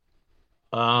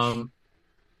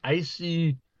 I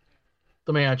see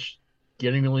the match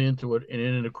getting really into it, and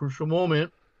in a crucial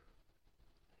moment,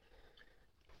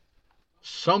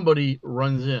 somebody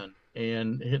runs in,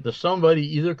 and the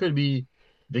somebody either could be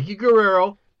Vicky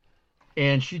Guerrero,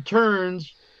 and she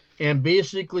turns and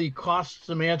basically costs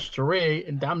the match to Ray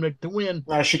and Dominic to win.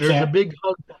 No, she There's can't. a big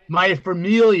hug, my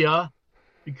familia,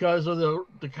 because of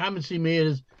the comments he made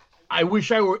is, I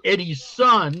wish I were Eddie's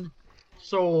son,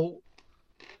 so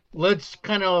let's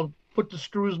kind of put the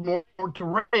screws more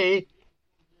to Ray,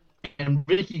 and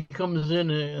Vicky comes in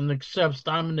and accepts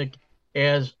Dominic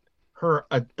as her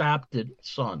adopted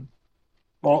son.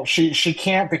 Well, she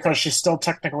can't because she's still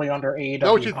technically under AEW.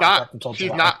 No, she's not. contract until She's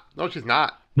July. not. No, she's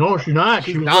not. No, she's not.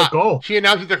 She's She was not. let go. She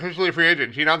announced she's officially a free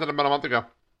agent. She announced it about a month ago.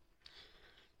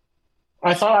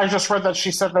 I thought I just read that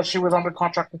she said that she was under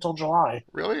contract until July.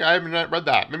 Really? I haven't read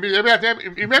that. Maybe you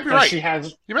might be right. She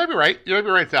has. You might be right. You might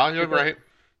be right, Sal. You might be right.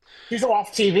 She's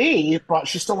off TV, but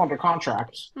she's still under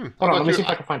contract. Hold on, let me see if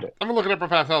I can find it. I'm looking up her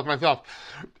myself.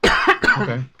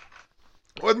 Okay.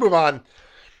 Let's move on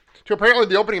to apparently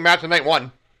the opening match of night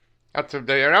one.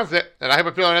 They announced it, and I have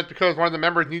a feeling that's because one of the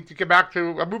members needs to get back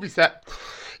to a movie set.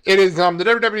 It is the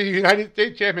WWE United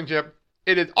States Championship.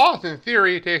 It is Austin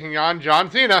Theory taking on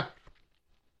John Cena.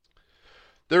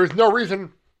 There is no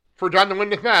reason for John to win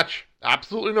this match.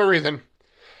 Absolutely no reason.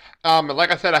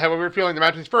 Like I said, I have a weird feeling the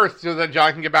match is first so that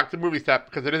John can get back to the movie set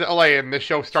because it is LA and this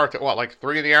show starts at like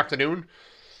 3 in the afternoon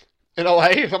in LA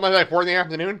or something like 4 in the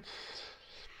afternoon.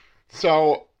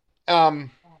 So,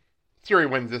 Theory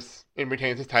wins this and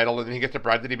retains his title, and then he gets to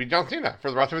brag that he beat John Cena for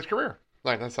the rest of his career.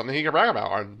 Like, that's something he can brag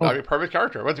about, and that'd be a perfect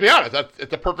character. But to be honest,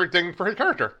 it's a perfect thing for his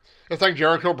character. It's like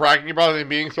Jericho bragging about him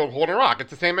being so cold and rock.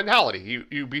 It's the same mentality.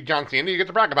 You beat John Cena, you get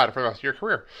to brag about it for the rest of your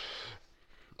career.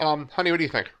 Honey, what do you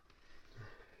think?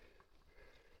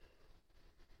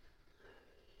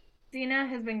 Cena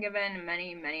has been given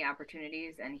many, many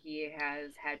opportunities, and he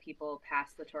has had people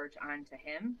pass the torch on to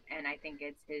him, and I think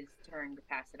it's his turn to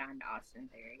pass it on to Austin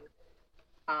Theory.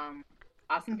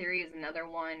 Austin Theory is another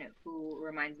one who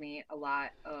reminds me a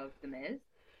lot of The Miz,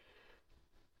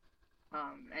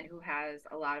 and who has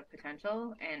a lot of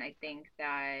potential, and I think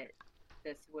that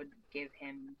this would give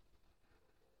him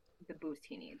the boost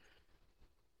he needs.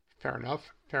 Fair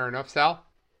enough, Sal?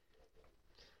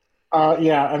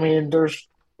 Yeah, I mean, there's,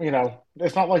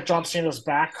 it's not like John Cena's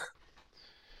back.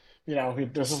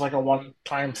 This is like a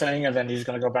one-time thing, and then he's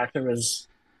going to go back to his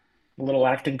little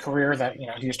acting career that,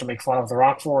 he used to make fun of The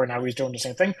Rock for, and now he's doing the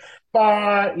same thing.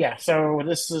 But, yeah, so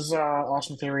this is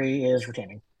Austin Theory is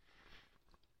retaining.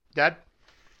 Dad?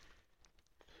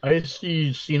 I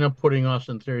see Cena putting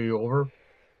Austin Theory over,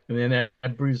 and then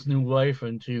that breathes new life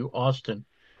into Austin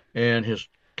and his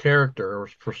character or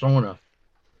his persona,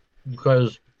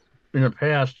 because in the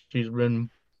past he's been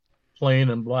plain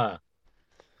and blah.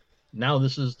 Now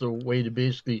this is the way to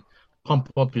basically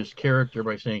pump up his character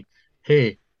by saying,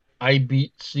 hey, I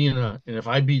beat Cena, and if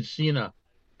I beat Cena,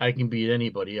 I can beat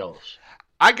anybody else.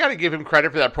 I got to give him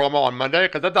credit for that promo on Monday,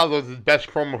 because I thought it was his best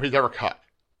promo he's ever cut.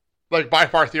 Like, by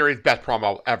far, Theory's best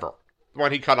promo ever. The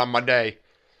one he cut on Monday.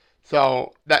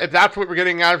 So, if that's what we're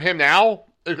getting out of him now,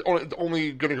 it's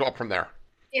only going to go up from there.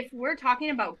 If we're talking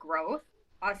about growth,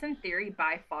 Austin Theory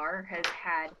by far has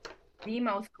had the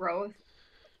most growth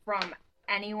from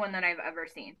anyone that I've ever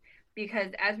seen.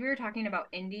 Because as we were talking about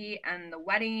Indy and the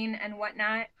wedding and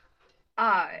whatnot,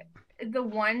 the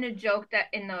one joke that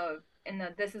in the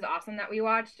This Is Awesome that we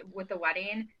watched with the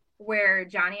wedding, where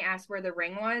Johnny asked where the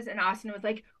ring was, and Austin was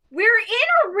like, "We're in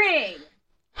a ring."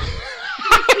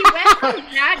 He went from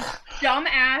that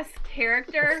dumbass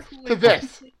character who was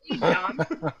completely dumb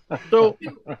to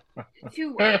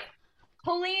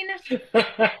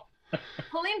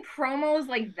pulling promos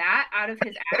like that out of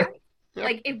his ass. Yep.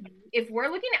 Like, if we're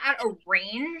looking at a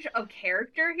range of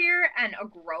character here and a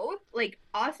growth, like,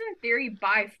 Austin Theory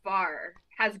by far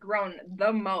has grown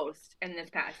the most in this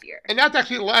past year. And that's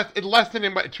actually less than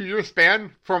a 2-year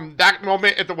span from that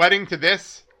moment at the wedding to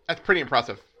this. That's pretty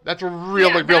impressive. That's really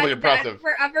impressive. That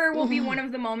forever will be one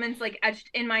of the moments, like, etched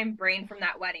in my brain from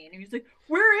that wedding. And he's like,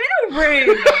 "We're in a ring."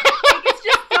 Like, it's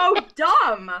just so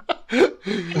dumb.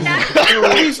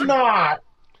 He's not.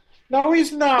 No,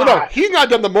 he's not. No, he's not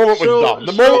dumb. The moment was dumb.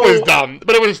 The moment was dumb,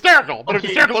 but it was hysterical. But it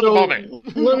was hysterical at the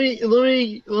moment.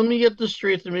 let me get this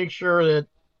straight to make sure that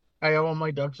I have all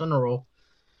my ducks in a row.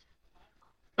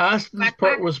 Austin's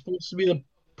part was supposed to be the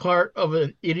part of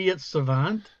an idiot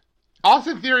savant.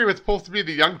 Austin Theory was supposed to be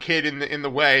the young kid in the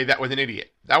way that was an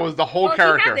idiot. That was the whole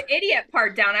character. He had the idiot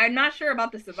part down. I'm not sure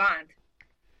about the savant.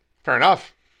 Fair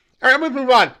enough. All right, I'm gonna move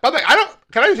on. By the way,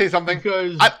 can I say something?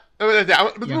 Because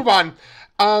let's move on.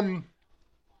 I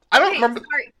don't remember.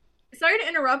 Sorry to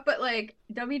interrupt, but like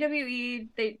WWE,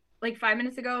 they like 5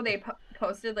 minutes ago they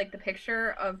posted like the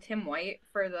picture of Tim White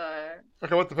for the.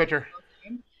 Okay, what's the picture?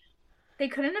 They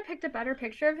couldn't have picked a better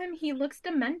picture of him. He looks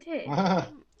demented.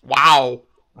 Wow,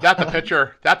 that's a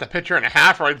picture. That's a picture and a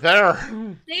half right there.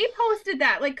 They posted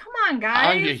that. Like, come on,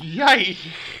 guys. Yay!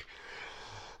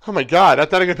 Oh my God,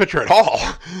 that's not a good picture at all.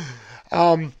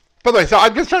 By the way, so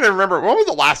I'm just trying to remember, when was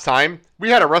the last time we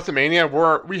had a WrestleMania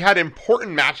where we had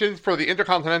important matches for the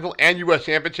Intercontinental and U.S.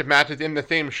 Championship matches in the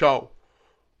same show?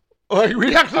 Like,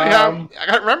 we actually have, I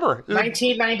can't remember.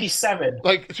 1997.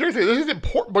 Like, seriously, this is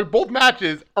important. Like, both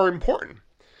matches are important.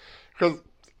 Because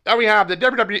now we have the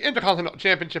WWE Intercontinental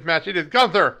Championship match. It is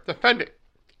Gunther defending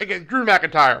against Drew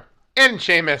McIntyre and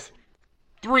Sheamus.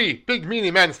 3 big meaty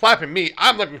men slapping me.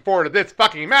 I'm looking forward to this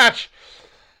fucking match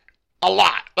a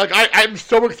lot. Like, I'm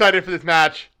so excited for this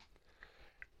match.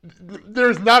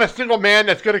 There's not a single man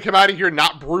that's going to come out of here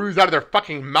not bruised out of their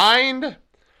fucking mind.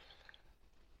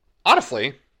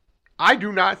 Honestly, I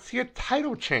do not see a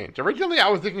title change. Originally, I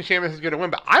was thinking Sheamus is going to win,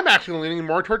 but I'm actually leaning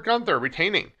more toward Gunther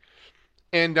retaining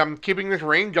and keeping this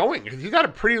reign going because he's got a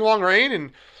pretty long reign,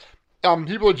 and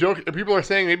people are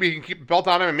saying maybe he can keep the belt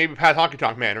on him and maybe pass Honky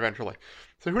Tonk Man eventually.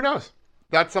 So who knows?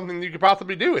 That's something you could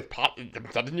possibly do. It's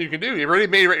something you can do. You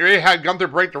already had Gunther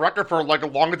break the record for like the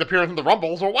longest appearance in the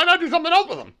Rumble, so why not do something else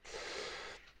with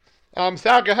him?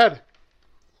 Sal, go ahead.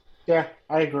 Yeah,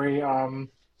 I agree.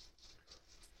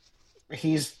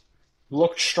 He's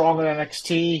looked strong in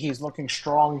NXT. He's looking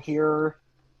strong here.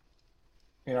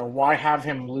 You know, why have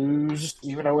him lose?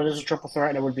 Even though it is a triple threat,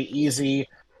 and it would be easy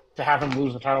to have him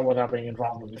lose the title without being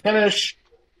involved in the finish.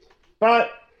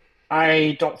 But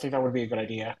I don't think that would be a good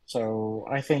idea. So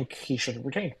I think he should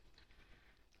retain.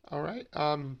 All right.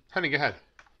 Honey, go ahead.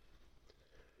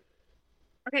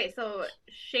 Okay, so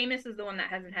Sheamus is the one that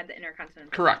hasn't had the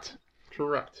Intercontinental. Correct.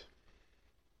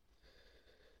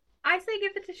 I say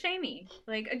give it to Shamey.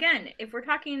 Like, again, if we're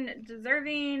talking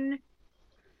deserving,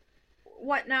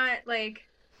 whatnot, like,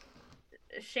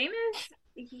 Sheamus,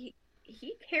 he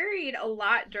carried a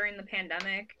lot during the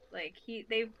pandemic. Like,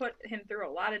 they've put him through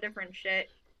a lot of different shit.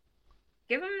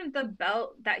 Give him the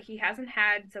belt that he hasn't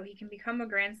had so he can become a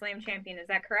Grand Slam champion. Is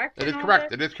that correct? It is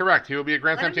correct. It is correct. He will be a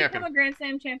Grand Slam champion. Become a Grand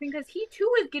Slam champion because he,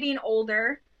 too, is getting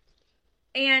older.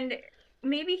 And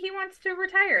maybe he wants to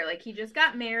retire. Like, he just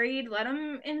got married. Let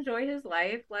him enjoy his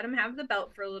life. Let him have the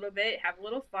belt for a little bit. Have a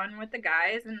little fun with the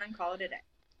guys, and then call it a day.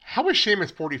 How is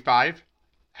Sheamus 45?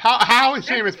 How is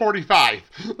Sheamus 45?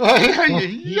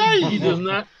 He does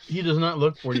not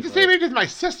look 45. He's the same age as my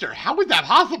sister. How is that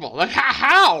possible? Like,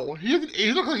 how? He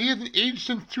looks like he hasn't aged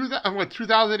since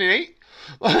 2008?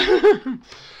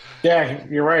 Yeah,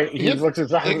 you're right. He looks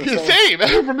exactly the same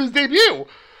from his debut.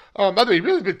 By the way, he's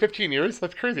really been 15 years.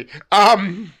 That's crazy.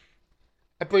 I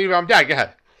believe, Dad, go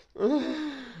ahead.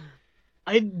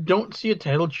 I don't see a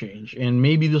title change, and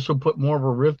maybe this will put more of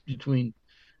a rift between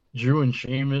Drew and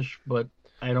Sheamus, but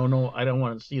I don't know. I don't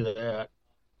want to see that.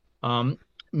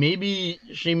 Maybe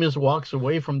Sheamus walks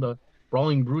away from the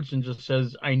Brawling Brutes and just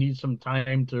says, I need some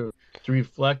time to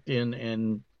reflect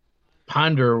and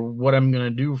ponder what I'm going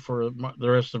to do for the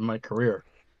rest of my career.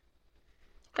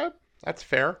 Okay, that's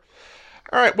fair.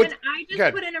 All right. Can I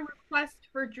just put in a request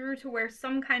for Drew to wear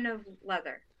some kind of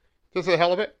leather? Just for the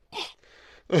hell of it?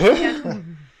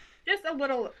 Just a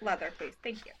little leather, please.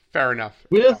 Thank you. Fair enough.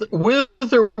 With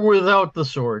or without the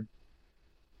sword?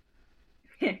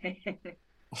 See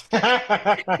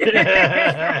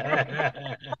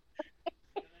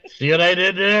what I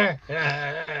did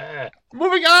there?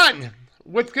 Moving on.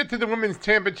 Let's get to the women's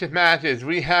championship matches.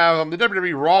 We have the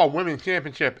WWE Raw Women's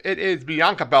Championship. It is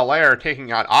Bianca Belair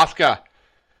taking on Asuka.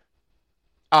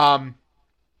 I'm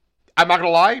not going to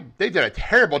lie. They did a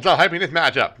terrible job hyping this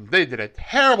match up. They did a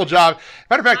terrible job.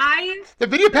 Matter of fact, the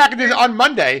video packages on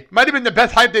Monday might have been the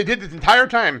best hype they did this entire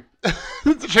time.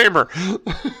 It's a chamber.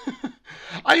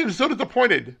 I am so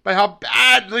disappointed by how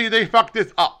badly they fucked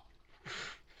this up.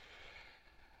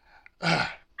 Go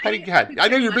ahead. I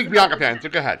know you're a big Bianca fan, so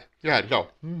go ahead. Go.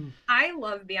 I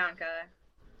love Bianca.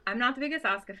 I'm not the biggest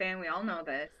Asuka fan. We all know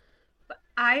this. But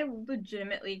I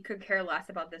legitimately could care less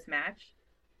about this match.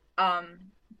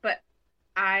 But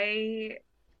I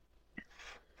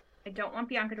don't want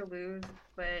Bianca to lose,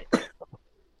 but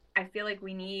I feel like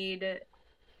we need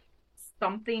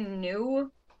something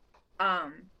new.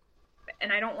 Um,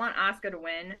 and I don't want Asuka to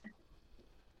win,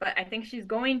 but I think she's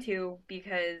going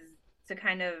because to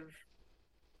kind of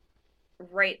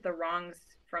right the wrongs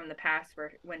from the past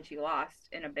for when she lost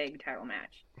in a big title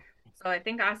match. So I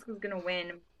think Asuka's going to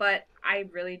win, but I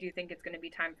really do think it's going to be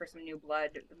time for some new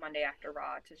blood Monday after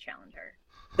Raw to challenge her.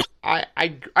 I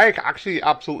actually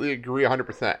absolutely agree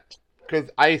 100%. Because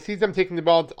I see them taking the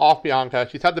belt off Bianca.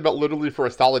 She's had the belt literally for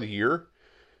a solid year.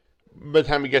 By the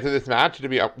time we get to this match, it'll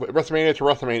be WrestleMania to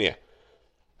WrestleMania.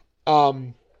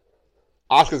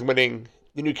 Asuka's winning,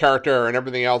 the new character and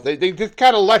everything else. They just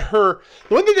gotta let her.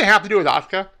 The one thing they have to do with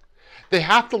Asuka, they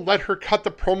have to let her cut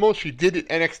the promos she did at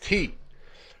NXT.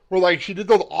 Where like she did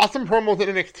those awesome promos at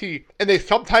NXT, and they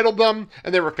subtitled them,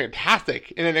 and they were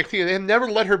fantastic in NXT. And they have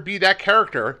never let her be that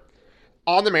character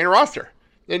on the main roster.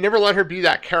 They never let her be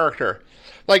that character.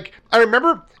 Like I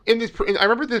remember this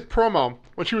promo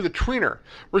when she was a tweener,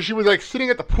 where she was like sitting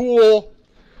at the pool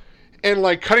and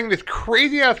like cutting this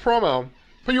crazy ass promo,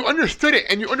 but you understood it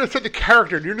and you understood the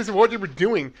character and you understood what they were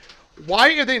doing. Why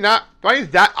is that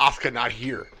Asuka not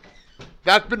here?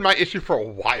 That's been my issue for a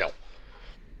while.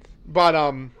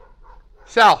 But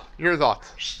Sal, your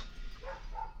thoughts?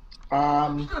 I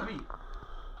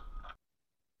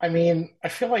mean, I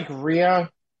feel like Rhea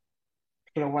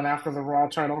should have went after the Raw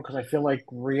title because I feel like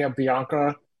Rhea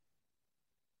Bianca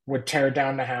would tear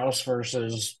down the house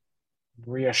versus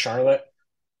Rhea Charlotte.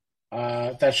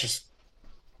 That's just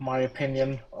my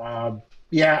opinion.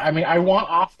 Yeah, I mean, I want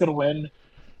Asuka to win.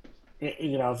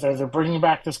 You know, they're bringing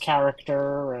back this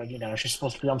character, and you know she's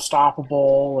supposed to be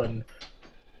unstoppable, and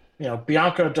you know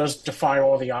Bianca does defy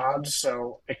all the odds,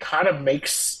 so it kind of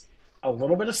makes a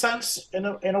little bit of sense in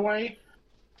a way.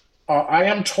 I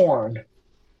am torn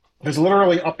because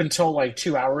literally up until like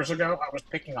 2 hours ago, I was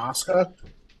picking Asuka,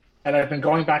 and I've been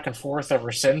going back and forth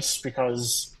ever since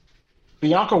because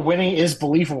Bianca winning is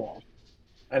believable,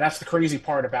 and that's the crazy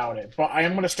part about it. But I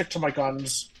am going to stick to my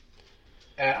guns.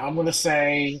 And I'm going to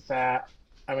say that,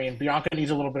 I mean, Bianca needs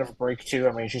a little bit of a break, too.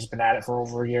 I mean, she's been at it for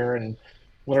over a year and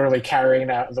literally carrying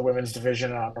out the women's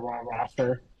division on the Raw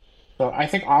roster. So I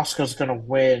think Asuka's going to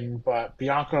win, but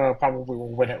Bianca probably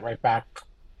will win it right back,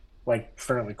 like,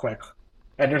 fairly quick.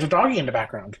 And there's a doggy in the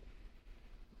background.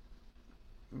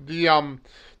 The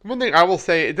one thing I will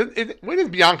say, when does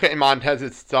Bianca and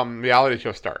Montez's reality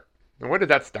show start? And when did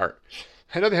that start?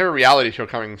 I know they have a reality show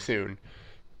coming soon.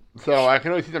 So I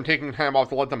can only see them taking time off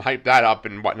to let them hype that up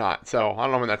and whatnot. So I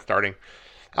don't know when that's starting.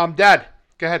 Dad,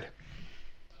 go ahead.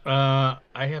 I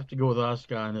have to go with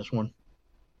Asuka on this one.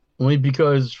 Only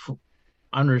because,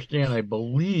 understand, I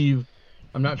believe,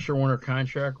 I'm not sure when her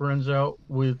contract runs out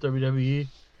with WWE,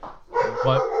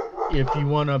 but if you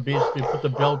want to basically put the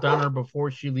belt on her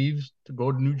before she leaves to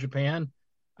go to New Japan,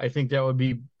 I think that would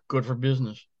be good for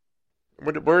business.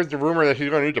 Where's the rumor that she's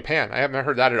going to New Japan? I haven't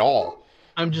heard that at all.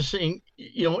 I'm just saying,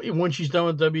 you know, when she's done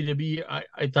with WWE,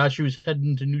 I thought she was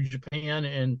heading to New Japan,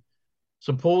 and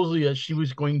supposedly that she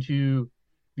was going to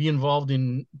be involved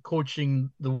in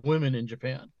coaching the women in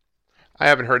Japan. I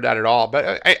haven't heard that at all,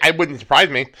 but I wouldn't surprise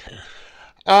me.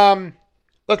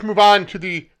 Let's move on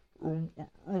to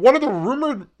one of the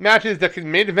rumored matches that could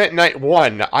main event night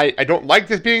one. I don't like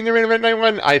this being the main event night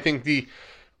one. I think the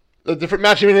different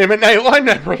match in main event night one,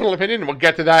 my personal opinion, we'll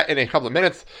get to that in a couple of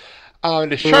minutes.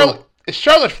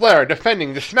 Charlotte Flair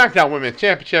defending the SmackDown Women's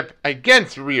Championship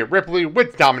against Rhea Ripley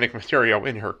with Dominic Mysterio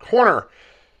in her corner.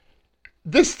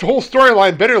 This whole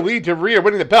storyline better lead to Rhea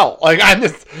winning the belt.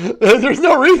 There's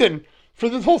no reason for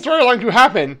this whole storyline to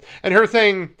happen. And her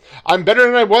saying, I'm better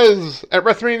than I was at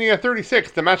WrestleMania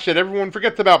 36, the match that everyone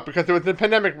forgets about because it was the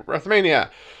pandemic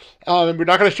WrestleMania. We're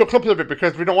not going to show clips of it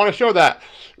because we don't want to show that.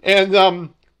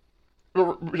 And,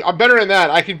 I'm better than that.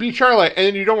 I can beat Charlotte, and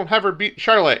then you don't have her beat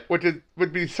Charlotte, which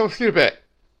would be so stupid.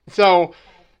 So,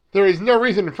 there is no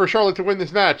reason for Charlotte to win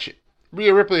this match.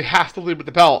 Rhea Ripley has to lead with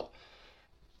the belt.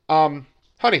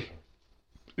 Honey,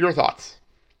 your thoughts?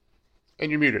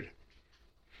 And you're muted.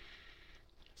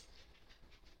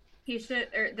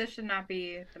 This should not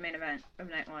be the main event of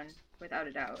night one, without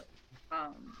a doubt.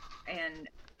 And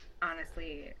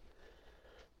honestly,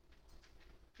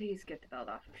 please get the belt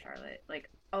off of Charlotte. Like,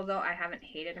 although I haven't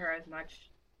hated her as much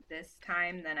this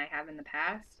time than I have in the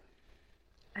past,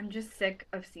 I'm just sick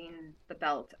of seeing the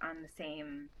belt on the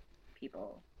same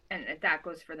people. And that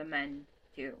goes for the men,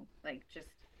 too. Like, just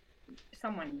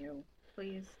someone new,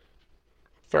 please.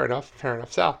 Fair enough.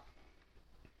 Sal?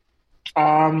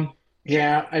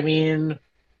 Yeah, I mean,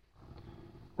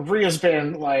 Rhea's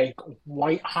been, like,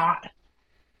 white hot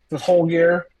this whole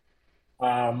year.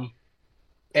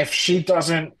 If she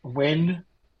doesn't win,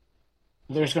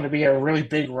 there's going to be a really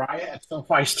big riot at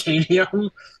SoFi Stadium.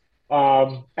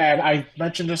 And I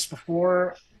mentioned this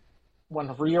before.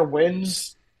 When Rhea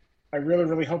wins, I really,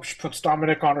 really hope she puts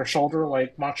Dominic on her shoulder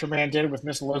like Macho Man did with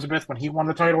Miss Elizabeth when he won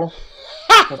the title.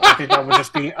 Because I think that would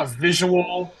just be a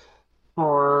visual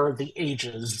for the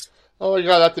ages. Oh my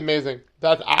god, that's amazing.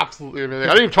 That's absolutely amazing.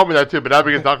 I didn't even told me that too, but now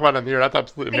we can talk about it here. That's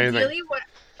absolutely amazing. Ideally,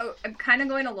 I'm kind of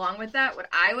going along with that. What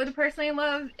I would personally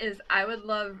love is I would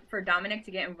love for Dominic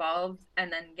to get involved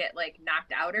and then get like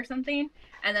knocked out or something,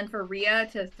 and then for Rhea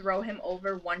to throw him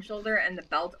over one shoulder and the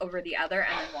belt over the other,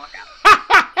 and then walk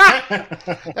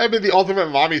out. That'd be the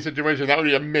ultimate mommy situation. That would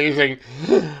be amazing.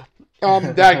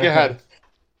 Dad, go ahead.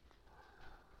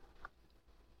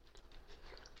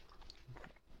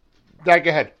 Dad, go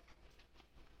ahead.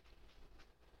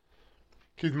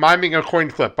 He's miming a coin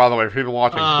flip, by the way, for people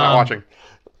watching, not watching.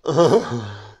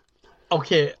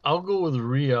 Okay, I'll go with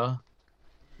Rhea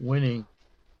winning,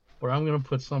 but I'm going to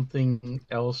put something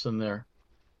else in there.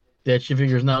 That she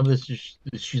figures now that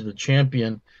she's the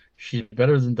champion, she's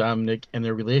better than Dominic, and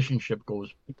their relationship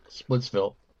goes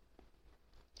Splitsville.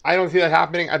 I don't see that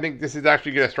happening. I think this is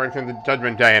actually going to strengthen the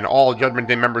Judgment Day, and all Judgment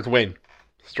Day members win.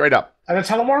 Straight up. And the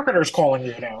telemarketer's calling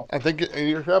you now. I think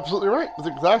you're absolutely right. That's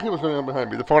exactly what's going on behind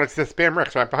me. The phone says Spam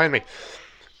Rex right behind me.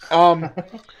 So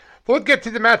let's get to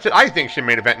the match that I think should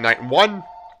main event night one.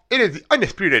 It is the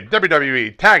undisputed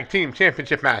WWE Tag Team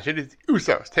Championship match. It is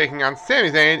Usos taking on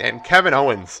Sami Zayn and Kevin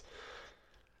Owens.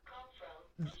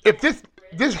 If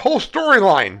this whole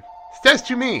storyline says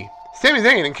to me, Sami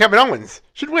Zayn and Kevin Owens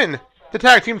should win the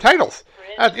tag team titles.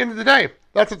 At the end of the day,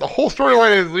 that's what the whole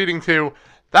storyline is leading to.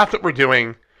 That's what we're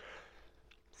doing.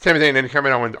 Sami Zayn and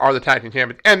Kevin Owens are the tag team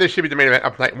champions, and this should be the main event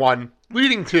of night one,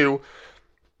 leading to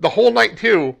the whole night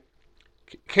two.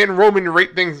 Can Roman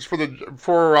rate things for the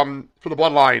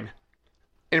bloodline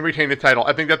and retain the title?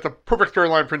 I think that's a perfect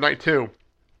storyline for night two.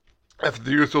 If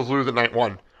the Usos lose at night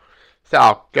one.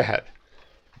 Sal, go ahead.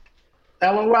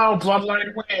 LOL,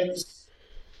 bloodline wins.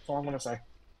 That's all I'm going to say.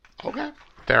 Okay,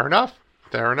 fair enough.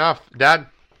 Fair enough. Dad?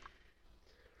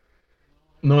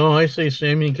 No, I say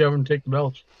Sami and Kevin take the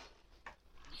belts.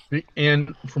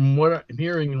 And from what I'm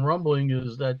hearing and rumbling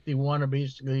is that they want to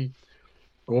basically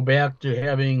go back to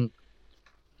having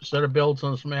a set of belts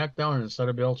on SmackDown and a set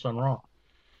of belts on Raw.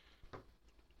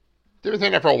 They've been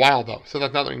saying that for a while, though, so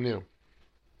that's nothing new.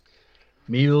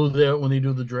 Maybe they'll do that when they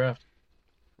do the draft.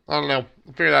 I don't know.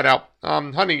 We'll figure that out.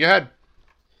 Honey, go ahead.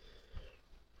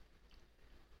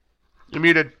 You're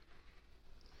muted.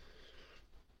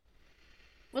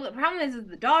 Well, the problem is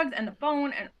the dogs and the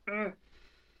phone and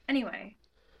anyway.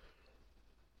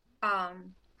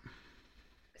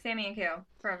 Sami and KO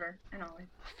forever and always.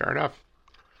 Fair enough.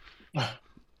 And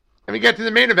we get to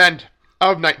the main event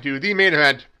of night two, the main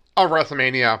event of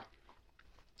WrestleMania.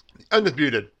 The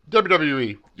undisputed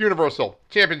WWE Universal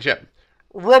Championship.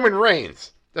 Roman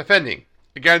Reigns defending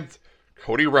against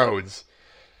Cody Rhodes.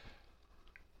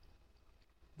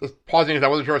 Just pausing because I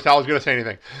wasn't sure if Sal was going to say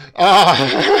anything.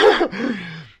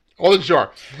 Wasn't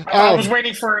sure. I was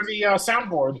waiting for the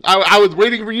soundboard. I was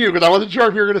waiting for you because I wasn't sure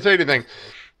if you were going to say anything.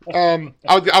 I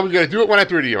was going to do it when I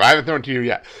threw it to you. I haven't thrown it to you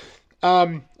yet. You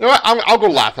know what? I'll go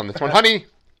last on this one. Honey,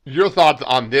 your thoughts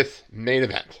on this main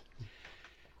event?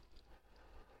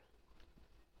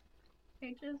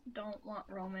 I just don't want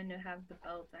Roman to have the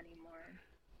belts anymore.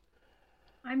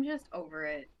 I'm just over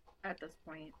it at this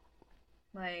point.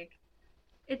 Like,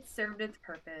 it served its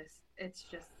purpose. It's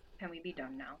just, can we be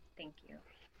done now? Thank you.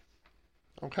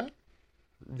 Okay.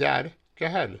 Dad, go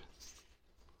ahead.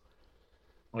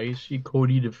 I see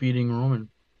Cody defeating Roman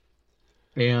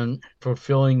and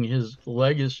fulfilling his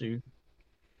legacy.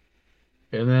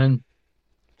 And then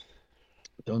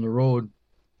down the road,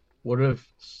 what if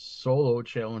Solo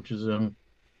challenges him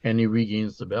and he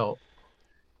regains the belt?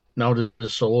 Now,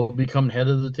 does Solo become head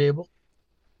of the table?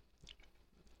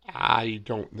 I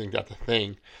don't think that's a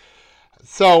thing.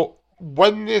 So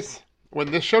when this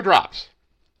show drops,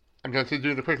 I'm going to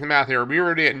do the quick math here. We're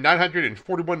already at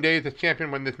 941 days as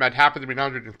champion. When this match happens, it'll be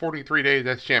 943 days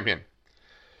as champion.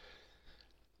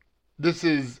 This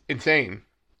is insane.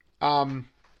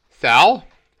 Sal,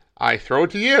 I throw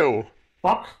it to you.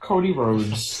 Fuck Cody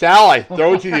Rhodes. Sal, I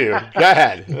throw it to you. Go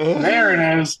ahead. There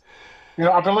it is. You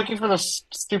know, I've been looking for this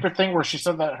stupid thing where she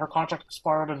said that her contract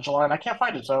expired in July, and I can't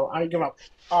find it, so I give up.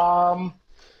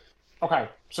 Okay,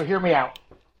 so hear me out.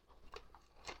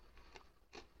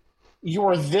 You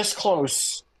are this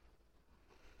close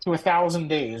to 1,000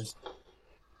 days.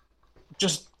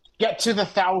 Just get to the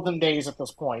 1,000 days at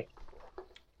this point.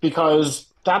 Because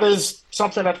that is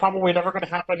something that's probably never going to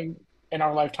happen in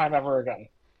our lifetime ever again.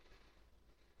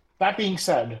 That being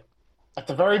said, at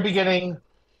the very beginning,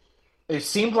 it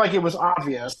seemed like it was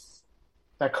obvious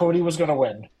that Cody was going to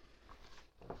win.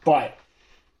 But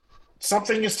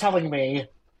something is telling me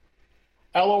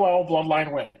LOL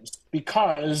Bloodline wins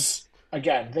because,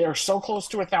 again, they are so close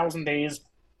to 1,000 days.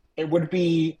 It would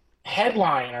be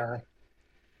headliner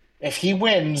if he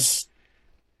wins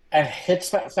and hits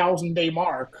that 1,000-day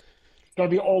mark. It's going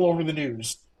to be all over the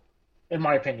news, in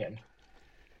my opinion.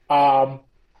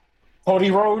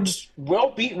 Cody Rhodes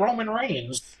will beat Roman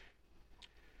Reigns,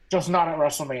 just not at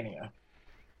WrestleMania.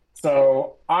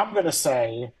 So I'm going to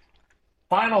say,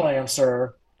 final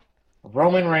answer,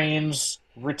 Roman Reigns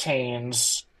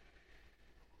retains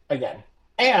again.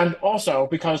 And also,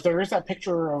 because there is that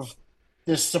picture of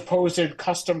this supposed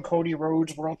custom Cody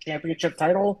Rhodes World Championship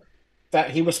title that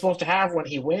he was supposed to have when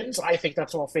he wins, I think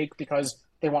that's all fake because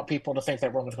they want people to think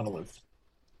that Roman's going to lose.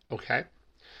 Okay.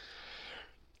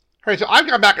 All right, so I've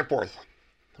gone back and forth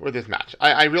with this match.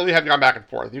 I really have gone back and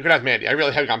forth. You can ask Mandy. I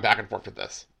really have gone back and forth with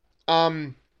this.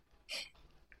 I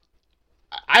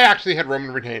actually had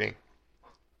Roman retaining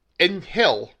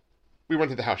until we went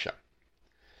to the house show.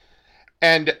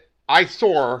 And I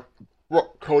saw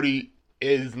what Cody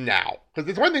is now. Because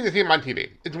it's one thing to see him on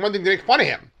TV. It's one thing to make fun of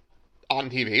him on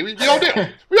TV. We all do.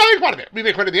 We all make fun of it. We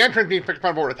make fun of the entrance. We make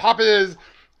fun of what the top is.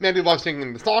 Mandy loves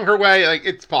singing the song her way. Like,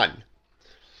 it's fun.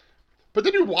 But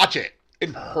then you watch it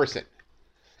in person.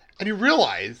 And you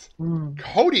realize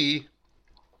Cody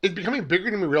is becoming bigger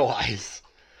than we realize.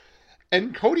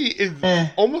 And Cody is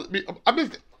almost...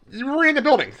 You were in the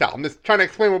building, Sal. I'm just trying to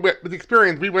explain what the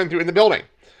experience we went through in the building.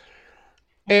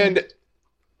 And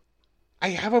I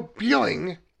have a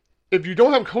feeling if you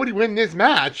don't have Cody win this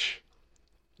match,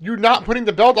 you're not putting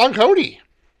the belt on Cody.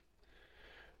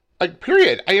 Like,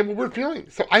 period. I have a weird feeling.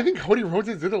 So I think Cody Rhodes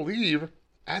is going to leave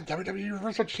as WWE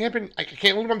Universal Champion. I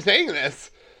can't believe I'm saying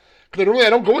this. Because normally I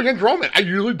don't go against Roman. I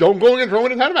usually don't go against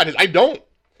Roman in title matches. I don't.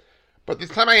 But this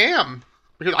time I am.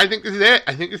 Because I think this is it.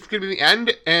 I think this is going to be the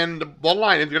end. And the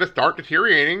bloodline is going to start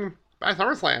deteriorating by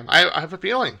SummerSlam. I have a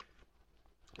feeling.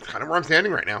 It's kind of where I'm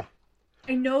standing right now.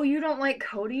 I know you don't like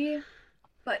Cody,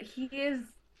 but he is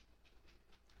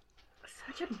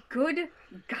such a good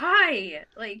guy.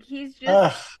 Like, he's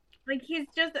just...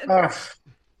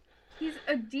 He's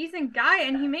a decent guy,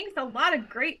 and he makes a lot of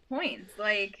great points.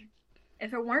 Like,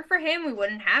 if it weren't for him, we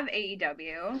wouldn't have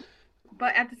AEW.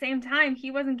 But at the same time,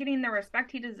 he wasn't getting the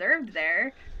respect he deserved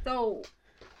there. So,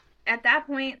 at that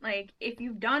point, like, if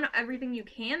you've done everything you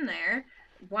can there,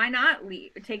 why not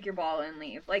leave? Take your ball and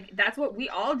leave. Like, that's what we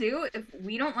all do. If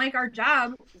we don't like our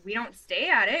job, we don't stay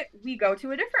at it. We go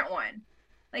to a different one.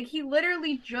 Like, he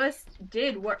literally just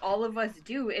did what all of us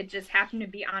do. It just happened to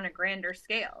be on a grander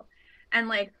scale. And,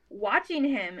 like, watching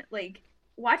him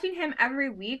every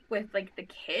week with, like, the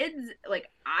kids, like,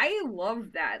 I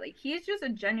love that. Like, he's just a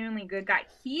genuinely good guy.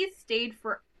 He stayed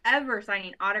forever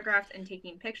signing autographs and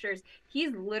taking pictures.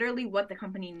 He's literally what the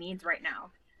company needs right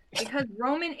now. Because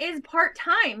Roman is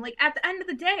part-time. Like, at the end of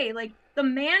the day, like, the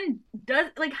man does,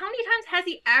 like, how many times has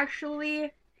he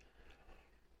actually,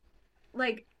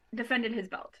 like, defended his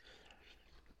belt?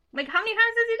 Like, how many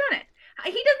times has he done it?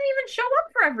 He doesn't even show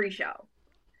up for every show.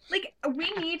 Like,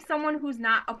 we need someone who's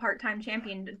not a part-time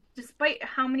champion, despite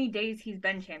how many days he's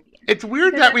been champion. It's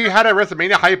weird that we had a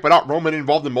WrestleMania hype without Roman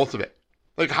involved in most of it.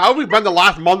 Like, how have we been the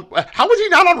last month? How was he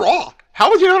not on Raw? How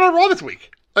was he not on Raw this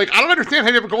week? Like, I don't understand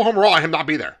how you ever go home Raw and him not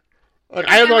be there. Like,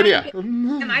 I have no idea.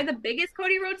 Am I the biggest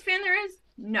Cody Rhodes fan there is?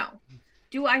 No.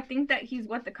 Do I think that he's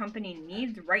what the company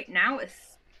needs right now,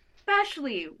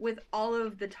 especially with all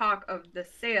of the talk of the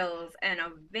sales and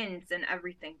of Vince and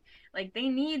everything? Like, they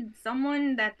need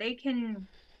someone that they can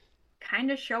kind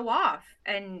of show off,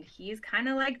 and he's kind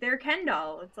of like their Ken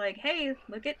doll. It's like, hey,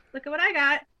 look at what I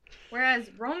got. Whereas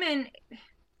Roman,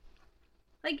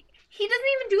 like, he doesn't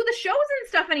even do the shows and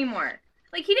stuff anymore.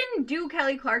 Like, he didn't do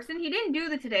Kelly Clarkson. He didn't do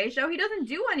the Today Show. He doesn't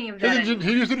do any of that. He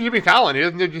used to do Jimmy Fallon. He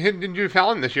didn't do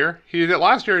Fallon this year. He did it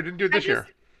last year. He didn't do it this year.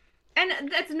 And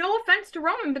that's no offense to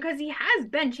Roman, because he has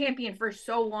been champion for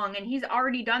so long, and he's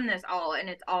already done this all, and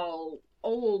it's all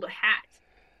old hat.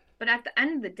 But at the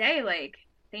end of the day, like,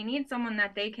 they need someone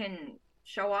that they can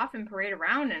show off and parade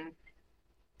around, and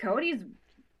Cody's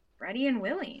ready and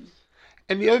willing.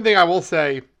 And the other thing I will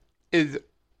say is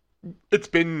it's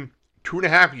been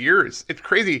 2.5 years. It's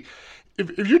crazy.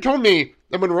 If you told me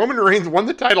that when Roman Reigns won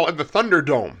the title at the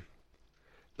Thunderdome,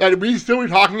 that we still be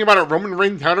talking about a Roman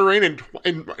Reigns title reign and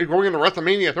going into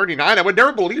WrestleMania 39, I would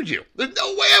never believed you. There's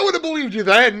no way I would have believed you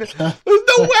then. There's no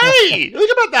way.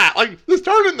 Think about that. Like, this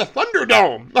started in the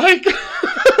Thunderdome. Like,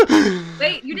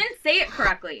 wait, you didn't say it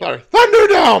correctly. Sorry,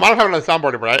 Thunderdome. I don't have it on the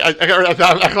soundboard, but I got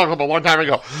it a long time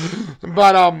ago.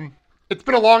 But it's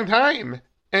been a long time,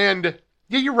 and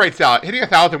yeah, you're right, Sal. Hitting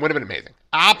 1,000 would have been amazing.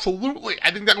 Absolutely,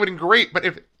 I think that would have been great. But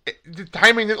if the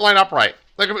timing didn't line up right,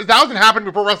 like if 1,000 happened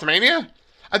before WrestleMania,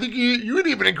 I think you would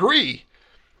even agree.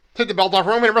 Take the belt off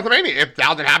Roman at WrestleMania if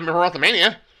 1,000 happened before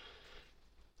WrestleMania.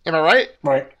 Am I right?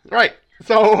 Right.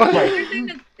 So,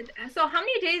 so how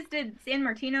many days did San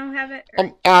Martino have it?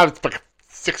 It's like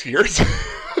 6 years.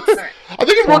 Right. I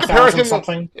think it's more comparison.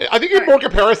 Something. I think it's more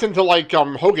comparison to like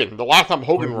Hogan, the last time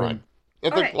Hogan run.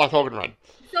 It's the last Hogan run.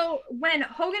 So when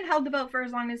Hogan held the belt for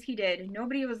as long as he did,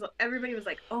 everybody was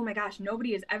like, "Oh my gosh,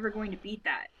 nobody is ever going to beat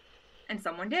that," and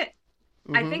someone did.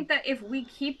 Mm-hmm. I think that if we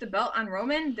keep the belt on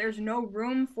Roman, there's no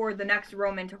room for the next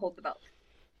Roman to hold the belt.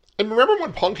 And remember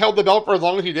when Punk held the belt for as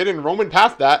long as he did, and Roman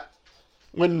passed that?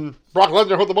 When Brock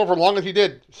Lesnar held the belt for as long as he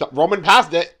did, so Roman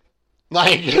passed it.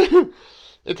 Like,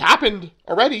 it's happened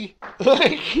already.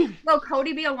 Like, will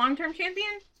Cody be a long-term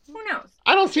champion? Who knows?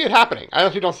 I don't see it happening. I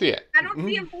actually don't see it. I don't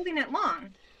see him holding it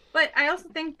long. But I also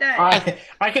think that...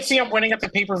 I could see him winning at the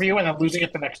pay-per-view and then losing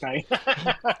it the next night.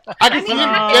 I can see him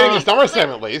getting a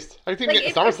SummerSlam at least. I can see him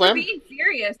getting a SummerSlam. Being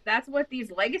serious, that's what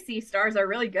these legacy stars are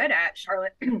really good at,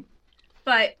 Charlotte.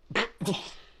 But...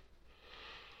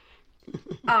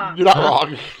 You're not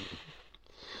wrong.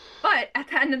 But at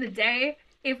the end of the day,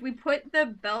 if we put the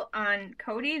belt on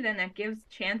Cody, then that gives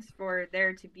chance for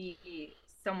there to be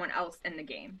someone else in the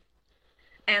game.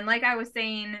 And like I was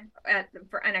saying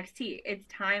for NXT, it's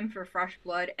time for fresh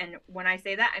blood. And when I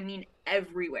say that, I mean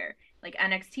everywhere. Like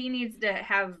NXT needs to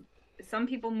have some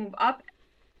people move up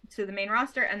to the main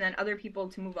roster and then other people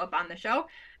to move up on the show.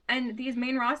 And these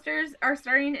main rosters are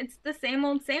starting, it's the same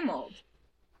old, same old.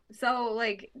 So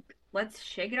like, let's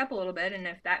shake it up a little bit. And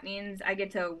if that means I get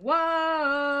to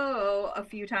whoa a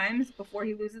few times before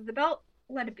he loses the belt,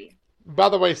 let it be. By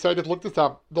the way, so I just looked this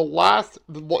up. This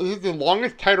is the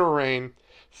longest title reign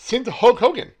since Hulk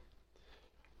Hogan.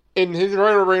 And his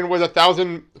title reign was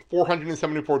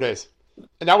 1,474 days.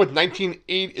 And that was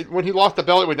 1980. When he lost the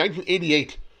belt, it was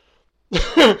 1988.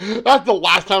 That's the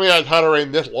last time he had a title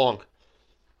reign this long.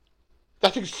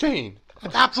 That's insane.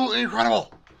 That's absolutely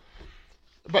incredible.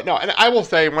 But no, and I will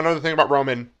say one other thing about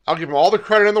Roman. I'll give him all the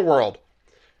credit in the world.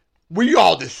 We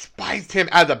all despised him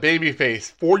as a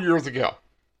babyface 4 years ago.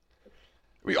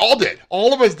 We all did.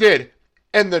 All of us did.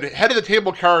 And the head of the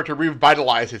table character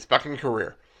revitalized his fucking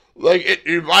career. Like, it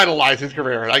revitalized his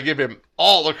career. And I give him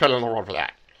all the credit in the world for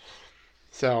that.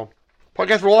 So, but I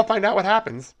guess we'll all find out what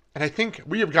happens. And I think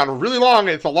we have gone really long.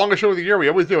 It's the longest show of the year. We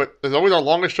always do it. It's always our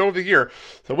longest show of the year.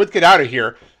 So let's get out of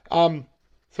here. So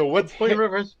what's... Point of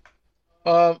reference.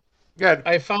 Good.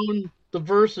 I found the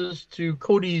verses to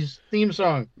Cody's theme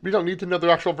song. We don't need to know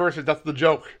the actual verses. That's the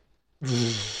joke.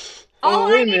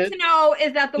 All I need to know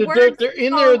is that the words they're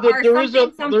in there. There is a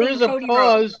Cody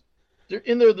pause.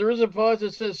 Rhodes. There is a pause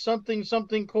that says something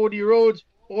Cody Rhodes.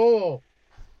 Oh.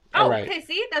 Right. Okay.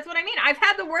 See, that's what I mean. I've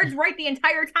had the words right the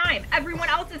entire time. Everyone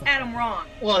else has had them wrong.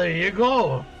 Well, there you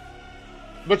go.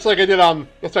 Looks like I did on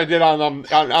the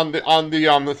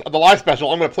live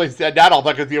special. I'm going to play that off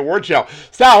like at the award show.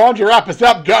 Sal, why don't you wrap us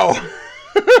up? Go.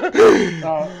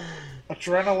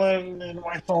 Adrenaline in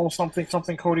my soul,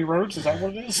 something Cody Rhodes. Is that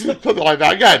what it is? Something like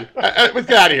that. Good. Let's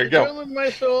get out of here. Go. Adrenaline in my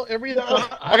soul. Everything.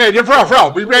 Okay, you're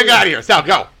pro. We bring out of here. Sal,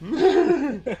 go.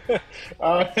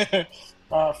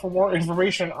 For more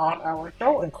information on our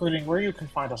show, including where you can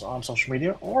find us on social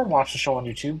media or watch the show on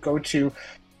YouTube, go to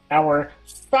our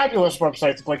fabulous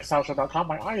website, BlakeandSalShow.com.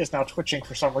 My eye is now twitching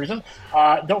for some reason.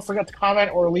 Don't forget to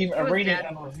comment or leave a rating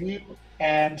and review,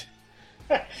 and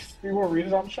we will read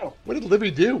it on the show. What did Libby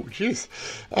do? Jeez.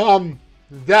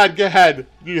 Dad, go ahead.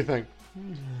 What do you think?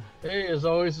 Hey, as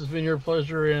always, it's been your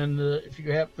pleasure, and if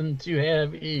you happen to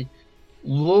have a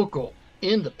local,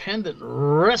 independent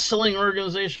wrestling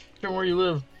organization where you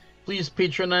live, please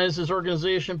patronize this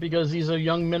organization because these are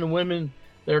young men and women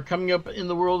that are coming up in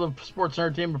the world of sports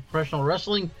entertainment, professional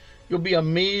wrestling. You'll be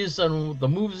amazed on the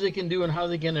moves they can do and how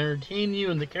they can entertain you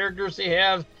and the characters they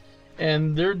have.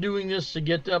 And they're doing this to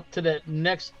get up to that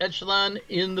next echelon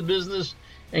in the business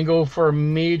and go for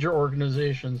major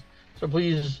organizations. So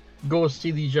please go see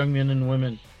these young men and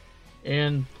women.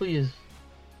 And please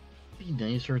be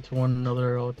nicer to one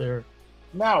another out there.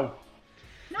 No.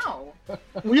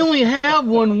 We only have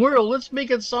one world. Let's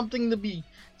make it something to be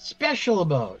special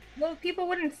about. Well, people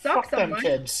wouldn't suck Fuck so them much.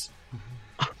 kids.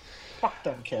 Fuck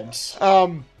them kids.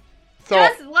 So,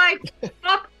 just like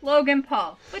fuck Logan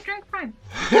Paul, but drink Prime.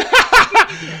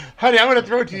 honey, I'm going to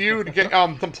throw it to you to get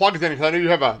some plugs in because I know you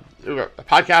have a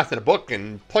podcast and a book,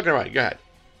 and plug it away. Go ahead.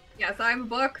 Yeah, so I have a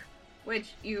book,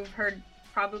 which you've heard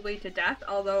probably to death,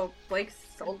 although Blake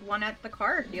sold one at the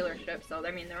car dealership, so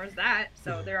I mean there was that.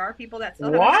 So there are people that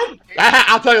still What?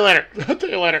 I'll tell you later. Still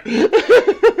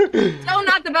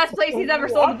not the best place he's ever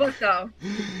sold a book, though.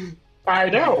 I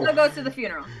know. Still goes to the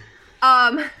funeral.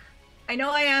 I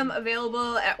know I am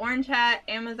available at Orange Hat,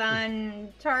 Amazon,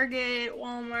 Target,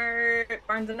 Walmart,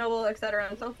 Barnes & Noble, etc.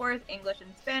 and so forth, English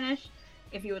and Spanish,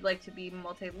 if you would like to be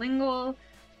multilingual.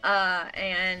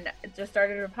 And just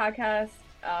started a podcast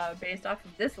based off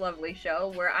of this lovely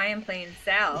show where I am playing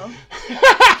Sal.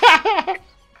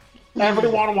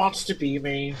 Everyone wants to be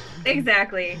me.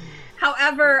 Exactly.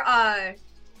 However,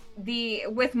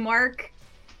 with Mark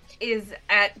is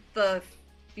at the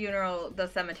funeral, the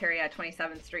cemetery at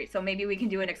 27th Street. So maybe we can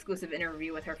do an exclusive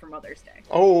interview with her for Mother's Day.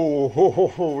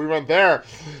 Oh, we went there.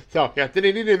 So, yeah, Did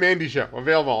He Need a Mandy Show,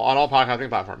 available on all podcasting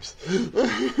platforms.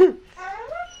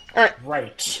 All right.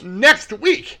 Right. Next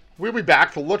week, we'll be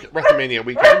back to look at WrestleMania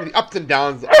weekend, the ups and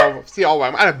downs of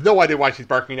CLY. I have no idea why she's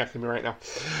barking next to me right now.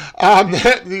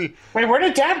 Wait, where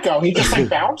did Dad go? He just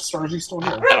bounced, or is he still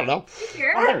here? I don't know. Oh,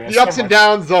 there he is. The ups and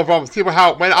downs of see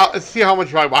how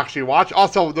much I actually watch.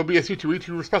 Also, there'll be a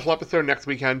C2E2 special episode next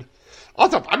weekend.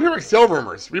 Also, I'm hearing sale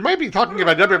rumors. We might be talking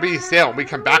about WWE sale when we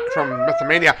come back from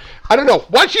WrestleMania. I don't know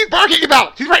what she's barking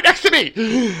about. She's right next to me.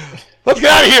 Let's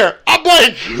get out of here. I'm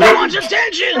Blake. I want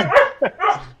attention.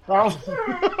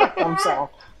 I'm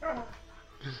Sal.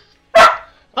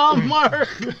 I'm Mark.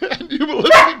 And you've been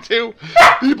listening to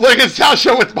the Blake and Sal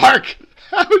Show with Mark.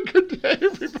 Have a good day,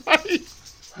 everybody.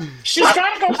 She's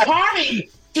got to go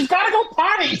potty. She's got to go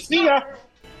potty. See ya.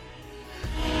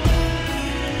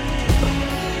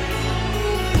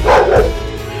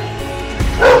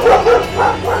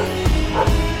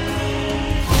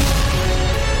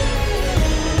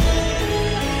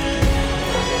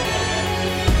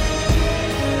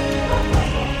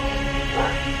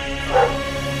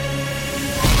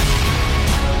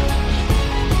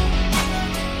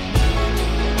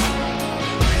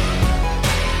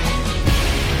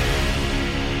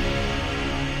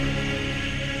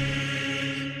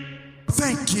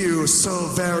 Thank you so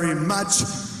very much.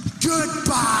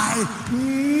 Goodbye.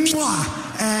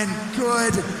 Mwah, and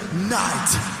good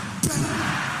night.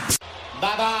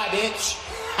 Bye-bye, bitch.